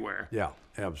won everywhere. Yeah,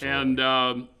 absolutely.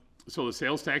 And so the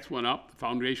sales tax went up. The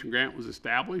foundation grant was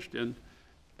established, and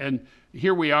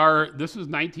here we are. This is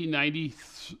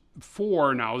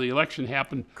 1994 now. The election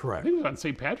happened. Correct. I think it was on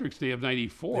St. Patrick's Day of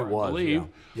 '94. It was, I believe.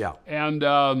 Yeah.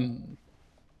 And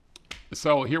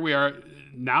so here we are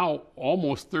now,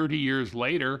 almost 30 years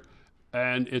later,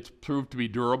 and it's proved to be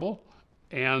durable.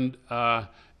 And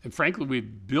frankly,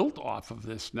 we've built off of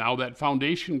this now. That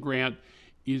foundation grant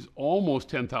is almost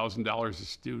 $10,000 a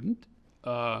student.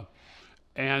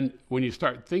 And when you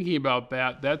start thinking about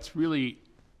that, that's really,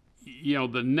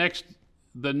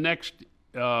 the next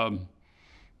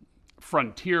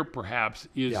frontier perhaps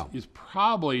is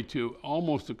probably to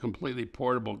almost a completely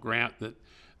portable grant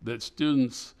that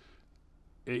students,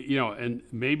 and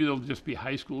maybe they'll just be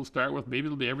high school to start with, maybe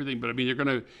it'll be everything, but I mean,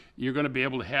 you're gonna be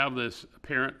able to have this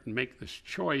parent and make this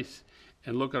choice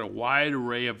and look at a wide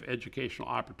array of educational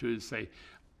opportunities, say,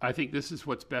 I think this is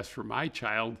what's best for my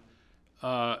child.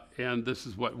 And this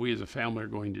is what we as a family are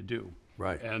going to do.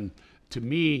 Right. And to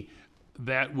me,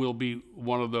 that will be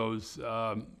one of those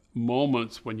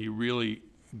moments when you really,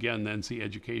 again, then see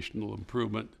educational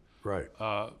improvement. Right.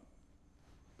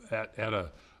 At a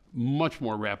much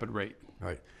more rapid rate.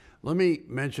 Right. Let me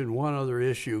mention one other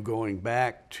issue going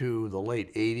back to the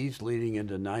late 80s, leading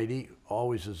into 90,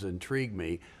 always has intrigued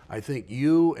me. I think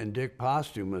you and Dick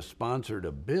Posthumus sponsored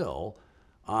a bill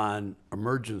on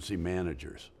emergency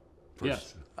managers.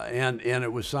 Yes. And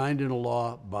it was signed into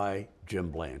law by Jim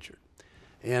Blanchard.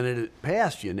 And it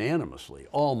passed unanimously,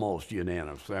 almost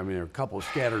unanimously. I mean, there were a couple of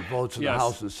scattered votes in the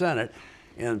House and Senate.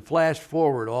 And flash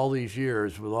forward all these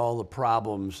years with all the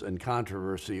problems and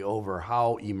controversy over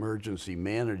how emergency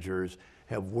managers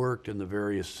have worked in the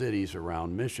various cities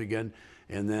around Michigan.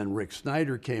 And then Rick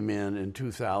Snyder came in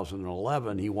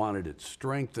 2011. He wanted it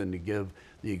strengthened to give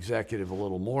the executive a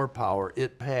little more power.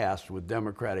 It passed with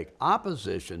Democratic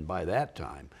opposition by that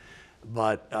time.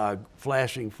 But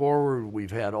flashing forward,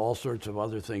 we've had all sorts of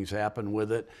other things happen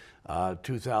with it.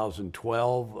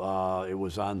 2012, it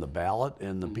was on the ballot,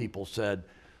 and the people said,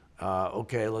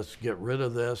 okay, let's get rid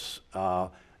of this.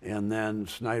 And then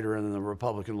Snyder and the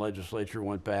Republican legislature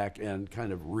went back and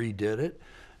kind of redid it,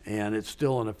 and it's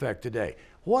still in effect today.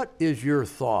 What is your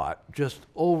thought, just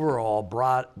overall,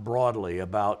 broadly,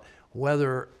 about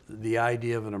whether the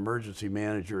idea of an emergency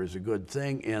manager is a good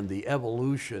thing and the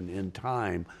evolution in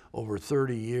time over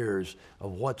 30 years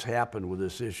of what's happened with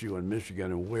this issue in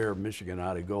Michigan and where Michigan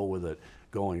ought to go with it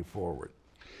going forward?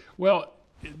 Well,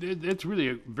 it's really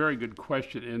a very good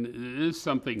question, and it is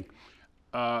something,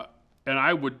 and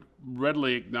I would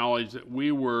readily acknowledge that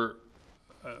we were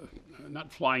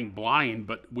not flying blind,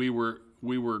 but we were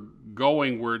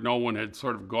going where no one had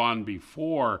sort of gone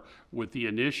before with the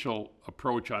initial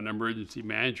approach on emergency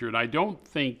manager. And I don't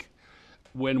think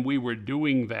when we were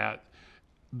doing that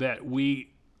we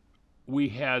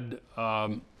had,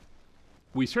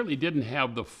 we certainly didn't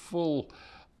have the full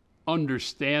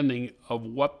understanding of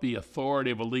what the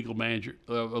authority of a legal manager,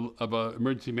 of an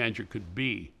emergency manager could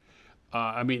be.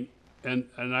 I mean, and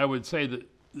I would say that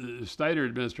the Snyder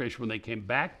administration, when they came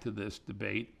back to this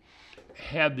debate,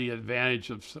 had the advantage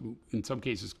of some, in some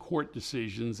cases, court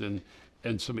decisions and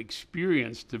some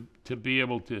experience to be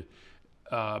able to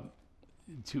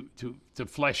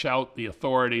flesh out the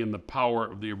authority and the power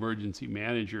of the emergency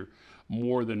manager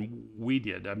more than we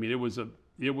did. I mean, it was an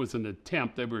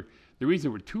attempt. The reason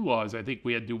there were two laws, I think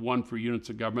we had to do one for units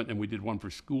of government and we did one for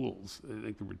schools.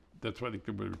 That's why I think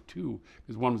there were two,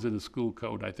 because one was in the school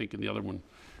code, I think, and the other one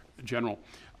general.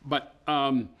 But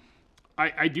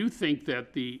I do think that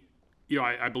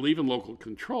I believe in local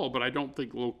control, but I don't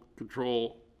think local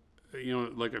control,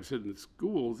 like I've said in the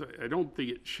schools, I don't think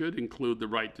it should include the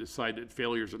right to decide that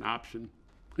failure is an option.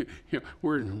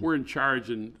 We're in charge,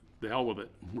 and the hell with it.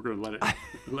 We're going to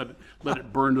let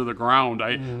it burn to the ground.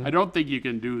 I don't think you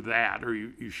can do that, or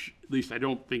at least I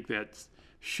don't think that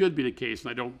should be the case, and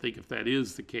I don't think if that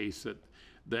is the case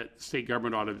that state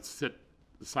government ought to sit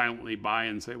silently by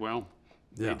and say, well,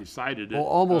 they decided it. Well,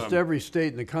 almost every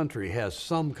state in the country has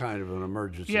some kind of an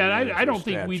emergency. Yeah, and I don't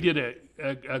think statute. we did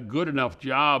a good enough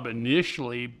job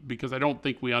initially, because I don't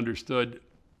think we understood,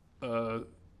 all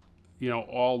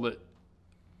that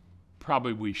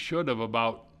probably we should have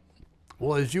about.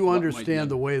 Well, as you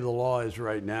understand the way the law is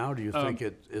right now, do you think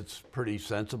it's pretty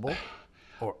sensible?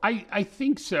 Or? I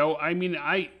think so. I mean,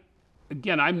 I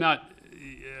am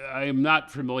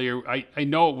not familiar. I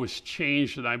know it was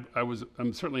changed, and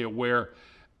I'm certainly aware,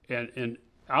 and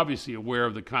obviously aware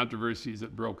of the controversies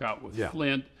that broke out with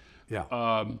Flint. Yeah.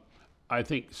 I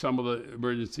think some of the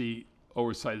emergency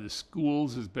oversight of the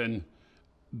schools has been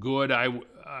good. I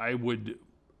would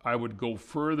go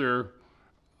further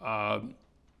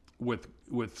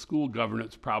with school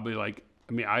governance, probably.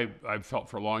 I've felt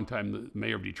for a long time the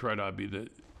mayor of Detroit ought to be the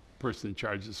person in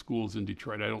charge of the schools in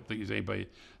Detroit. I don't think there's anybody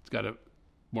that's got a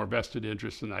more vested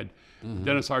interest than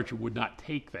Dennis Archer would not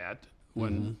take that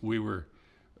when we were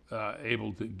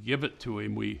able to give it to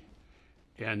him. We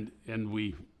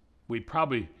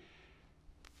probably,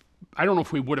 I don't know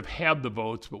if we would have had the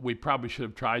votes, but we probably should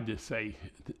have tried to say,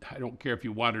 I don't care if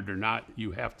you want it or not,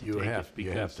 you have to take it.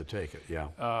 You have to take it,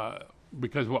 yeah.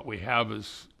 Because what we have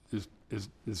is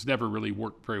never really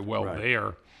worked very well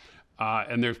there.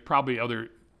 And there's probably other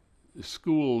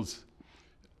schools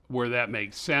where that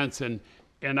makes sense.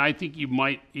 And I think you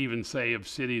might even say of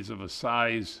cities of a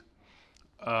size,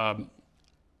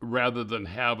 rather than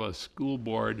have a school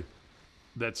board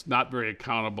that's not very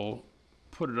accountable,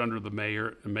 put it under the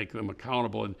mayor and make them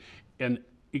accountable. And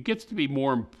it gets to be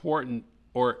more important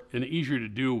and easier to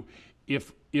do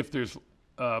if there's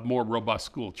more robust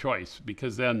school choice,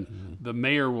 because then the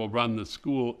mayor will run the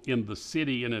school in the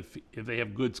city, and if they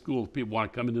have good schools, people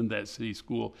want to come into that city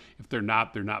school. If they're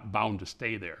not bound to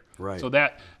stay there. Right.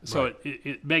 So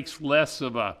it makes less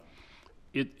of a.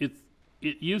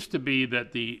 It used to be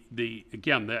that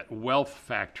that wealth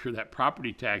factor, that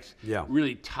property tax,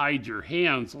 really tied your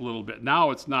hands a little bit.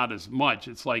 Now it's not as much.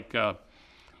 It's like I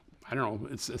don't know.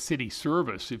 It's a city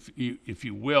service, if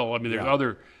you will. I mean, there's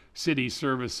other city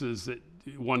services that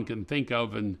one can think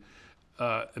of, and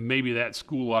maybe that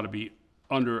school ought to be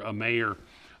under a mayor.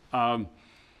 A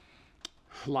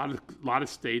lot of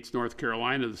states, North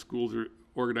Carolina, the schools are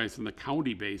organized on the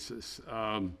county basis.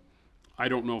 I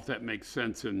don't know if that makes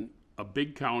sense in a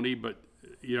big county, but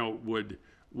would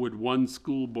one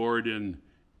school board in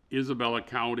Isabella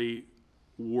County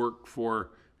work for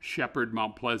Shepherd,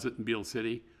 Mount Pleasant, and Beale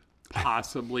City?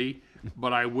 Possibly,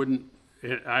 but I wouldn't.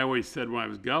 I always said when I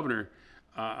was governor,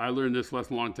 I learned this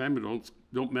lesson a long time ago.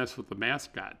 Don't mess with the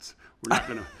mascots. We're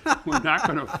not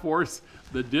gonna force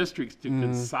the districts to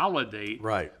consolidate.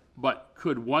 Right. But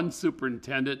could one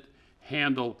superintendent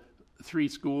handle 3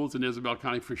 schools in Isabel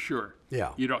County? For sure.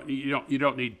 Yeah. You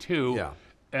don't need 2. Yeah.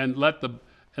 And let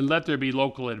there be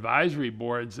local advisory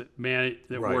boards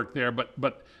that work there.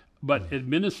 But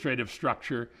administrative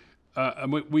structure.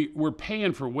 We're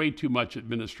paying for way too much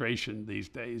administration these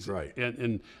days, right?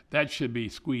 And that should be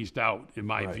squeezed out, in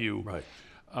my view. Right.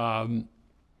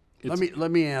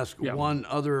 Let me ask one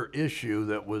other issue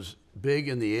that was big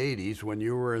in the '80s when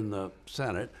you were in the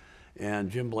Senate, and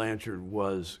Jim Blanchard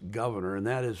was governor, and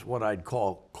that is what I'd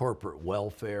call corporate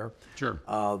welfare. Sure.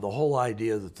 The whole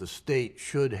idea that the state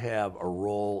should have a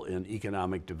role in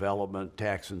economic development,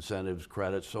 tax incentives,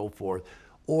 credits, so forth.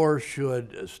 Or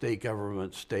should state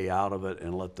government stay out of it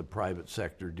and let the private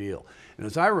sector deal? And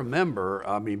as I remember,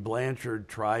 Blanchard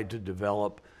tried to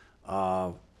develop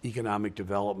economic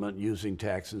development using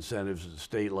tax incentives at the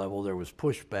state level. There was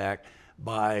pushback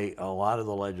by a lot of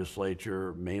the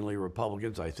legislature, mainly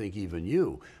Republicans, I think even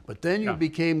you. But then you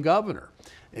became governor.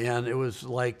 And it was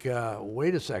like,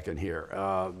 wait a second here,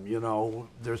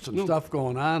 there's some stuff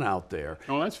going on out there.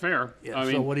 Oh, that's fair. Yeah,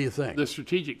 so what do you think? The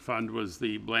strategic fund was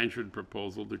the Blanchard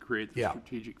proposal to create the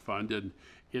strategic fund, and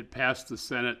it passed the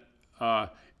Senate.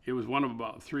 It was one of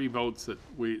about 3 votes that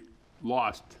we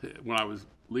lost when I was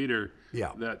leader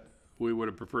that we would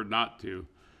have preferred not to.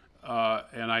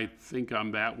 And I think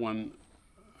on that one,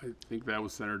 I think that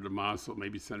was Senator DeMasso,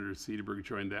 maybe Senator Cedarburg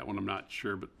joined that one, I'm not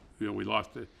sure, but we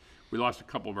lost a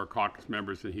couple of our caucus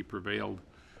members, and he prevailed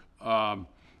on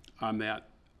that.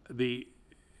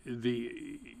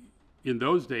 in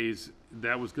those days,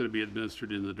 that was going to be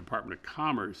administered in the Department of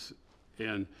Commerce.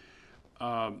 And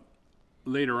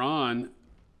later on,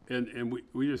 and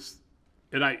we just,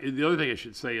 and the other thing I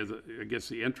should say is, I guess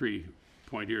the entry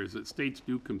point here is that states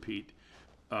do compete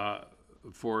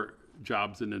for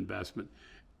jobs and investment.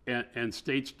 And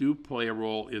states do play a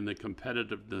role in the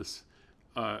competitiveness,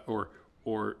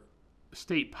 or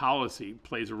state policy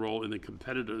plays a role in the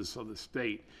competitiveness of the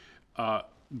state.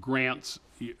 Grants,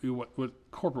 what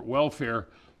corporate welfare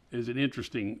is an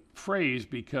interesting phrase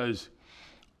because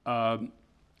Jim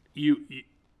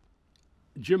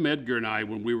Edgar and I,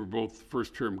 when we were both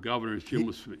first-term governors, Jim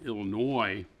was from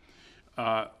Illinois,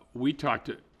 we talked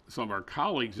to some of our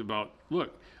colleagues about,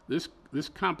 look, this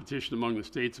competition among the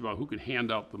states about who can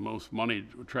hand out the most money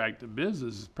to attract the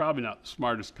business is probably not the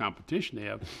smartest competition to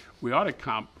have. We ought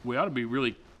to be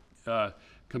really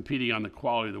competing on the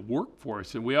quality of the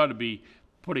workforce, and we ought to be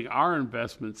putting our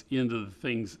investments into the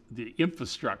things, the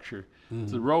infrastructure,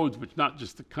 the roads, which not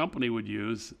just the company would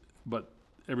use, but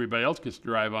everybody else gets to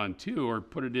drive on too, or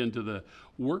put it into the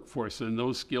workforce, and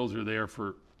those skills are there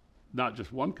for not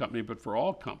just one company, but for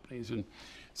all companies. And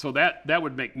so that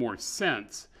would make more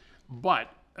sense.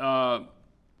 But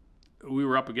we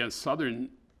were up against southern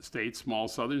states, small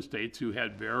southern states, who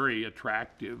had very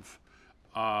attractive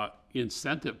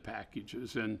incentive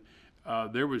packages. And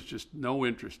there was just no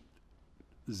interest,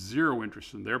 zero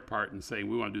interest on their part in saying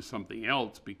we want to do something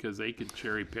else because they could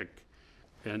cherry pick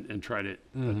and try to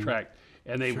attract.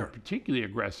 And they were particularly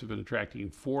aggressive in attracting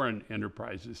foreign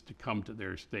enterprises to come to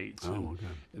their states. And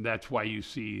that's why you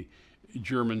see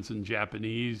Germans and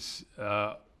Japanese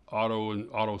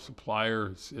auto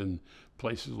suppliers in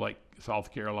places like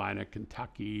South Carolina,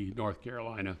 Kentucky, North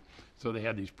Carolina. So they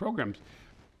had these programs.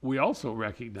 We also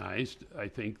recognized, I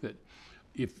think, that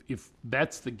if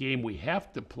that's the game we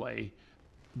have to play,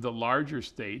 the larger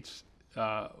states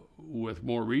with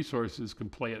more resources can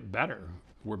play it better.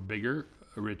 We're bigger,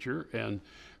 richer,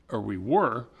 or we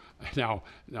were. Now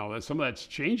that some of that's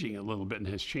changing a little bit and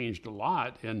has changed a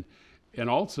lot. And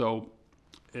also,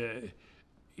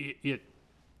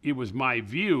 it was my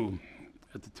view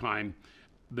at the time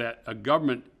that a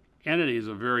government entity is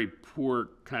a very poor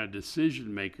kind of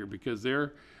decision maker because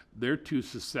they're too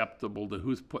susceptible to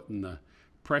who's putting the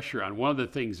pressure on. One of the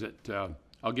things that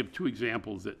I'll give two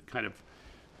examples that kind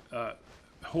of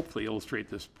hopefully illustrate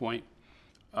this point.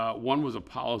 One was a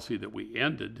policy that we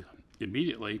ended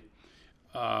immediately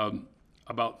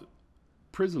about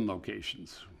prison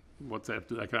locations. What's that have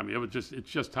to do with that kind of? It's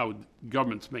just how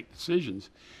governments make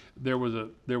decisions. There was a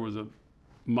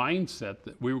mindset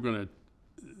that we were going to,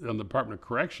 on the Department of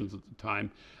Corrections at the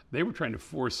time, they were trying to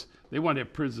force. They wanted to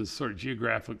have prisons sort of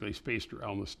geographically spaced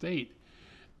around the state,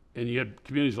 and you had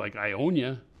communities like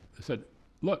Ionia that said,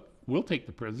 "Look, we'll take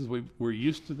the prisons. We're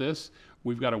used to this.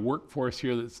 We've got a workforce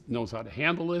here that knows how to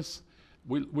handle this.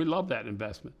 We love that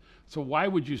investment. So why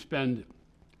would you spend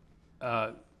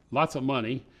lots of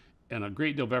money and a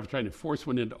great deal of effort trying to force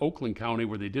one into Oakland County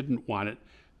where they didn't want it,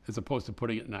 as opposed to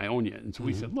putting it in Ionia?" And so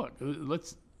we said, look,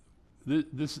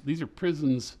 these are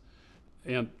prisons,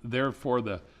 and they're for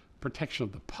the protection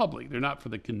of the public. They're not for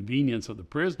the convenience of the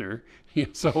prisoner.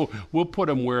 So we'll put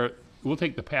them where, we'll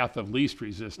take the path of least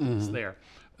resistance there.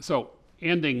 So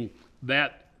ending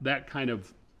that kind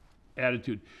of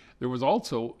attitude. There was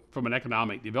also, from an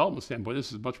economic development standpoint,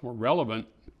 this is much more relevant,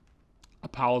 a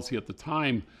policy at the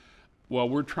time. Well,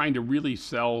 we're trying to really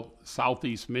sell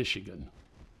Southeast Michigan.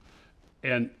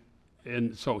 And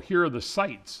so here are the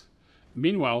sites.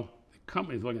 Meanwhile, the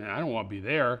company's looking at, I don't want to be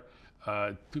there,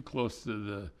 too close to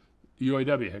the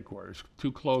UAW headquarters,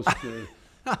 too close to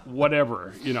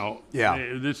whatever,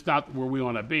 it's not where we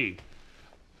want to be.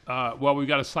 Well, we've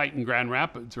got a site in Grand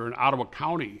Rapids or in Ottawa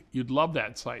County. You'd love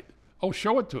that site. Oh,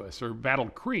 show it to us. Or Battle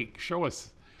Creek, show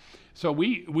us. So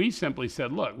we simply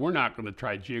said, look, we're not going to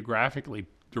try geographically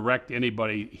direct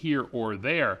anybody here or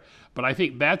there. But I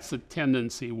think that's the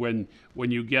tendency when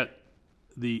you get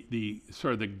the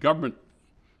sort of the government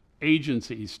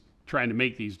agencies trying to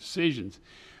make these decisions.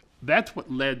 That's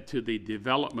what led to the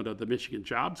development of the Michigan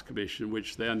Jobs Commission,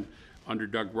 which then, under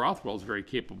Doug Rothwell's very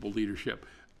capable leadership,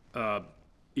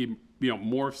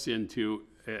 morphs into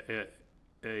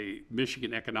a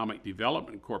Michigan Economic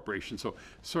Development Corporation. So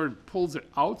sort of pulls it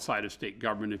outside of state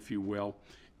government, if you will,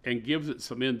 and gives it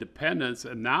some independence.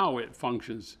 And now it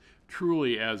functions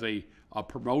truly as a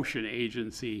promotion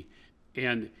agency.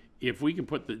 And if we can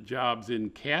put the jobs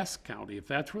in Cass County, if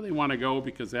that's where they want to go,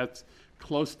 because that's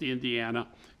close to Indiana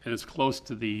and it's close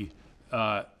to the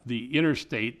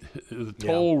interstate, the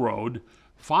toll road,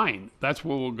 fine, that's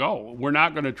where we'll go. We're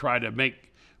not going to try to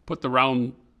put the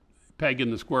round peg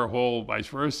in the square hole, vice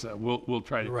versa. We'll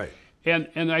try to. Right.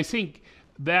 And I think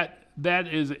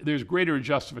there's greater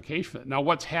justification for that. Now,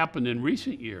 what's happened in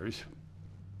recent years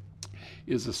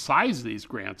is the size of these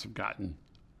grants have gotten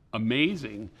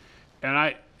amazing, and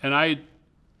I,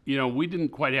 we didn't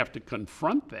quite have to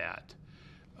confront that,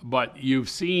 but you've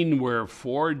seen where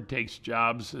Ford takes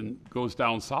jobs and goes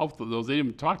down south of those. They didn't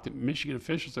even talk to Michigan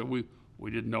officials. Said we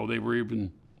didn't know they were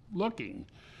even looking,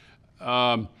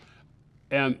 and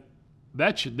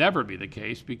that should never be the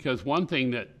case, because one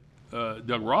thing that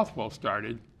Doug Rothwell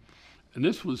started, and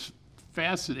this was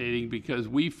fascinating because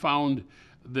we found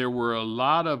there were a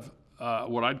lot of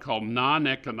what I'd call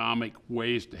non-economic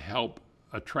ways to help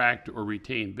attract or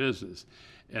retain business.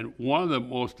 And one of the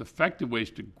most effective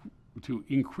ways to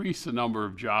increase the number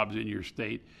of jobs in your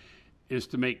state is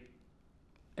to make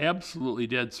absolutely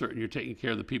dead certain you're taking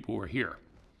care of the people who are here.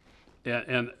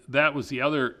 And that was the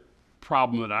other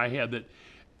problem that I had, that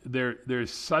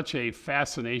there's such a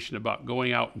fascination about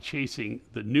going out and chasing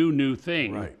the new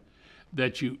thing, Right.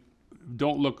 that you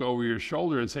don't look over your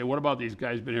shoulder and say, what about these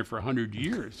guys been here for 100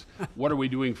 years? What are we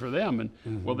doing for them?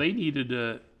 And well, they needed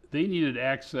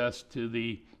access to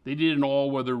they needed an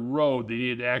all-weather road. They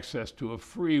needed access to a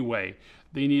freeway.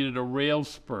 They needed a rail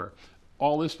spur,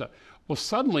 all this stuff. Well,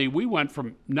 suddenly we went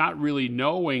from not really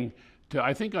knowing to,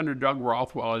 I think under Doug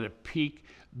Rothwell at a peak,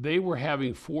 they were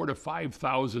having 4,000 to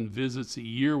 5,000 visits a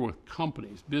year with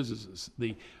companies, businesses.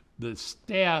 The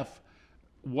staff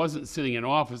wasn't sitting in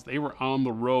office. They were on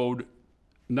the road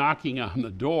knocking on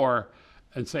the door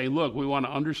and saying, look, we want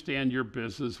to understand your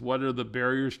business. What are the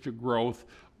barriers to growth?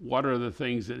 What are the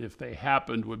things that, if they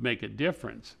happened, would make a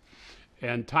difference?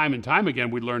 And time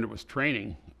again, we learned it was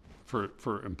training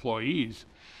for employees,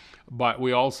 but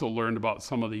we also learned about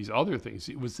some of these other things.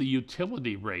 It was the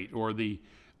utility rate, or the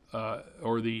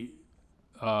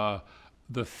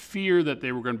fear that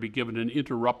they were going to be given an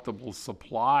interruptible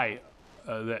supply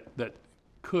that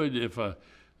could, if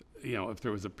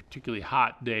there was a particularly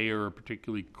hot day or a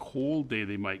particularly cold day,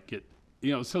 they might get,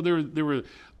 so there were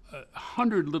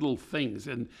 100 little things.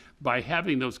 And by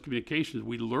having those communications,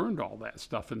 we learned all that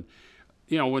stuff. And,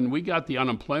 when we got the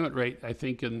unemployment rate, I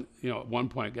think at one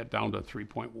point it got down to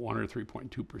 3.1 or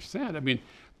 3.2%. I mean,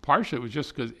 partially it was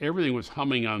just because everything was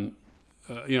humming on,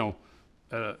 at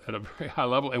a very high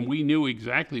level, and we knew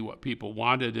exactly what people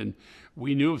wanted, and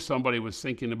we knew if somebody was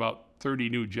thinking about 30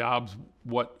 new jobs,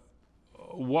 what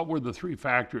were the three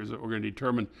factors that were going to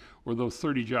determine whether those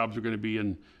 30 jobs were going to be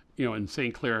in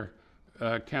St. Clair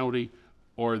County,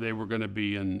 or they were going to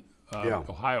be in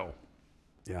Ohio.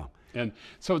 Yeah. And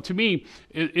so to me,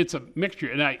 it's a mixture.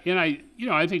 And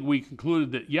I think we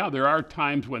concluded that, there are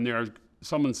times when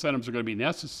some incentives are going to be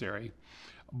necessary,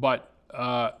 but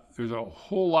there's a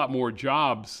whole lot more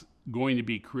jobs going to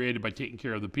be created by taking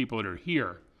care of the people that are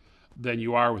here than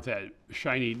you are with that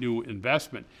shiny new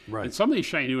investment. Right. And some of these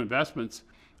shiny new investments,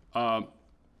 blow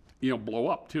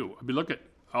up too. I mean,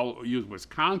 I'll use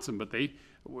Wisconsin, but they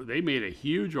made a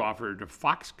huge offer to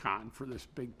Foxconn for this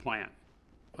big plant,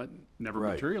 but never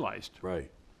materialized. Right.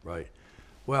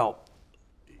 Well,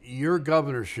 your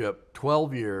governorship,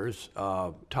 12 years,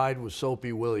 tied with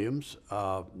Soapy Williams,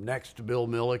 next to Bill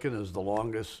Milliken, is the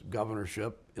longest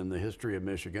governorship in the history of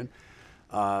Michigan.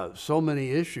 So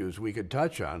many issues we could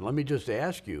touch on. Let me just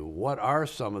ask you, what are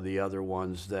some of the other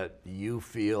ones that you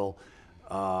feel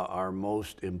are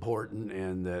most important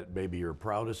and that maybe you're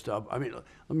proudest of? I mean,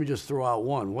 let me just throw out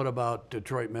one. What about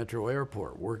Detroit Metro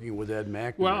Airport, working with Ed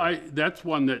McNamara? Well, that's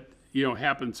one that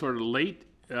happened sort of late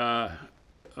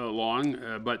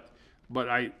along, but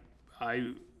I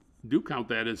do count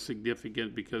that as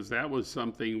significant, because that was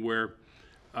something where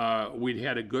we'd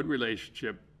had a good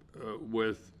relationship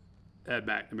with Ed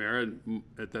McNamara, and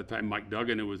at that time Mike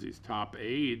Duggan, who was his top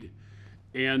aide,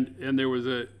 and there was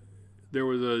a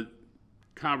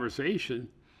conversation.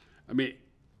 I mean,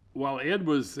 while Ed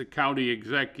was the county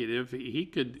executive, he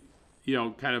could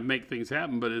kind of make things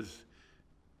happen, but as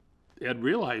Ed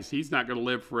realized, he's not going to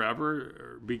live forever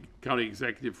or be county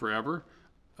executive forever.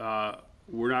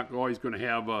 We're not always going to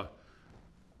have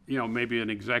maybe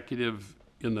an executive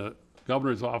in the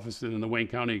governor's office and in the Wayne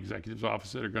County executive's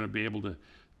office that are going to be able to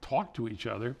talk to each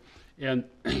other. And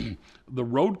the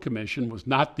road commission was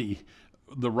not the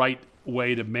right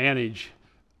way to manage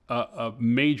a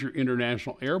major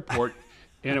international airport.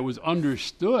 And it was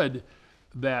understood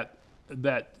that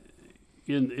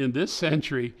in this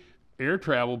century, air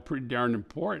travel pretty darn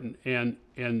important, and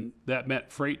that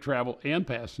meant freight travel and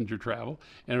passenger travel,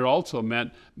 and it also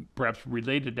meant perhaps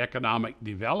related economic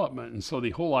development. And so the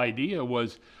whole idea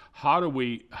was, how do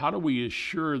we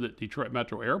assure that Detroit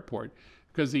Metro Airport,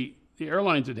 because the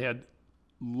airlines had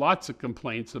lots of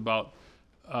complaints about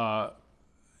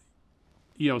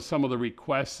some of the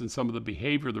requests and some of the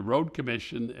behavior of the road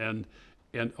commission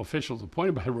and officials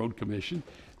appointed by the road commission.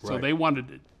 So Right. they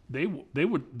wanted, they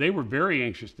were very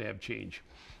anxious to have change.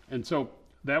 And so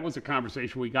that was a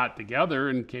conversation we got together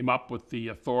and came up with the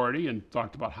authority and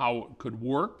talked about how it could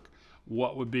work,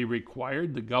 what would be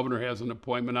required. The governor has an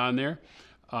appointment on there.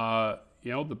 The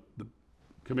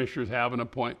commissioners have an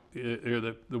or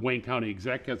the Wayne County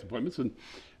exec has appointments. And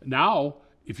now,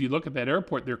 if you look at that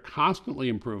airport, they're constantly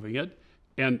improving it.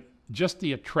 And just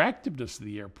the attractiveness of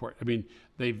the airport. I mean,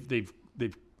 they've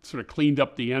sort of cleaned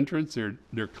up the entrance.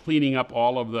 They're cleaning up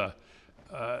all of the,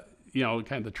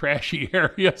 kind of the trashy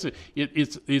areas.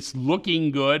 It's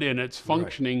looking good and it's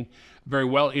functioning very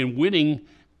well in winning.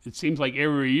 It seems like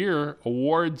every year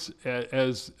awards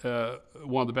as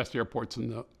one of the best airports in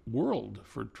the world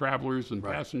for travelers and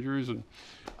passengers and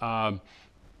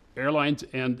airlines,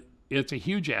 and it's a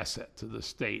huge asset to the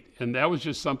state. And that was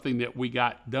just something that we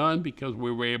got done because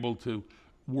we were able to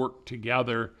work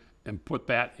together and put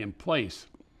that in place.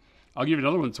 I'll give you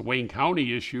another one. It's a Wayne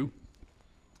County issue,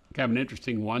 kind of an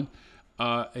interesting one.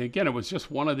 Again, it was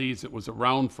just one of these that was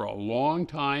around for a long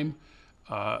time.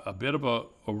 A bit of a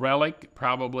relic,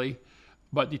 probably,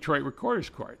 but Detroit Recorder's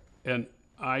Court. And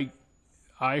I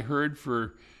heard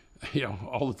for,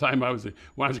 all the time when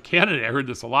I was a candidate, I heard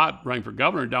this a lot running for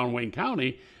governor down in Wayne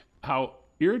County, how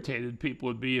irritated people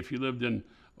would be if you lived in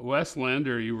Westland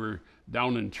or you were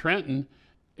down in Trenton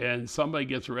and somebody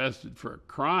gets arrested for a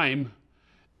crime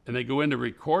and they go into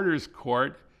Recorder's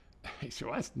Court. They say,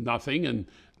 well, that's nothing, and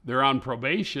they're on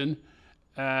probation.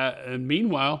 And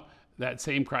meanwhile, that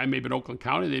same crime, maybe in Oakland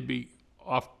County, they'd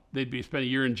be spent a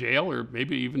year in jail or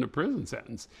maybe even a prison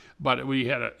sentence. But you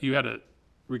had a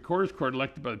Recorder's Court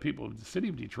elected by the people of the city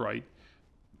of Detroit,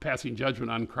 passing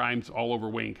judgment on crimes all over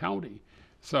Wayne County.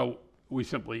 So we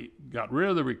simply got rid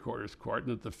of the Recorder's Court,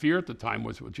 and the fear at the time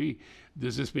was, well, gee,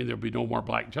 does this mean there'll be no more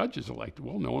black judges elected?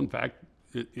 Well, no, in fact,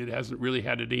 it hasn't really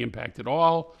had any impact at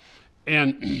all.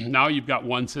 And now you've got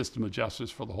one system of justice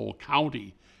for the whole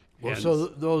county. Well, so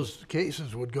those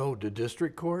cases would go to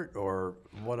district court, or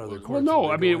what other courts? Well, no,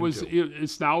 would I they mean, go into?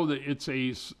 it's now that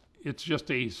it's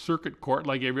just a circuit court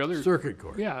like every other Circuit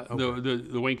court. Yeah, Okay.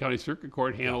 the Wayne County Circuit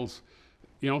Court handles,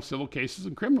 civil cases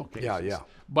and criminal cases. Yeah.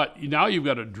 But now you've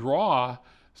got a draw,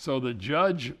 so the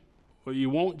judge, you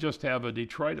won't just have a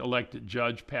Detroit elected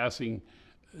judge passing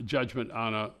judgment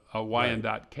on a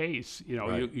Wyandotte case.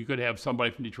 You could have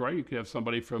somebody from Detroit, you could have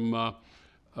somebody from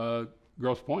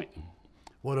Grosse Pointe.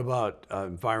 What about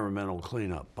environmental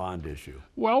cleanup bond issue?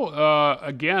 Well,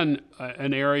 again,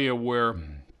 an area where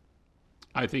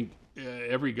I think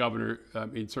every governor,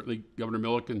 certainly Governor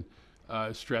Milliken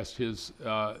stressed his,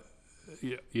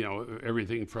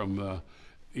 everything from,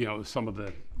 some of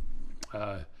the,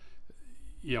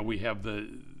 we have the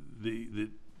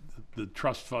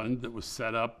trust fund that was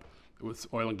set up with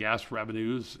oil and gas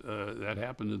revenues. That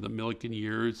happened in the Milliken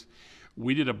years.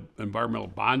 We did an environmental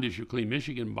bond issue, Clean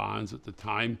Michigan bonds at the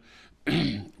time.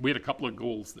 We had a couple of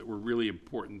goals that were really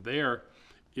important there.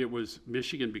 It was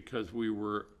Michigan because we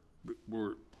were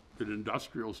an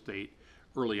industrial state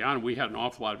early on. We had an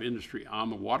awful lot of industry on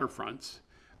the waterfronts,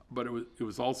 but it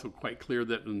was also quite clear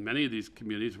that in many of these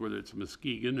communities, whether it's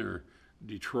Muskegon or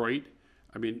Detroit,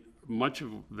 much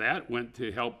of that went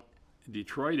to help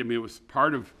Detroit. It was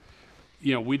part of,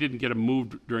 we didn't get them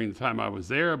moved during the time I was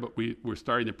there, but we were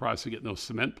starting the process of getting those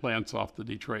cement plants off the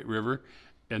Detroit River.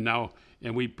 And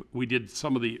we did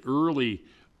some of the early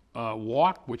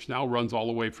walk, which now runs all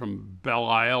the way from Belle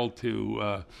Isle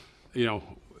to,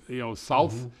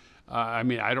 south.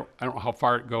 Mm-hmm. I don't know how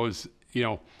far it goes,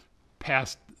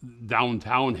 past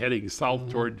downtown heading south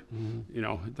toward,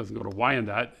 it doesn't go to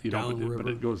Wyandotte, but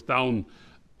it goes down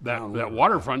that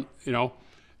waterfront,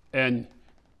 and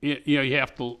you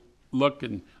have to look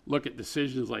at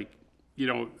decisions like,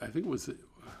 I think it was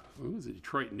the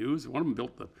Detroit News. One of them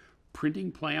built the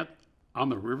printing plant on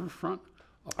the riverfront.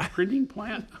 A printing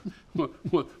plant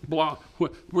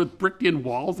with brick-in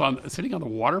walls sitting on the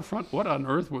waterfront. What on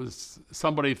earth was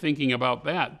somebody thinking about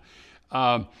that?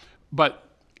 But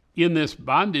in this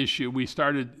bond issue, we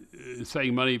started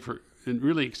saving money and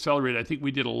really accelerated. I think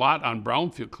we did a lot on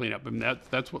brownfield cleanup, and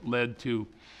that's what led to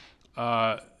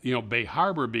Bay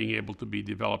Harbor being able to be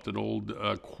developed, an old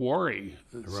quarry,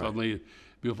 suddenly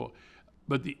beautiful.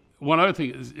 But the one other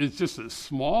thing is, it's just a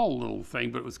small little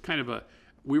thing, but it was kind of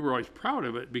we were always proud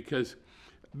of it because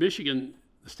Michigan,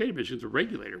 the state of Michigan's a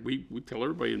regulator. We tell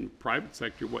everybody in the private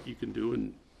sector what you can do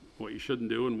and what you shouldn't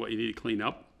do and what you need to clean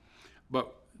up.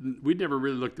 But we never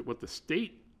really looked at what the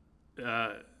state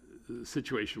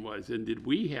situation was, and did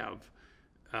we have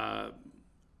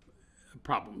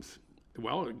problems?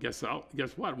 well, guess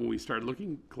what? When we started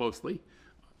looking closely,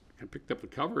 I picked up the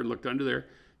cover and looked under there.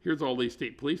 Here's all these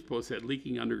state police posts had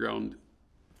leaking underground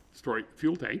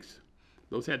fuel tanks.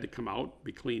 Those had to come out,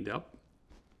 be cleaned up.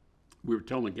 We were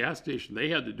telling the gas station they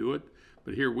had to do it,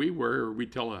 but here we were, we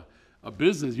tell a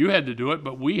business you had to do it,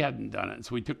 but we hadn't done it.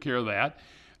 So we took care of that.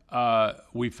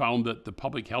 We found that the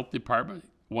public health department,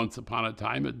 once upon a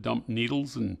time, had dumped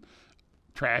needles and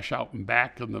trash out and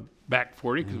back on the back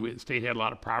 40 because the state had a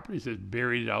lot of properties. It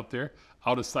buried it out there,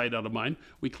 out of sight, out of mind.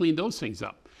 We cleaned those things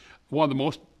up. One of the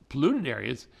most polluted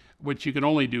areas, which you can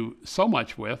only do so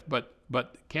much with, but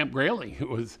Camp Grayling, it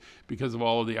was because of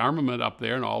all of the armament up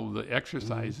there and all of the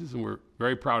exercises, and we're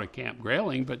very proud of Camp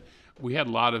Grayling, but we had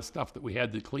a lot of stuff that we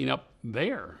had to clean up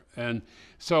there. And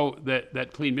so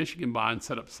that Clean Michigan bond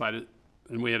set up beside it,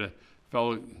 and we had a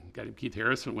fellow, guy named Keith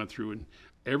Harrison, went through, and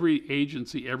every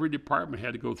agency, every department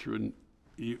had to go through and,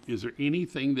 is there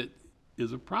anything that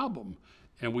is a problem?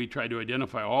 And we tried to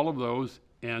identify all of those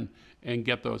and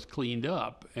get those cleaned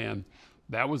up. And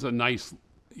that was a nice,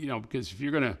 because if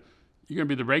you're gonna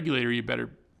be the regulator, you better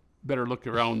look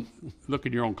around, look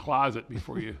in your own closet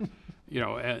before you,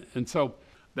 and so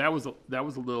that was a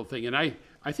little thing. And I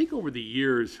think over the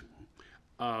years,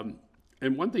 and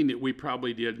one thing that we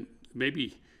probably did,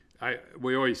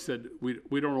 we always said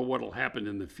we don't know what'll happen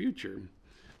in the future,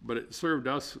 but it served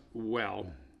us well,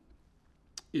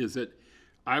 is that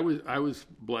I was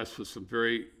blessed with some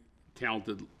very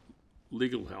talented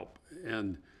legal help,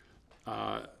 and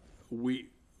we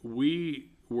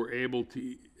were able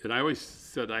to, and I always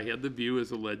said I had the view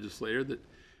as a legislator that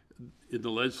in the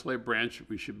legislative branch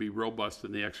we should be robust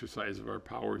in the exercise of our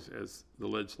powers as the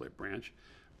legislative branch,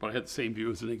 but I had the same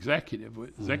view as an executive.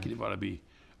 Executive ought to be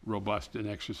robust in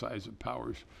exercise of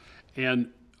powers. And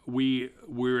we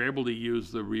were able to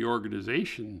use the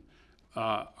reorganization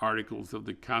articles of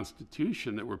the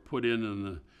Constitution that were put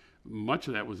in much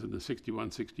of that was in the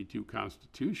 61-62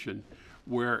 Constitution,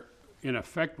 where in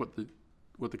effect what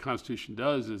the Constitution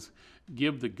does is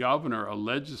give the governor a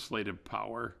legislative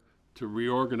power to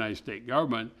reorganize state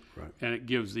government, right, and it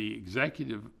gives the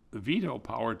executive veto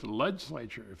power to the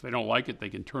legislature. If they don't like it, they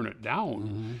can turn it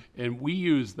down. And we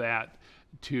use that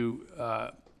to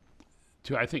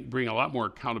I think bring a lot more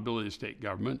accountability to state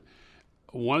government.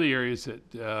 One of the areas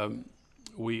that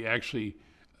we actually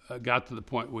got to the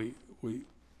point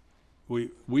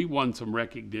we won some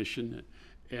recognition,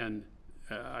 and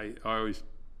I always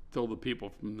told the people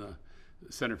from the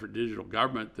Center for Digital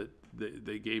Government that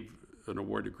they gave an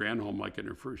award to Granholm like in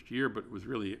her first year, but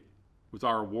it was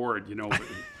our award,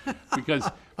 because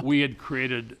we had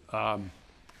created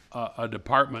a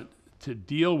department to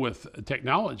deal with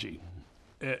technology,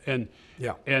 and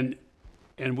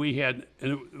we had,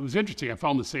 and it was interesting. I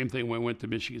found the same thing when I went to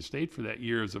Michigan State for that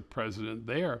year as a president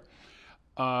there.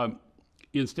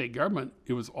 In state government,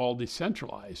 it was all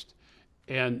decentralized,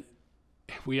 and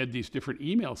we had these different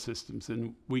email systems,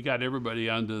 and we got everybody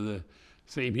onto the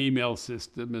same email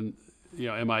system, and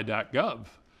mi.gov,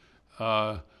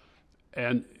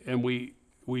 and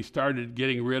we started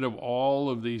getting rid of all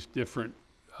of these different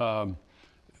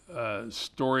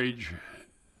storage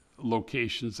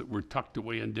locations that were tucked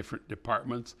away in different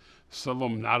departments, some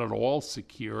of them not at all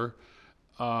secure,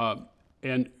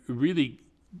 and really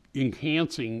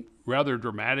enhancing rather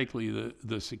dramatically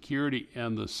the security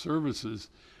and the services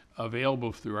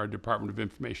available through our Department of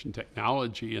Information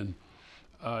Technology. And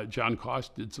John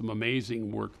Cost did some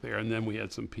amazing work there, and then we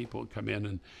had some people come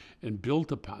in and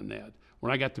built upon that.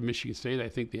 When I got to Michigan State, I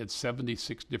think they had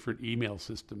 76 different email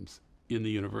systems in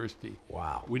the university.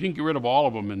 Wow. We didn't get rid of all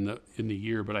of them in the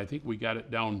year, but I think we got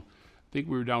it down. I think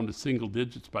we were down to single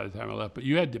digits by the time I left. But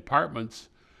you had departments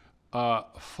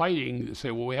fighting to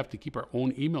say, well, we have to keep our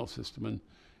own email system. And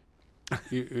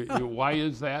why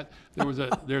is that? There's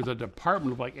a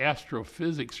department of like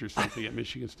astrophysics or something at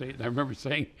Michigan State, and I remember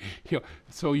saying,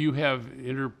 so you have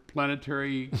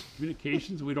interplanetary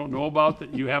communications we don't know about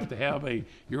that you have to have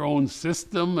your own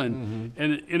system, and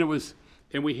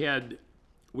we had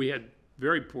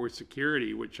very poor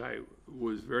security, which I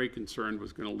was very concerned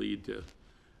was going to lead to,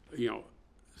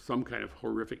 some kind of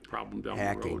horrific problem down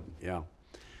the road. Yeah.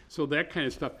 So that kind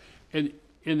of stuff, and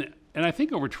I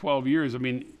think over 12 years, I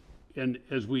mean. And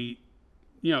as we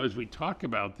talk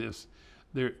about this,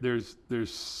 there's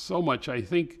so much. I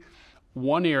think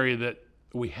one area that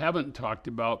we haven't talked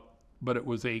about, but it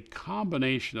was a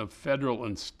combination of federal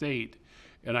and state,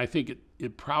 and I think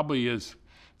it probably is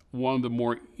one of the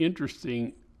more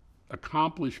interesting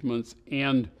accomplishments,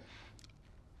 and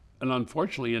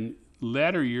unfortunately in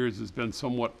latter years has been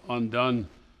somewhat undone,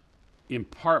 in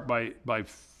part by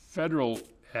federal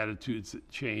attitudes that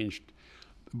changed,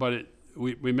 but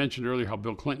we mentioned earlier how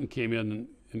Bill Clinton came in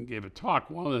and gave a talk.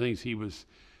 One of the things he was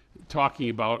talking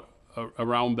about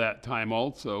around that time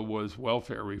also was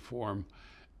welfare reform.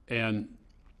 And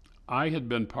I had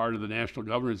been part of the National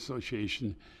Governors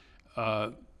Association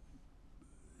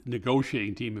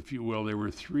negotiating team, if you will. There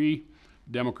were 3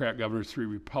 Democrat governors, 3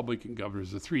 Republican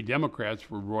governors. The 3 Democrats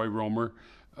were Roy Romer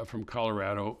from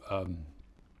Colorado,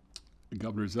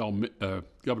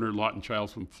 Governor Lawton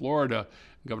Childs from Florida,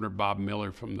 Governor Bob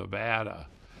Miller from Nevada.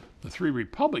 The 3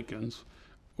 Republicans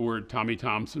were Tommy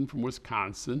Thompson from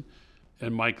Wisconsin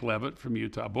and Mike Leavitt from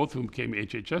Utah, both of whom became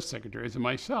HHS secretaries, and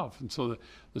myself. And so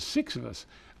the 6 of us,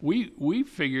 we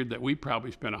figured that we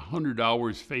probably spent 100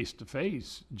 hours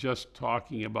face-to-face just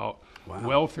talking about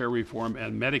welfare reform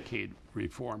and Medicaid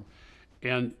reform.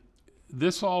 And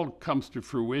this all comes to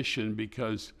fruition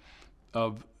because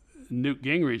of Newt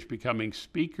Gingrich becoming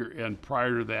speaker, and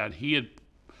prior to that, he had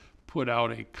put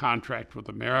out a contract with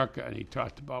America, and he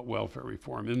talked about welfare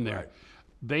reform in there. Right.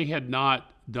 They had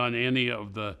not done any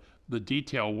of the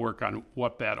detail work on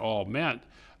what that all meant,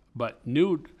 but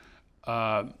Newt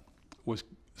was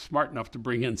smart enough to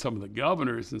bring in some of the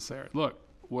governors and say, look,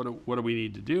 what do we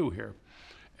need to do here?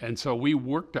 And so we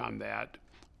worked on that,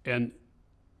 and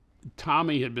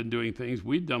Tommy had been doing things.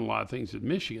 We'd done a lot of things in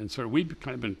Michigan, so we'd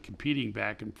kind of been competing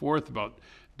back and forth about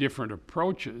different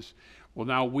approaches. Well,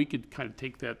 now we could kind of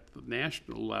take that to the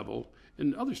national level,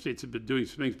 and other states have been doing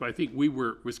some things, but I think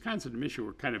Wisconsin and Michigan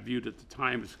were kind of viewed at the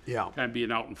time as kind of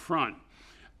being out in front.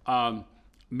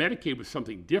 Medicaid was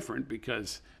something different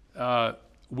because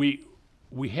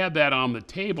we had that on the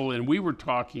table, and we were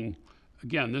talking,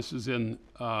 again, this is in,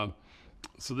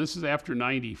 so this is after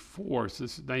 94, so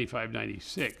this is 95,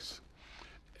 96.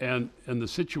 And the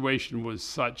situation was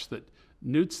such that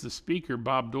Newt's the speaker,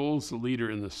 Bob Dole's the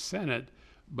leader in the Senate,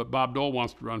 but Bob Dole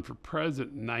wants to run for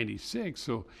president in 96,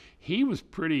 so he was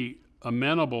pretty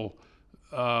amenable,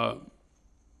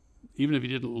 even if he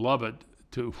didn't love it,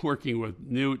 to working with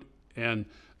Newt and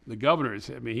the governors.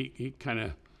 I mean, he kind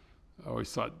of, I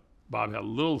always thought Bob had a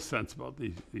little sense about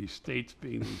these states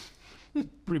being these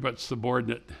pretty much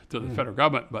subordinate to the federal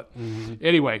government. But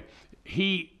anyway,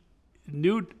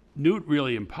 Newt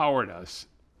really empowered us,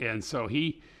 and so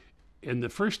and the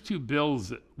first 2 bills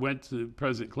that went to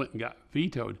President Clinton got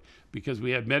vetoed because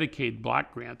we had Medicaid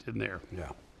block grant in there. Yeah.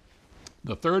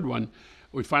 The third one,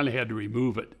 we finally had to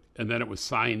remove it, and then it was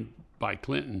signed by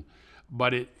Clinton.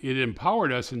 But it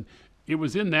empowered us, and it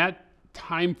was in that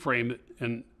time frame,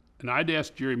 and I'd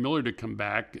asked Jerry Miller to come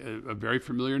back, a very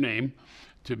familiar name,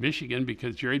 to Michigan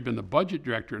because Jerry had been the budget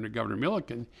director under Governor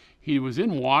Milliken. He was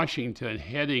in Washington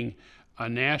heading a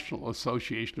National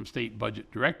Association of State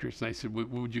Budget Directors. And I said,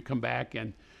 would you come back?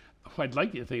 And what I'd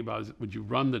like you to think about is, would you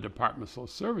run the Department of Social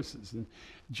Services? And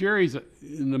Jerry's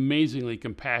an amazingly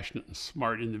compassionate and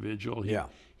smart individual.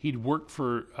 He'd worked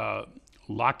for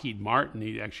Lockheed Martin.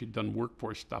 He'd actually done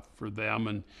workforce stuff for them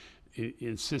and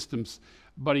in systems.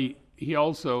 But he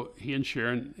also, he and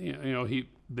Sharon,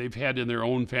 they've had in their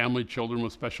own family children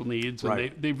with special needs.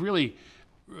 And they've really,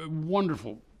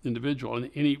 wonderful individual.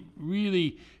 And he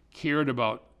really cared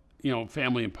about,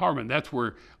 family empowerment. That's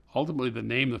where ultimately the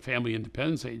name, the Family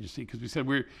Independence Agency, because we said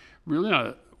we're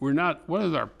not, what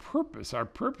is our purpose? Our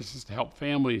purpose is to help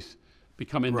families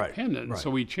become independent. Right. So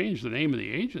we changed the name of the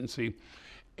agency,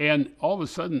 and all of a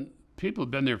sudden people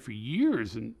have been there for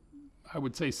years, and I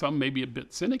would say some maybe a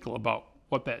bit cynical about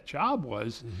what that job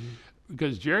was,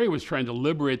 because Jerry was trying to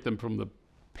liberate them from the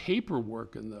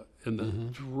paperwork and the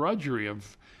drudgery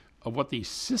of what these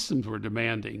systems were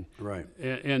demanding,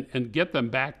 and get them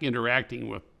back interacting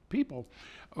with people.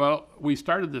 Well, we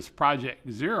started this Project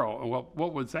Zero, and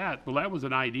what was that? Well, that was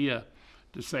an idea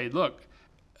to say, look,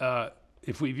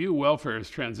 if we view welfare as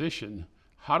transition,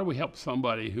 how do we help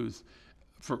somebody who's,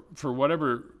 for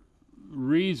whatever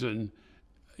reason,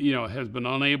 has been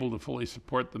unable to fully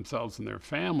support themselves and their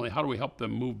family? How do we help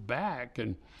them move back?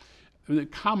 And the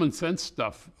common sense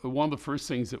stuff, one of the first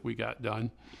things that we got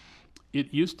done,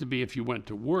 it used to be if you went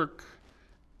to work,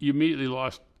 you immediately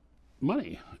lost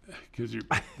money because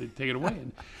they take it away.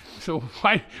 And so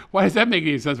why does that make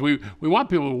any sense? We want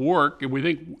people to work, and we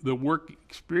think the work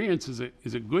experience is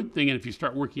a good thing. And if you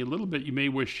start working a little bit, you may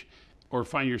wish or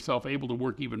find yourself able to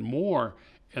work even more.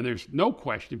 And there's no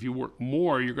question, if you work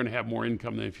more, you're going to have more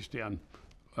income than if you stay on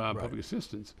public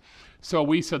assistance. So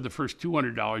we said the first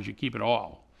 $200, you keep it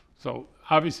all. So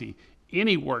obviously,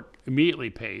 any work immediately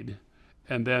paid,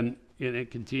 and then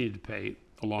it continued to pay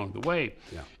along the way.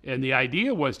 And the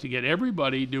idea was to get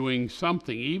everybody doing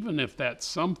something, even if that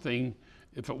something,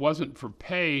 if it wasn't for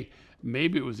pay,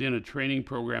 maybe it was in a training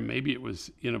program, maybe it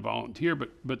was in a volunteer,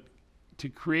 but to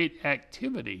create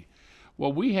activity.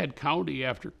 Well, we had county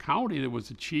after county that was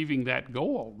achieving that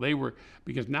goal.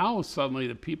 Because now suddenly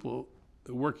the people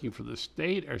working for the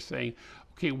state are saying,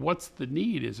 okay, what's the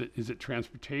need? Is it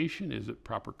transportation? Is it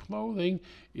proper clothing?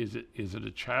 Is it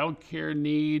a child care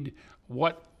need?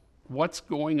 What's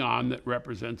going on that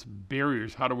represents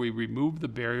barriers? How do we remove the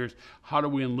barriers? How do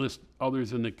we enlist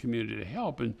others in the community to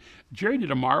help? And Jerry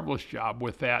did a marvelous job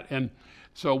with that. And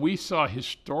so we saw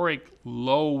historic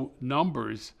low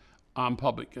numbers on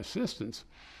public assistance.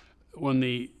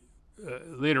 When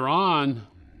later on,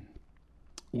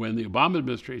 when the Obama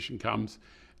administration comes,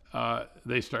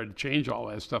 they started to change all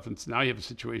that stuff. And so now you have a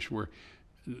situation where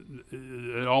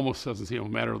it almost doesn't seem, no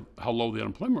matter how low the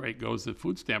unemployment rate goes, the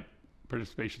food stamp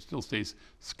participation still stays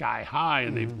sky high,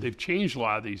 and they've changed a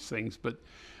lot of these things. But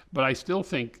I still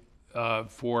think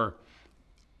for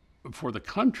the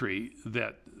country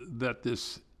that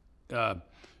this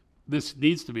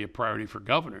needs to be a priority for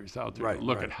governors out there to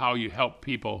look at how you help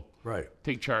people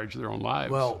take charge of their own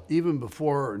lives. Well, even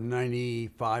before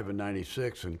 95 and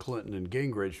 96 and Clinton and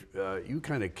Gingrich, you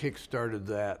kind of kick-started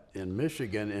that in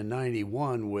Michigan in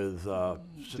 91 with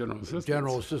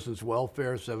General Assistance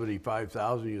Welfare,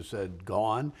 75,000, you said,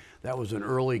 gone. That was an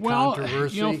early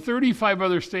controversy. 35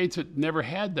 other states had never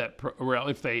had that. Well,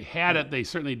 if they had it, they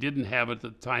certainly didn't have it at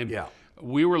the time. Yeah.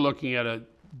 We were looking at a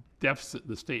deficit in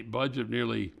the state budget of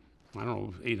nearly, I don't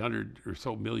know, $800 or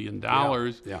so million.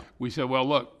 Yeah. We said, well,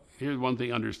 look, here's one thing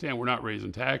to understand. We're not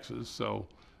raising taxes, so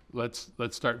let's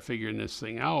start figuring this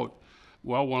thing out.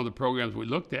 Well, one of the programs we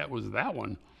looked at was that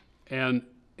one. And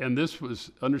this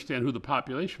was, understand who the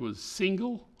population was,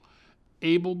 single,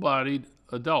 able-bodied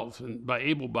adults. And by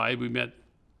able-bodied, we meant,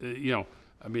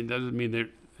 doesn't mean they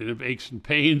have aches and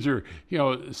pains or,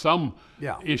 some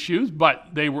issues, but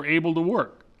they were able to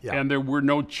work. Yeah. And there were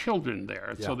no children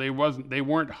there. Yeah. So they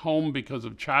weren't home because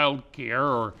of child care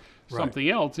or something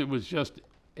else. It was just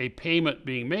a payment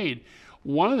being made.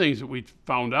 One of the things that we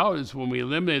found out is when we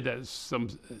eliminated that,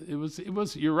 it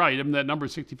was you're right, I mean, that number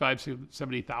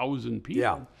 70,000 people.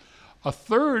 Yeah. A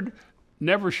third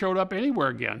never showed up anywhere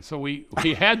again. So we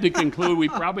had to conclude we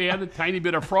probably had a tiny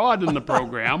bit of fraud in the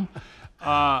program.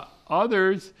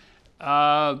 Others,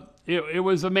 it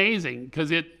was amazing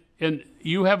because and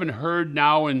you haven't heard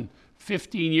now in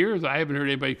 15 years, I haven't heard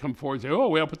anybody come forward and say, oh,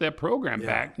 we'll put that program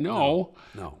back. No.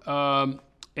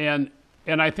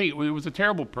 And I think it was a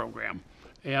terrible program.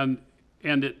 And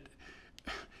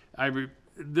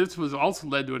this was also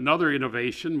led to another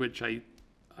innovation, which I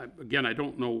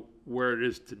don't know where it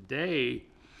is today,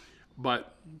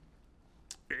 but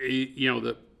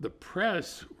the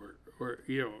press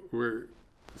were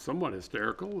somewhat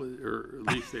hysterical, or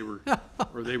at least they were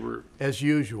as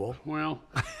usual. Well,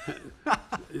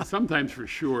 sometimes for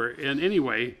sure. And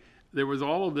anyway, there was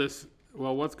all of this.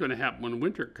 Well, what's going to happen when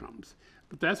winter comes?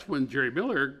 But that's when Jerry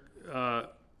Miller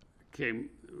came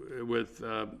with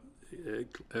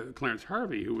Clarence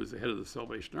Harvey, who was the head of the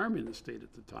Salvation Army in the state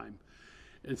at the time,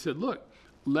 and said, "Look,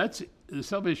 the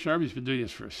Salvation Army's been doing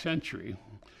this for a century.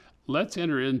 Let's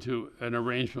enter into an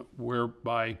arrangement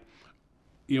whereby."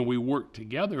 We work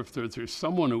together. If there's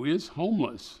someone who is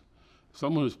homeless,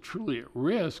 someone who's truly at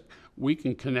risk, we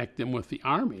can connect them with the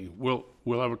Army. We'll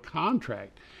have a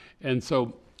contract. And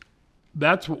so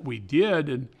that's what we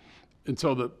did. And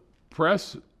so the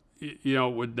press,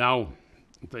 would now,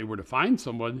 if they were to find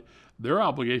someone, their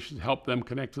obligation is to help them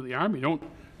connect to the Army. Don't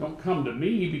come to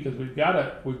me because we've got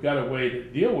a way to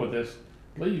deal with this.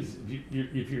 Please,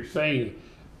 if you're saying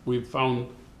we've found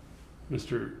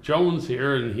Mr. Jones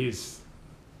here and he's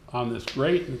on this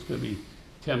grate and it's going to be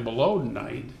 10 below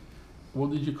tonight, well,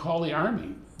 did you call the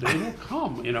Army? They will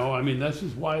come, this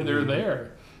is why they're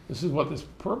there. This is what this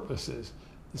purpose is.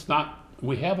 It's not,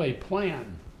 we have a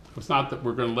plan. It's not that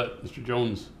we're going to let Mr.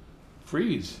 Jones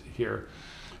freeze here.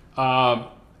 And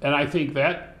I think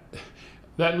that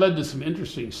led to some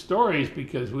interesting stories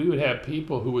because we would have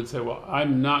people who would say, well,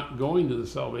 I'm not going to the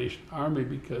Salvation Army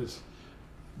because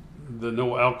the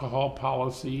no alcohol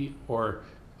policy, or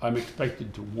I'm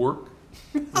expected to work.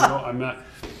 I'm not.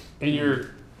 And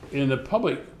in the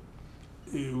public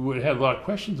would have a lot of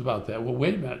questions about that. Well,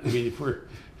 wait a minute. I mean, if we're,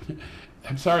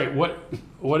 I'm sorry,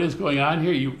 what is going on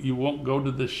here? You won't go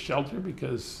to this shelter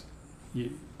because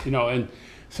and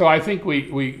so I think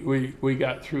we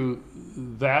got through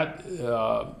that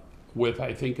with,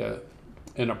 I think,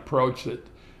 an approach that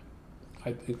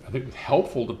I think was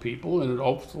helpful to people, and it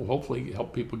also hopefully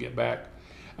helped people get back.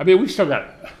 I mean, we still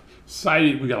got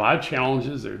we got a lot of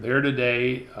challenges. They're there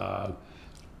today.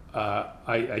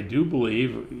 I do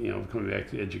believe, coming back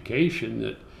to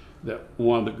education, that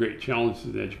one of the great challenges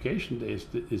in education today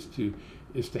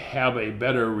is to have a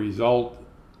better result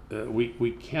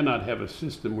we cannot have a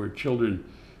system where children,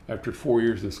 after 4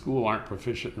 years in school, aren't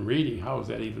proficient in reading. How is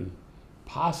that even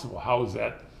possible? How is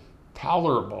that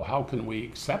tolerable? How can we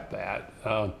accept that?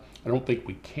 I don't think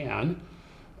we can.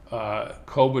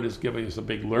 COVID is giving us a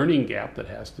big learning gap that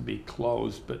has to be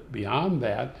closed, but beyond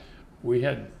that, we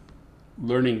had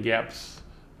learning gaps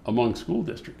among school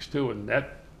districts too, and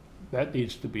that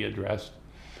needs to be addressed.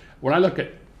 When I look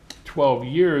at 12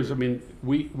 years, I mean,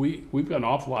 we've got an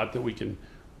awful lot that we can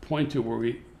point to where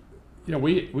we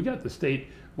got the state.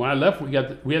 When I left, we had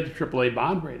the AAA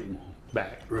bond rating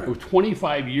back. Right. It was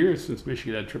 25 years since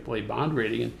Michigan had AAA bond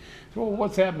rating, and so well,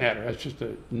 what's that matter? That's just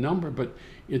a number, but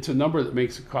it's a number that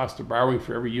makes the cost of borrowing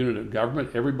for every unit of government,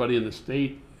 everybody in the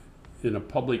state, in a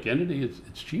public entity,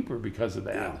 it's cheaper because of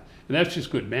that, Yeah. and that's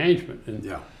just good management. And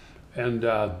Yeah. and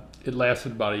it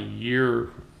lasted about a year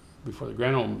before the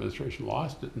Granholm administration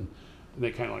lost it, and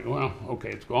they kind of like, well, okay,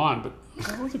 it's gone, but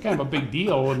it was kind of a big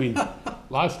deal. I mean, a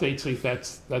lot of states think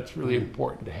that's really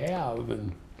important to have.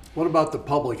 And What about the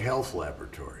public health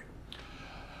laboratory?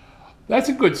 that's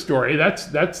a good story.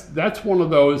 That's one of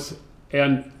those,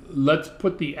 and let's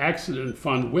put the accident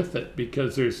fund with it,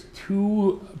 because there's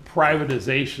two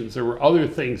privatizations. There were other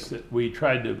things that we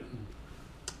tried to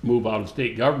move out of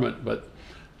state government, but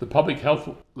the public health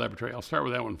laboratory, I'll start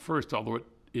with that one first, although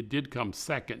it did come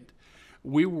second.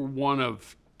 We were one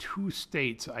of two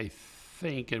states, I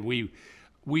think, and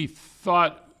we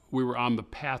thought we were on the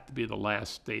path to be the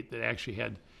last state that actually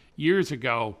had. Years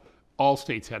ago, all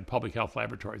states had public health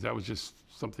laboratories. That was just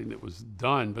something that was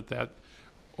done, but that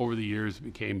over the years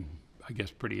became, I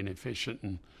guess, pretty inefficient,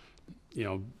 and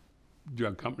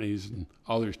drug companies and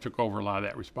others took over a lot of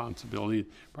that responsibility.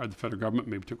 Part of the federal government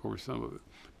maybe took over some of it,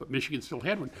 but Michigan still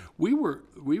had one. We were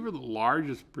the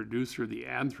largest producer of the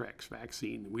anthrax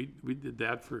vaccine. We did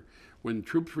that for when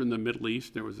troops were in the Middle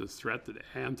East. There was a threat that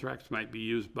anthrax might be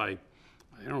used by,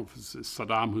 I don't know if it's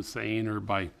Saddam Hussein or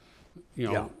by,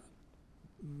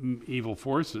 evil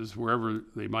forces wherever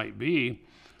they might be.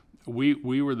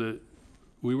 We were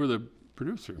the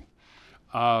producer.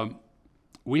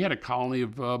 We had a colony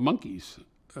of monkeys.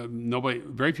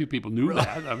 Very few people knew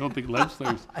that. I don't think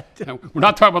legislators. We're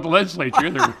not talking about the legislature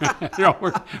either.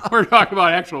 We're talking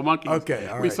about actual monkeys. Okay,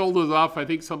 all right. We sold those off. I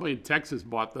think somebody in Texas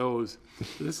bought those.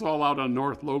 This is all out on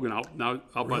North Logan, out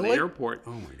by the airport.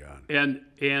 Oh my God.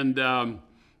 And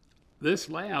this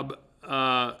lab.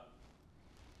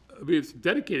 We have some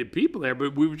dedicated people there,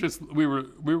 but we were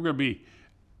going to be.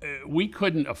 We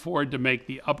couldn't afford to make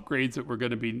the upgrades that were going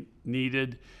to be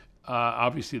needed.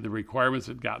 Obviously, the requirements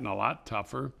had gotten a lot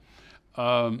tougher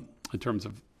in terms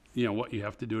of what you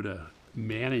have to do to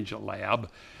manage a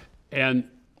lab, and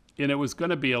it was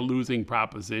going to be a losing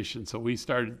proposition. So we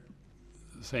started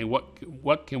saying,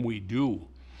 what can we do,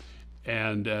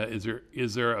 and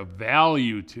is there a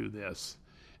value to this?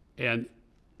 And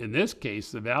in this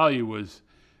case, the value was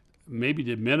maybe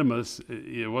de minimis.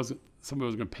 It wasn't somebody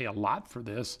was going to pay a lot for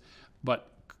this,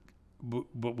 but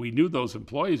we knew those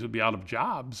employees would be out of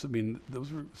jobs. I mean,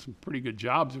 those were some pretty good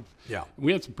jobs. Yeah.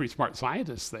 We had some pretty smart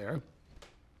scientists there,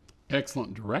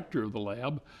 excellent director of the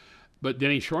lab, but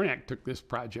Denny Shornack took this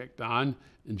project on,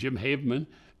 and Jim Haveman,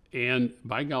 and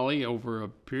by golly, over a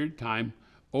period of time,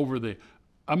 over the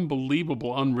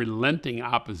unbelievable, unrelenting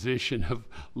opposition of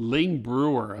Ling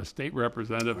Brewer, a state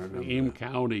representative from Ames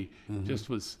County, just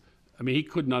was, I mean, he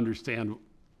couldn't understand.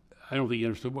 I don't think he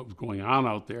understood what was going on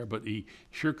out there, but he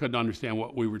sure couldn't understand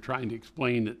what we were trying to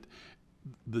explain, that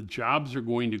the jobs are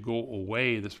going to go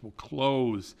away, this will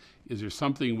close. Is there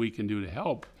something we can do to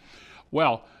help?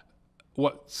 Well,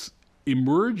 what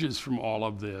emerges from all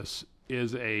of this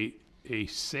is a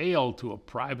sale to a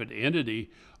private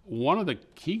entity. One of the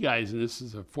key guys in this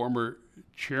is a former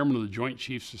chairman of the Joint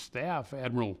Chiefs of Staff,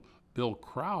 Admiral Bill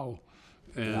Crow,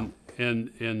 and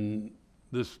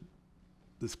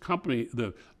this company,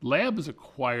 the lab is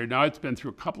acquired. Now it's been through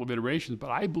a couple of iterations,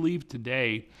 but I believe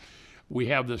today we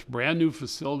have this brand new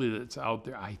facility that's out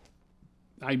there.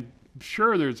 I'm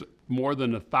sure there's more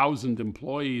than 1,000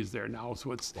 employees there now,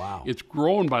 so it's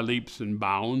grown by leaps and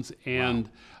bounds. And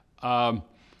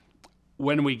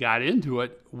when we got into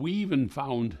it, we even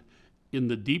found in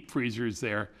the deep freezers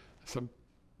there some.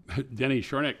 Denny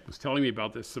Shornack was telling me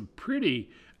about this. Some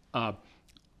pretty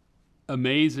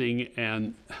amazing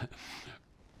and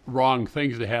wrong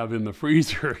things to have in the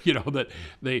freezer, that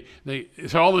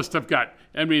so all this stuff got,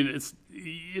 I mean, it's,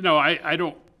 I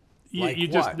don't, you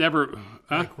just never.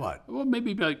 Like what? Well,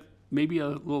 maybe a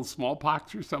little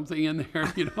smallpox or something in there,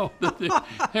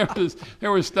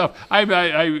 there was stuff.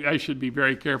 I should be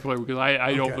very careful because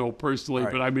I don't know personally,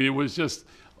 but I mean, it was just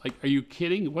like, are you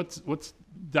kidding? What's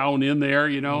down in there,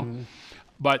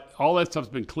 But all that stuff's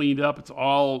been cleaned up.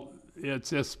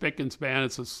 It's a spick and span.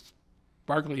 It's a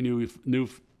sparkly new a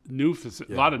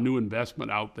lot of new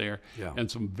investment out there, Yeah. and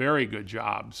some very good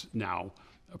jobs now,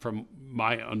 from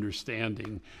my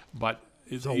understanding. But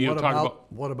So you know,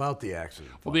 what about the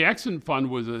accident fund? well, the accident fund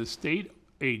was a state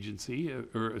agency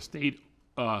or a state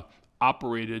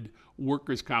operated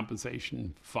workers'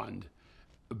 compensation fund,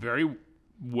 very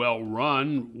well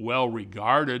run, well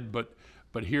regarded, but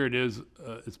here it is,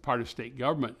 it's part of state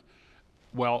government.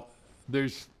 Well,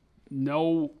 there's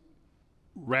no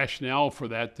rationale for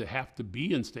that to have to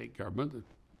be in state government.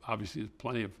 Obviously, there's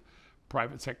plenty of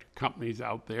private sector companies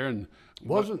out there, and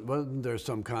Wasn't there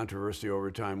some controversy over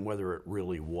time whether it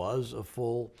really was a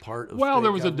full part of well, state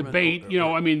there was a government? debate, you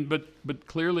know. I mean, but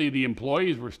clearly the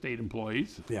employees were state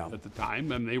employees Yeah. at the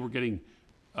time, and they were getting,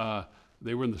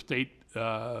 they were in the state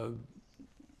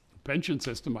pension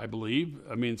system, I believe.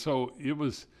 I mean, so it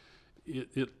was,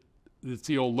 it's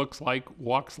the old looks like,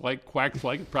 walks like, quacks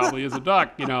like, it probably is a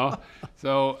duck, you know.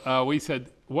 So we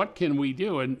said, what can we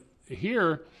do? And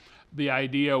here, the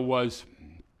idea was,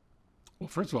 well,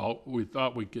 first of all, we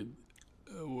thought we could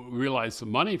realize some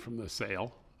money from the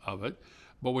sale of it,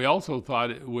 but we also thought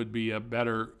it would be a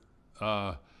better,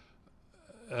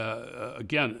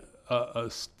 again, a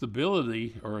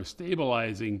stability or a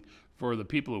stabilizing for the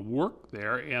people who work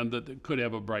there, and that it could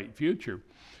have a bright future.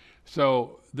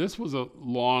 So this was a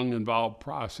long, involved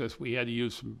process. We had to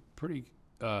use some pretty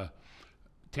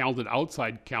talented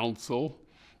outside counsel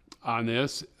on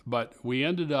this, but we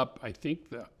ended up, I think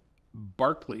the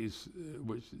Barclays,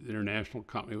 which is an international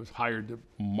company, was hired to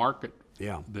market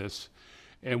Yeah. this.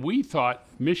 And we thought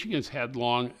Michigan's had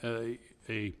long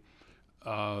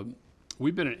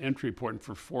we've been an entry point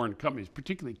for foreign companies,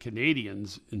 particularly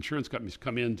Canadians, insurance companies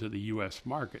come into the U.S.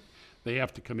 market. They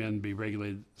have to come in and be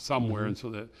regulated somewhere, and so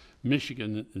the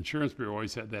Michigan Insurance Bureau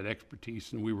always had that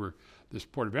expertise, and we were this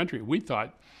port of entry. We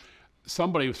thought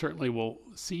somebody certainly will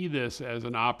see this as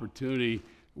an opportunity,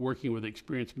 working with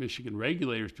experienced Michigan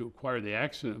regulators, to acquire the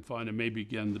accident fund and maybe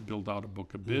begin to build out a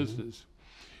book of business.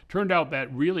 Turned out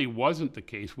that really wasn't the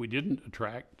case. We didn't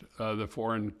attract the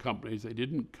foreign companies. They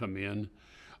didn't come in.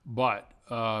 But,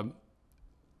 and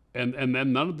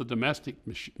then none of the domestic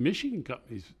Michigan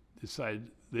companies decided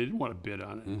they didn't want to bid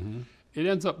on it. It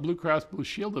ends up Blue Cross Blue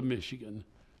Shield of Michigan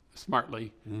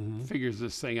smartly figures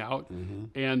this thing out.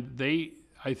 And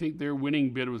I think their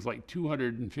winning bid was like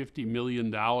 $250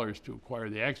 million to acquire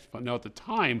the accident fund. Now, at the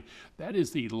time, that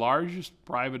is the largest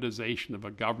privatization of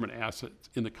a government asset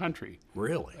in the country.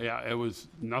 Really? Yeah, it was,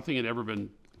 nothing had ever been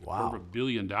Wow. over $1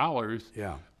 billion.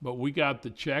 Yeah. But we got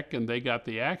the check and they got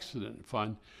the accident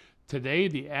fund. Today,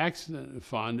 the accident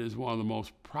fund is one of the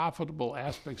most profitable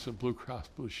aspects of Blue Cross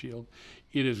Blue Shield.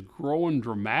 It has grown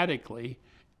dramatically,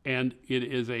 and it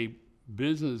is a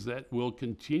business that will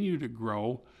continue to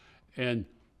grow. And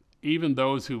even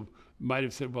those who might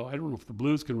have said, well, I don't know if the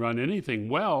Blues can run anything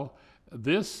well,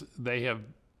 this they have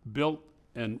built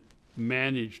and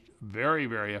managed very,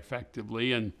 very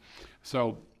effectively. And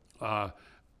so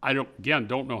I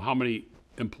don't know how many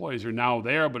employees are now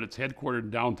there, but it's headquartered in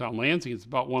downtown Lansing. It's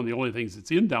about one of the only things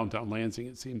that's in downtown Lansing,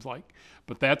 it seems like.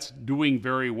 But that's doing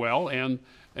very well, and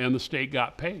the state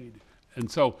got paid. And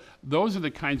so those are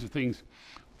the kinds of things.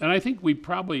 And I think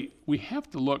we have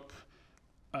to look.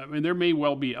 I mean, there may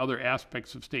well be other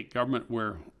aspects of state government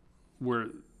where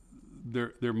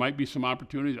there might be some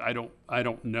opportunities. I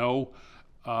don't know.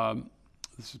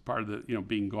 This is part of the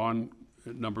being gone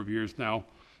a number of years now.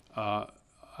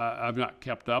 I've not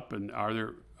kept up, and are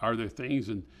there things,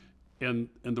 and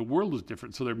the world is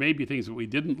different. So there may be things that we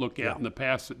didn't look at in the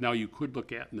past that now you could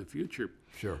look at in the future.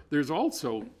 Sure. There's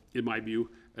also, in my view,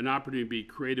 an opportunity to be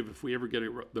creative if we ever get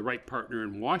the right partner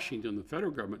in Washington, the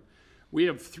federal government. We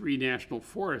have 3 national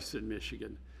forests in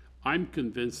Michigan. I'm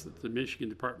convinced that the Michigan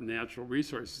Department of Natural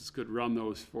Resources could run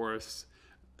those forests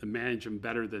and manage them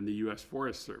better than the U.S.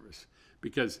 Forest Service.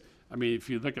 Because, I mean, if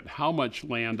you look at how much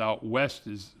land out west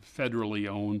is federally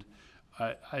owned,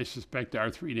 I suspect our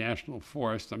 3 national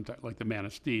forests, I'm talking like the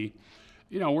Manistee,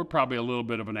 we're probably a little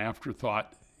bit of an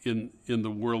afterthought in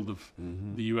the world of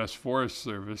the U.S. Forest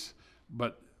Service.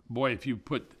 But boy, if you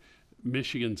put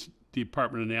Michigan's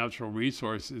Department of Natural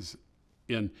Resources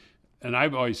in, and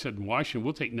I've always said in Washington,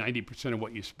 we'll take 90% of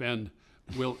what you spend,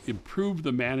 we'll improve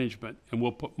the management, and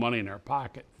we'll put money in our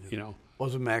pocket,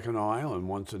 Wasn't Mackinac Island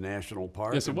once a national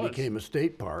park? Yes, it was. Became a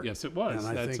state park. Yes, it was.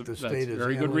 And I think the state is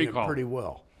very good handling it recall. pretty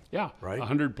well. Yeah, Right?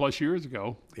 100 plus years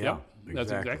ago. Yeah, That's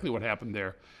exactly. exactly what happened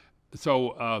there.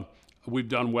 So we've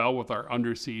done well with our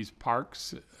underseas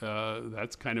parks.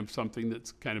 That's kind of something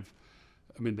that's kind of,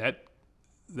 I mean, that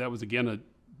was again a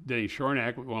Denny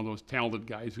Shornack, one of those talented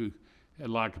guys who had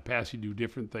a lot of capacity to do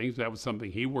different things. That was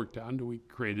something he worked on. We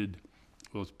created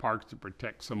those parks to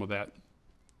protect some of that.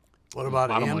 What about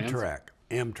bottomlands.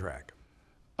 Amtrak?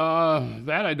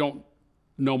 That I don't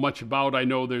know much about. I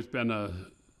know there's been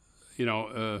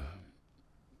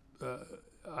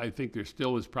I think there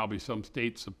still is probably some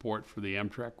state support for the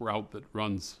Amtrak route that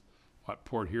runs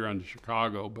Port Huron to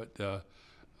Chicago, but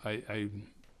I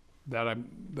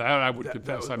would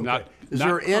confess I'm not. Is not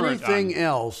there current anything on.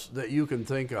 else that you can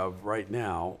think of right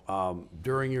now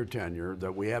during your tenure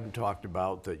that we haven't talked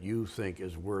about that you think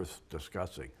is worth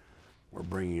discussing or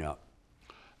bringing up?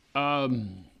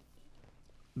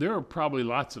 There are probably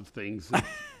lots of things that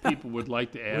people would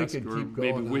like to ask could or keep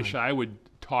maybe going wish on. I would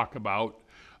talk about.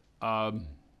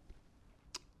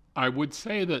 I would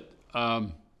say that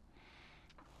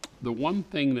the one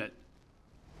thing that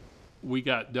we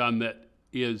got done that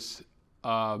is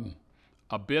a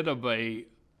bit of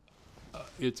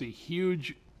it's a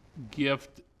huge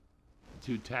gift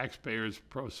to taxpayers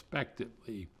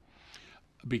prospectively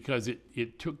because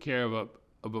it took care of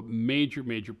a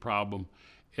major problem,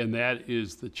 and that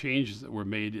is the changes that were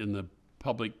made in the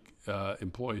public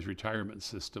employees retirement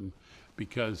system.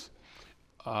 Because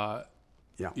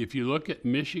if you look at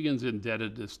Michigan's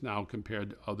indebtedness now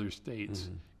compared to other states,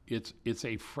 it's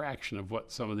a fraction of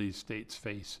what some of these states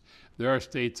face. There are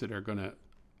states that are going to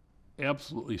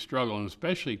absolutely struggle, and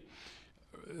especially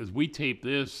as we tape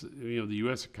this, the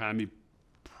U.S. economy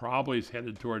probably is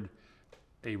headed toward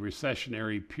a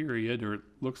recessionary period, or it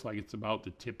looks like it's about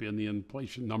to tip in. The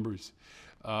inflation numbers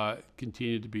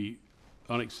continue to be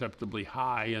unacceptably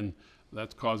high, and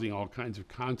that's causing all kinds of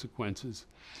consequences.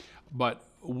 But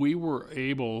we were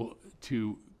able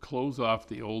to close off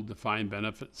the old defined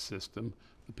benefit system.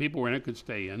 The people in it could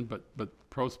stay in, but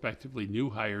prospectively new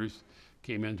hires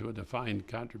came into a defined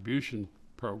contribution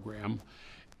program.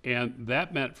 And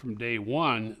that meant from day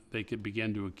one, they could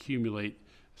begin to accumulate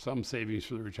some savings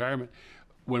for the retirement.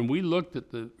 When we looked at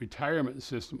the retirement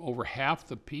system, over half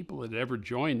the people that ever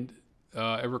joined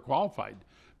ever qualified,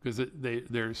 because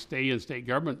their stay in state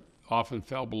government often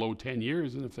fell below 10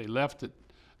 years, and if they left at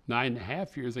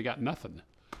 9.5 years, they got nothing.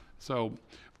 So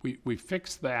we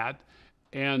fixed that,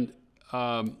 and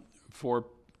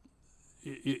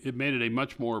it made it a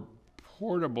much more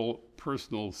portable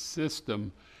personal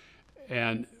system.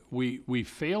 And we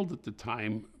failed at the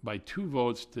time by 2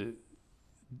 votes to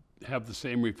have the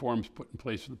same reforms put in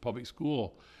place for the public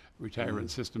school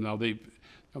retirement system. Now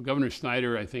Governor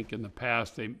Snyder, I think in the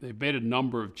past, they've made a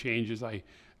number of changes. I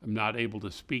am not able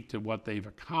to speak to what they've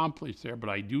accomplished there, but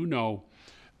I do know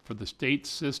for the state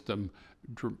system,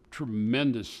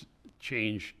 tremendous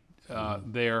change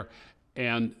there.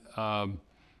 And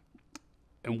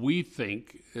we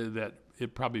think that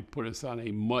it probably put us on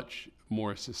a much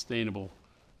more sustainable,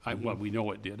 well, we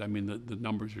know it did. I mean, the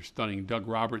numbers are stunning. Doug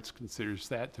Roberts considers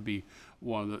that to be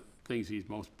one of the things he's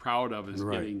most proud of, is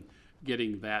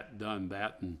getting that done.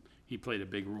 And he played a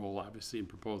big role, obviously, in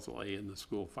Proposal A in the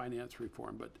school finance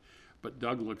reform. But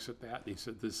Doug looks at that and he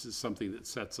said, this is something that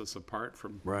sets us apart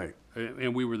from. Right.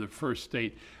 And we were the first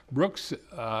state. Brooks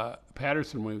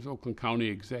Patterson, when he was Oakland County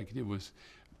executive, was,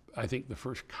 I think, the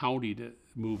first county to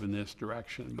move in this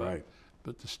direction.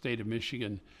 But the state of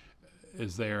Michigan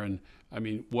is there. And I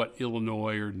mean, what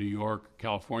Illinois or New York, or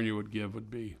California would give would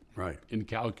be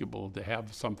incalculable to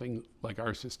have something like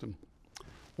our system.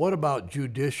 What about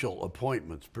judicial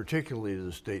appointments, particularly to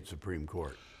the state Supreme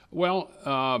Court? Well,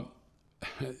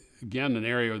 again, an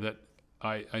area that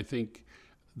I think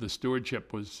the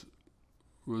stewardship was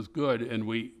good, and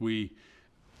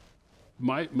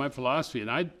my philosophy,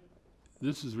 and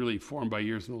this is really formed by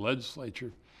years in the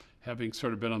legislature, having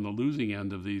sort of been on the losing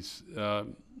end of these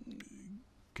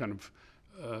kind of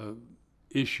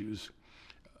issues.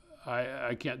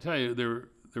 I can't tell you,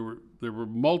 there were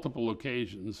multiple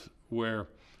occasions where,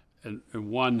 and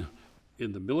one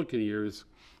in the Milliken years,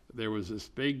 there was this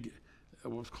big,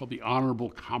 what was called the honorable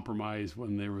compromise,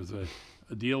 when there was a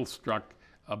deal struck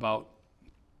about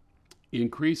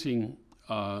increasing,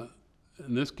 in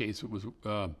this case it was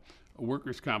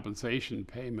workers' compensation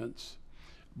payments,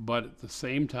 but at the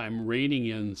same time reining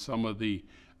in some of the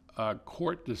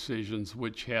court decisions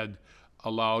which had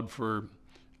allowed for,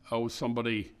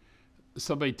 somebody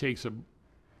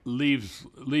leaves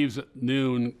at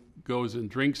noon, goes and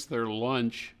drinks their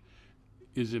lunch,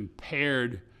 is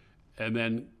impaired, and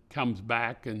then comes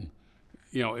back and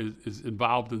is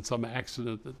involved in some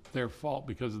accident that's their fault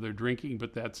because of their drinking,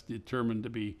 but that's determined to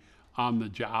be on the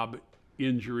job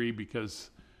injury because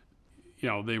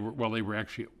they were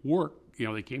actually at work.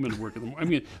 They came into work in the morning. I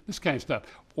mean, this kind of stuff,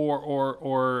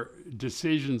 or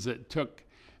decisions that took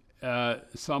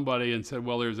somebody and said,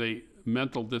 well, there's a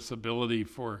mental disability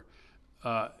for,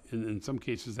 in some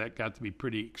cases that got to be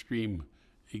pretty extreme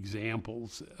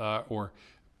examples, or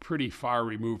pretty far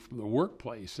removed from the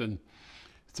workplace. And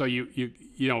so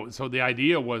so the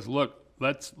idea was, look,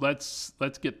 let's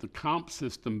get the comp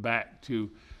system back to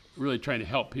really trying to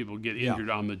help people get injured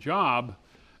on the job.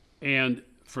 And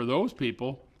for those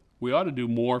people, we ought to do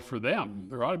more for them.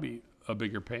 There ought to be a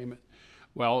bigger payment.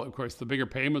 Well, of course, the bigger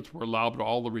payments were allowed, but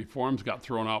all the reforms got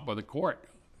thrown out by the court.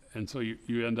 And so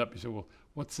you end up, you say, well,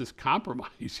 what's this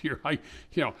compromise here?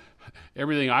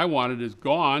 Everything I wanted is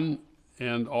gone,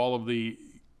 and all of the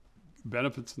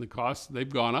benefits and the costs, they've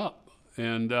gone up.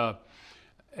 And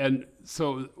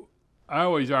so I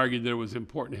always argued that it was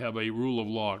important to have a rule of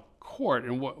law court.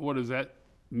 And what does that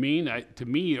mean? To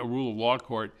me, a rule of law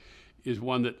court is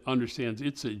one that understands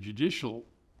it's a judicial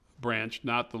branch,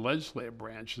 not the legislative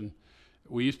branch. And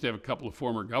we used to have a couple of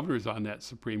former governors on that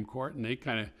Supreme Court, and they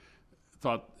kind of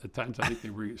thought at times, I think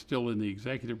they were still in the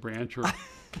executive branch, or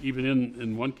even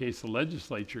in one case the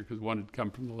legislature, because one had come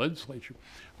from the legislature.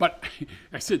 But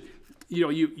I said,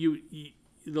 the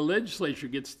legislature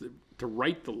gets to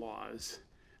write the laws,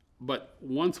 but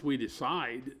once we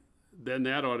decide, then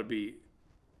that ought to be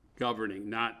governing,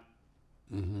 not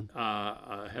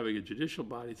having a judicial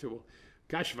body. So, well,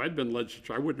 gosh, if I'd been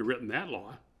legislature, I wouldn't have written that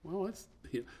law. Well, that's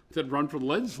said run for the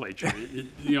legislature,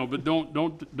 but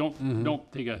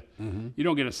don't take a you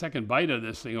don't get a second bite of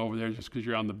this thing over there just because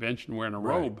you're on the bench and wearing a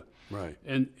robe. Right.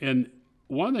 And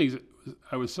one of the things that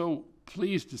I was so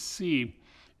pleased to see,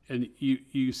 and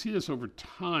you see this over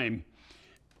time,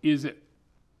 is that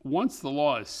once the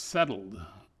law is settled,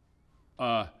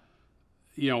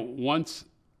 once,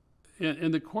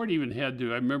 and the court even had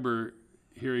to, I remember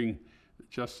hearing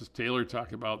Justice Taylor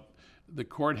talk about the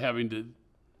court having to,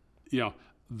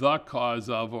 the cause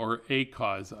of or a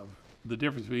cause of, the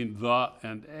difference between the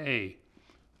and a.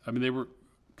 I mean, they were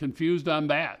confused on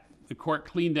that. The court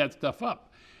cleaned that stuff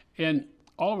up. And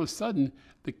all of a sudden,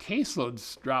 the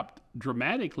caseloads dropped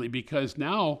dramatically, because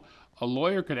now a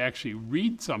lawyer could actually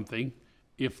read something.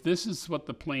 If this is what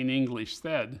the plain English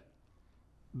said,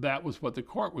 that was what the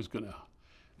court was going to.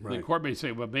 Right. The court may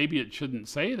say, well, maybe it shouldn't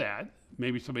say that.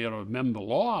 Maybe somebody ought to amend the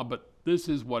law, but this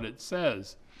is what it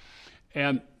says.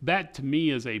 And that to me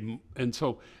is and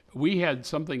so we had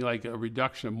something like a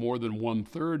reduction of more than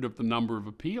 1/3 of the number of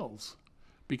appeals,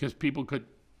 because people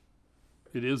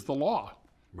it is the law.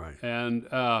 Right. And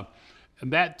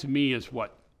that to me is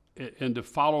what, and to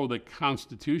follow the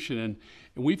Constitution. And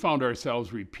we found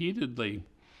ourselves repeatedly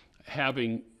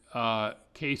having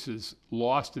cases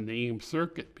lost in the Ingham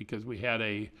Circuit, because we had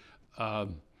a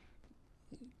kind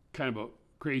of a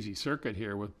crazy circuit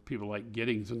here with people like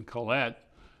Giddings and Collette,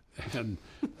 and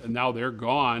now they're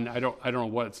gone. I don't know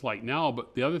what it's like now.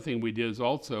 But the other thing we did is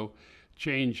also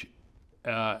change.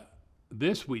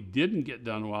 This we didn't get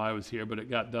done while I was here, but it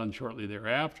got done shortly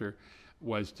thereafter,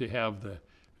 was to have the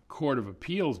Court of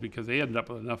Appeals, because they ended up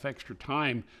with enough extra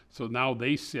time. So now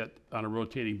they sit on a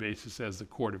rotating basis as the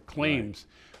Court of Claims.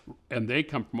 Right. And they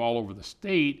come from all over the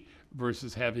state,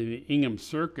 versus having the Ingham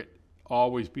Circuit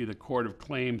always be the Court of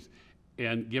Claims.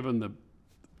 And given the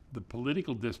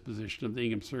political disposition of the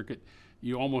Ingham Circuit,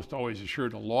 you almost always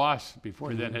assured a loss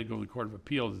before you then had to go to the Court of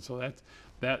Appeals. And so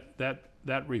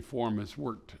that reform has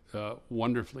worked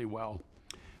wonderfully well.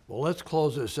 Well, let's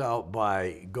close this out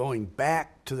by going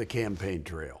back to the campaign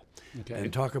trail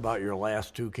and talk about your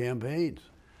last two campaigns,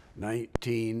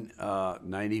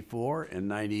 1994 and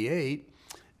 98.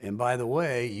 And by the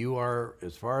way, you are,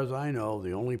 as far as I know,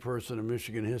 the only person in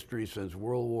Michigan history since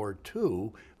World War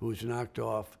II who's knocked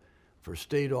off for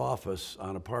state office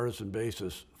on a partisan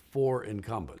basis 4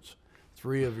 incumbents,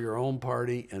 3 of your own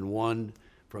party and 1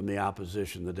 from the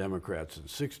opposition, the Democrats, in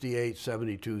 68,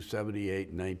 72, 78,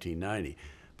 and 1990.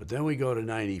 But then we go to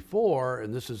 94,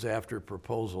 and this is after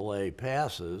Proposal A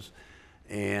passes,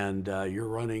 and you're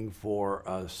running for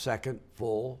a second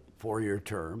full 4-year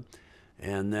term.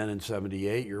 And then in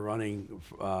 78, you're running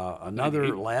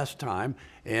another last time.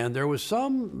 And there was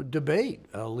some debate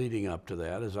leading up to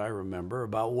that, as I remember,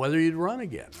 about whether you'd run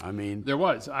again. I mean, there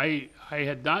was. I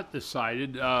had not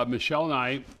decided. Michelle and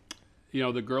I,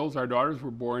 the girls, our daughters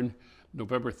were born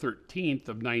November 13th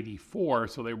of 94.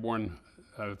 So they were born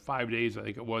 5 days, I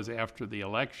think it was, after the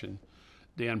election.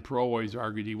 Dan Pro always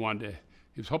argued he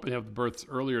was hoping to have the births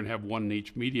earlier and have one in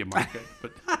each media market.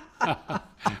 But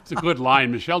it's a good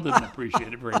line. Michelle didn't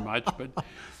appreciate it very much, but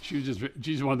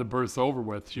she's wanted the births over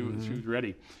with. She was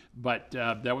ready. But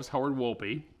that was Howard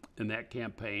Wolpe in that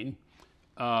campaign.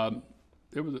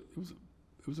 It was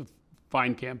a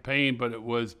fine campaign, but it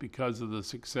was because of the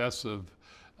success of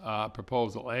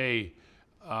Proposal A.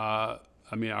 I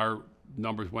mean, our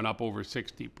numbers went up over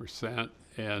 60%,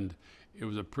 and it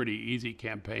was a pretty easy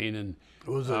campaign. And It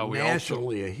was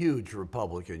nationally a huge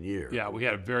Republican year. yeah, we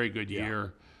had a very good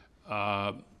year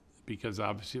because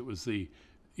obviously it was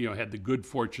had the good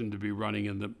fortune to be running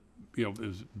in the, it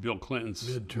was Bill Clinton's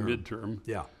midterm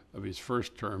of his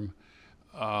first term,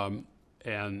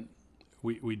 and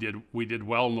we did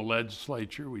well in the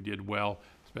legislature. We did well.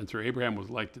 Spencer Abraham was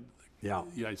elected to the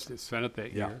United States Senate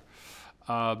that year.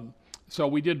 So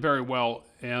we did very well,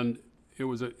 and it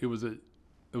was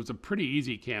a pretty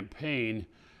easy campaign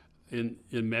in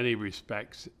many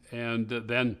respects. And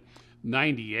then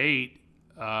 '98,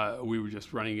 we were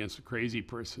just running against a crazy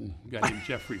person, a guy named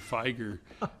Jeffrey Feiger,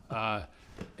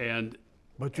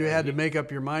 But you had to make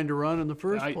up your mind to run in the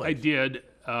first place. I did.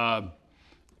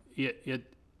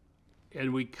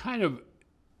 And we kind of,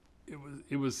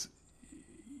 it was,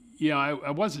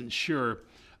 I wasn't sure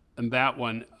on that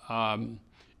one.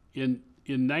 In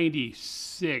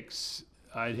 '96,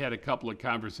 I'd had a couple of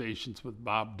conversations with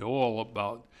Bob Dole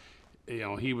about,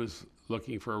 he was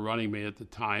looking for a running mate at the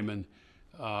time, and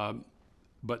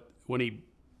but when he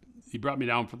brought me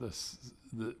down for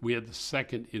we had the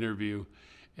second interview,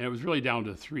 and it was really down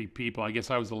to three people. I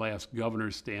guess I was the last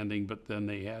governor standing, but then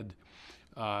they had,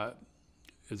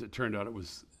 as it turned out, it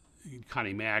was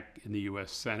Connie Mack in the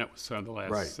U.S. Senate was son of the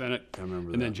last Senate, I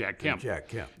remember and that. then Jack Kemp. Jack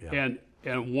Kemp, yeah.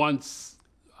 And once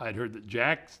I'd heard that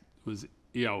Jack was,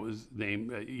 his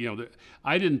name,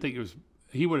 I didn't think it was.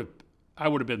 I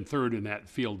would have been third in that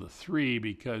field of three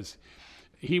because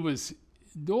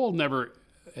Dole never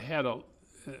had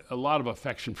a lot of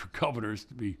affection for governors,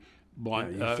 to be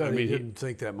blunt. Yeah, you said he didn't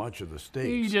think that much of the states.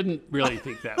 He didn't really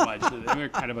think that much. They were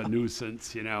kind of a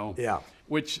nuisance, Yeah.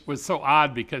 Which was so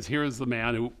odd because here's the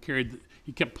man who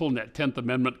he kept pulling that 10th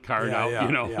Amendment card out,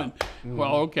 Yeah. And,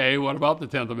 well, okay, what about the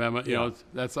 10th Amendment?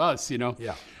 That's us,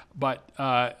 Yeah. But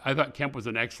I thought Kemp was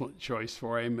an excellent choice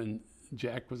for him, and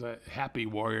Jack was a happy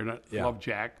warrior, and I love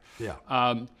Jack. Yeah.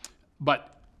 But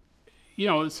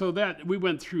so that we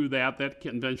went through that. That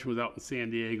convention was out in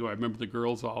San Diego. I remember the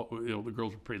girls the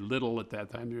girls were pretty little at that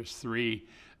time. There's three,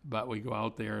 but we go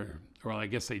out there. Well, I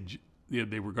guess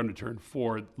they were going to turn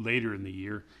 4 later in the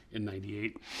year in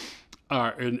 '98.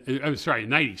 I'm sorry, in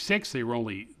 '96 they were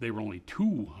only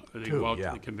 2. They go out to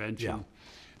the convention,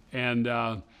 and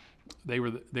they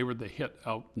were the hit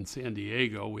out in San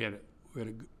Diego. We had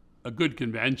a good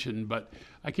convention, but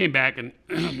I came back and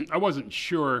I wasn't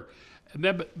sure. And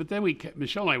then, but then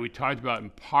Michelle and I, we talked about,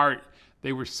 in part,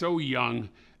 they were so young,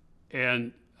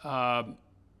 and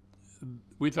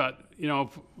we thought,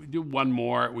 if we do one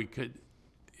more, we could,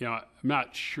 I'm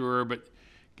not sure, but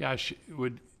gosh,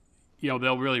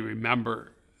 they'll really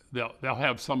remember. They'll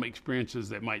have some experiences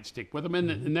that might stick with them,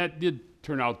 and that did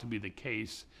turn out to be the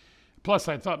case. Plus,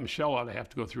 I thought Michelle ought to have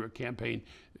to go through a campaign.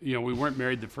 We weren't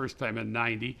married the first time in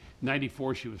 '90.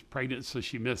 '94, she was pregnant, so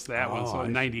she missed that one. So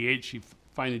in '98, she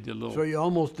finally did a little. So you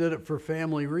almost did it for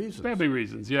family reasons. Family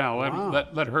reasons, yeah. Wow.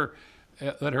 Let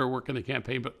her work in the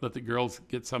campaign, but let the girls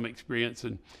get some experience.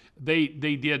 And they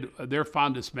did. Their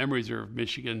fondest memories are of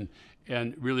Michigan,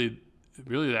 and really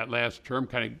that last term,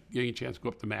 kind of getting a chance to go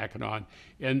up to Mackinac.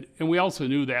 And we also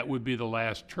knew that would be the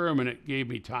last term, and it gave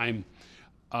me time.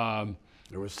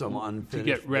 There was some unfinished to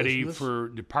get ready business. for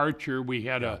departure. We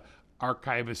had a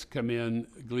archivist come in.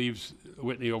 Gleaves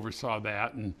Whitney oversaw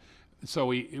that, and so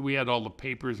we had all the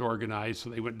papers organized. So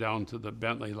they went down to the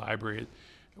Bentley Library,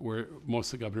 where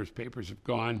most of the governor's papers have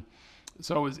gone.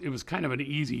 So it was kind of an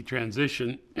easy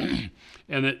transition,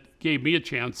 and it gave me a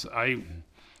chance.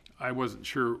 I wasn't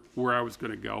sure where I was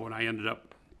going to go, and I ended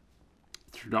up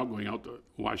going out to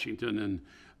Washington,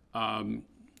 and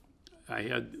I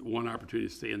had one opportunity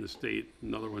to stay in the state,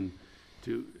 another one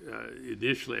to,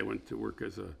 initially I went to work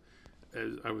as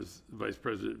I was vice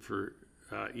president for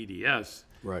EDS.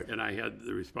 Right. And I had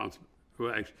the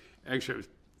responsibility, actually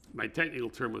my technical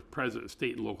term was president of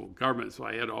state and local government, so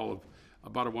I had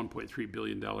about a $1.3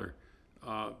 billion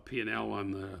P&L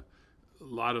on a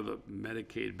lot of the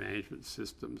Medicaid management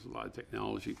systems, a lot of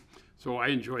technology. So I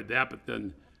enjoyed that, but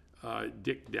then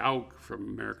Dick Dowk from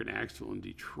American Axle in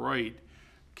Detroit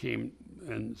came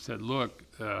and said, look,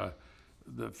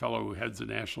 the fellow who heads the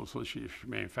National Association of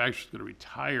Manufacturers is going to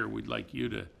retire. We'd like you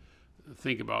to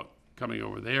think about coming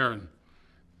over there.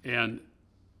 And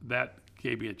that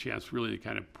gave me a chance really to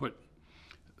kind of put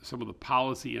some of the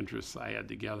policy interests I had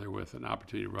together with an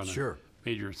opportunity to run a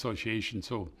major association.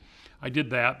 So I did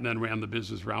that, and then ran the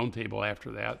Business Roundtable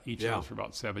after that, each of those for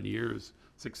about 7 years,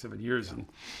 6-7 years. And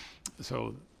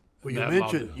so well,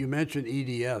 you mentioned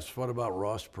EDS. What about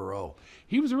Ross Perot?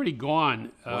 He was already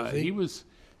gone. Was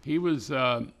he?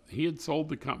 He had sold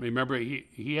the company. Remember,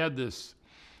 he had this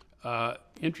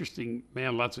Interesting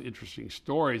man, lots of interesting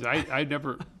stories. I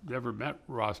never met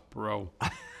Ross Perot.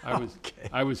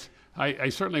 I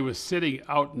certainly was sitting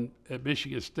out at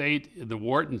Michigan State in the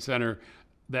Wharton Center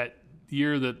that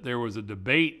year that there was a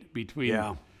debate between,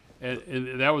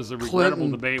 and that was a regrettable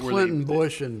debate. Clinton,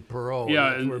 Bush, and Perot.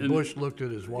 Yeah, where Bush looked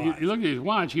at his watch. He looked at his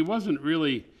watch. He wasn't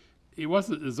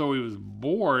as though he was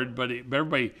bored, but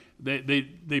everybody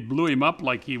they blew him up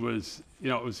like he was. You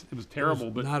know, it was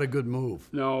terrible. But not a good move.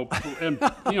 No, and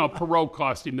Perot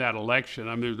cost him that election.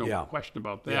 I mean, there's no question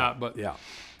about that. But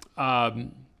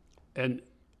and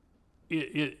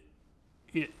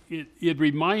it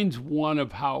reminds one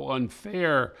of how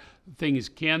unfair things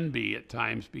can be at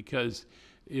times, because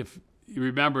if you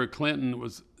remember, Clinton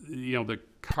was, the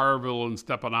Carville and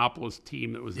Stephanopoulos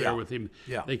team that was there with him.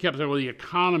 Yeah. They kept saying, well, the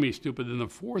economy's stupid. In the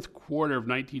fourth quarter of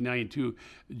 1992,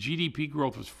 GDP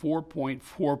growth was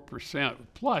 4.4%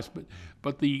 plus,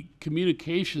 but the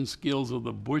communication skills of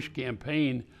the Bush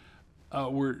campaign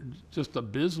were just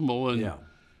abysmal.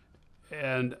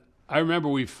 And I remember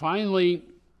we finally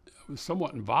was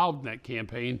somewhat involved in that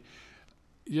campaign,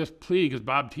 just pleading, because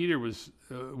Bob Teeter was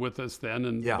with us then,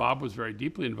 and Bob was very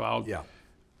deeply involved. Yeah.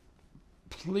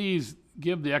 Please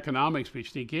give the economic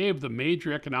speech. He gave the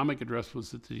major economic address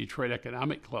was at the Detroit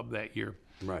Economic Club that year.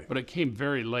 Right. But it came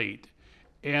very late.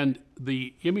 And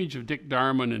the image of Dick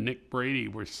Darman and Nick Brady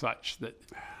were such that,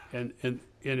 and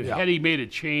had he made a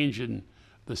change in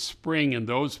the spring in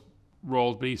those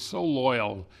roles, but he's so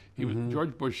loyal. He was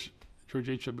George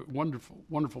H. a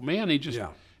wonderful man. He just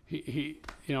he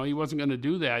wasn't going to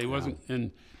do that. He wasn't,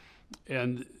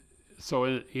 and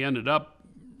so he ended up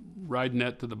riding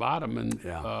that to the bottom, I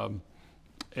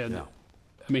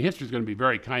mean, history's going to be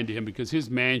very kind to him, because his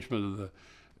management of the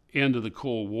end of the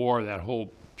Cold War, that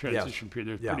whole transition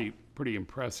period, is pretty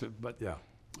impressive. But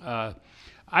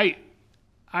I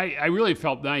really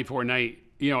felt 94, in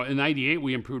 98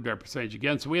 we improved our percentage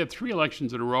again. So we had 3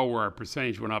 elections in a row where our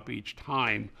percentage went up each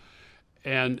time.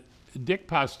 And Dick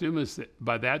Posthumus,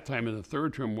 by that time in the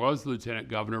third term, was the lieutenant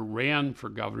governor, ran for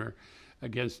governor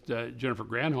against Jennifer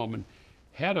Granholm, and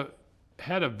had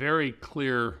a very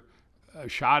clear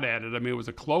shot at it. I mean, it was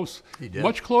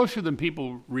much closer than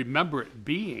people remember it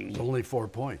being. It's only 4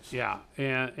 points. Yeah,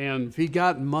 and if he'd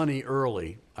gotten money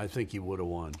early, I think he would have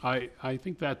won. I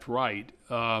think that's right.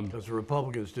 Because the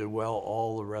Republicans did well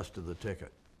all the rest of the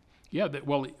ticket. Yeah,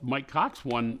 Mike Cox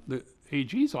won the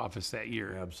AG's office that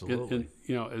year. Absolutely.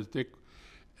 And as Dick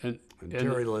and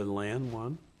Terry Lynn Land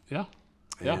won. Yeah.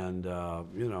 And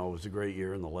it was a great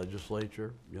year in the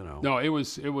legislature. No, it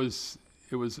was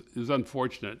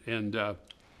unfortunate, and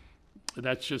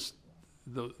that's just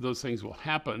those things will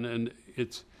happen. And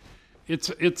it's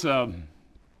the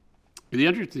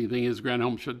interesting thing is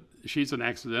Granholm she's an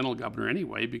accidental governor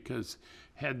anyway, because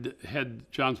had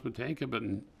John Smetanka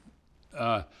been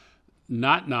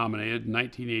not nominated in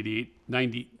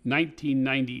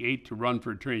 1998 to run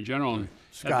for Attorney General, and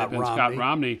Scott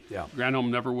Romney, Granholm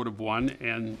never would have won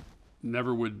and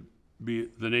never would be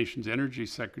the nation's energy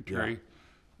secretary.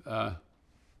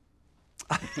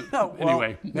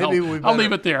 Anyway, I'll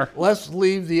leave it there. Let's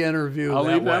leave the interview. I'll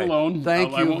leave that alone.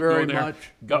 Thank you very much,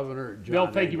 Governor John. Bill,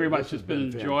 thank you very much. It's been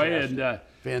a joy, and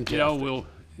fantastic.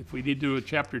 If we need to do a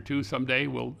chapter 2 someday,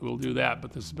 we'll do that.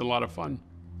 But this has been a lot of fun.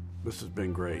 This has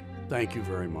been great. Thank you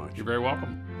very much. You're very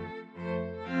welcome.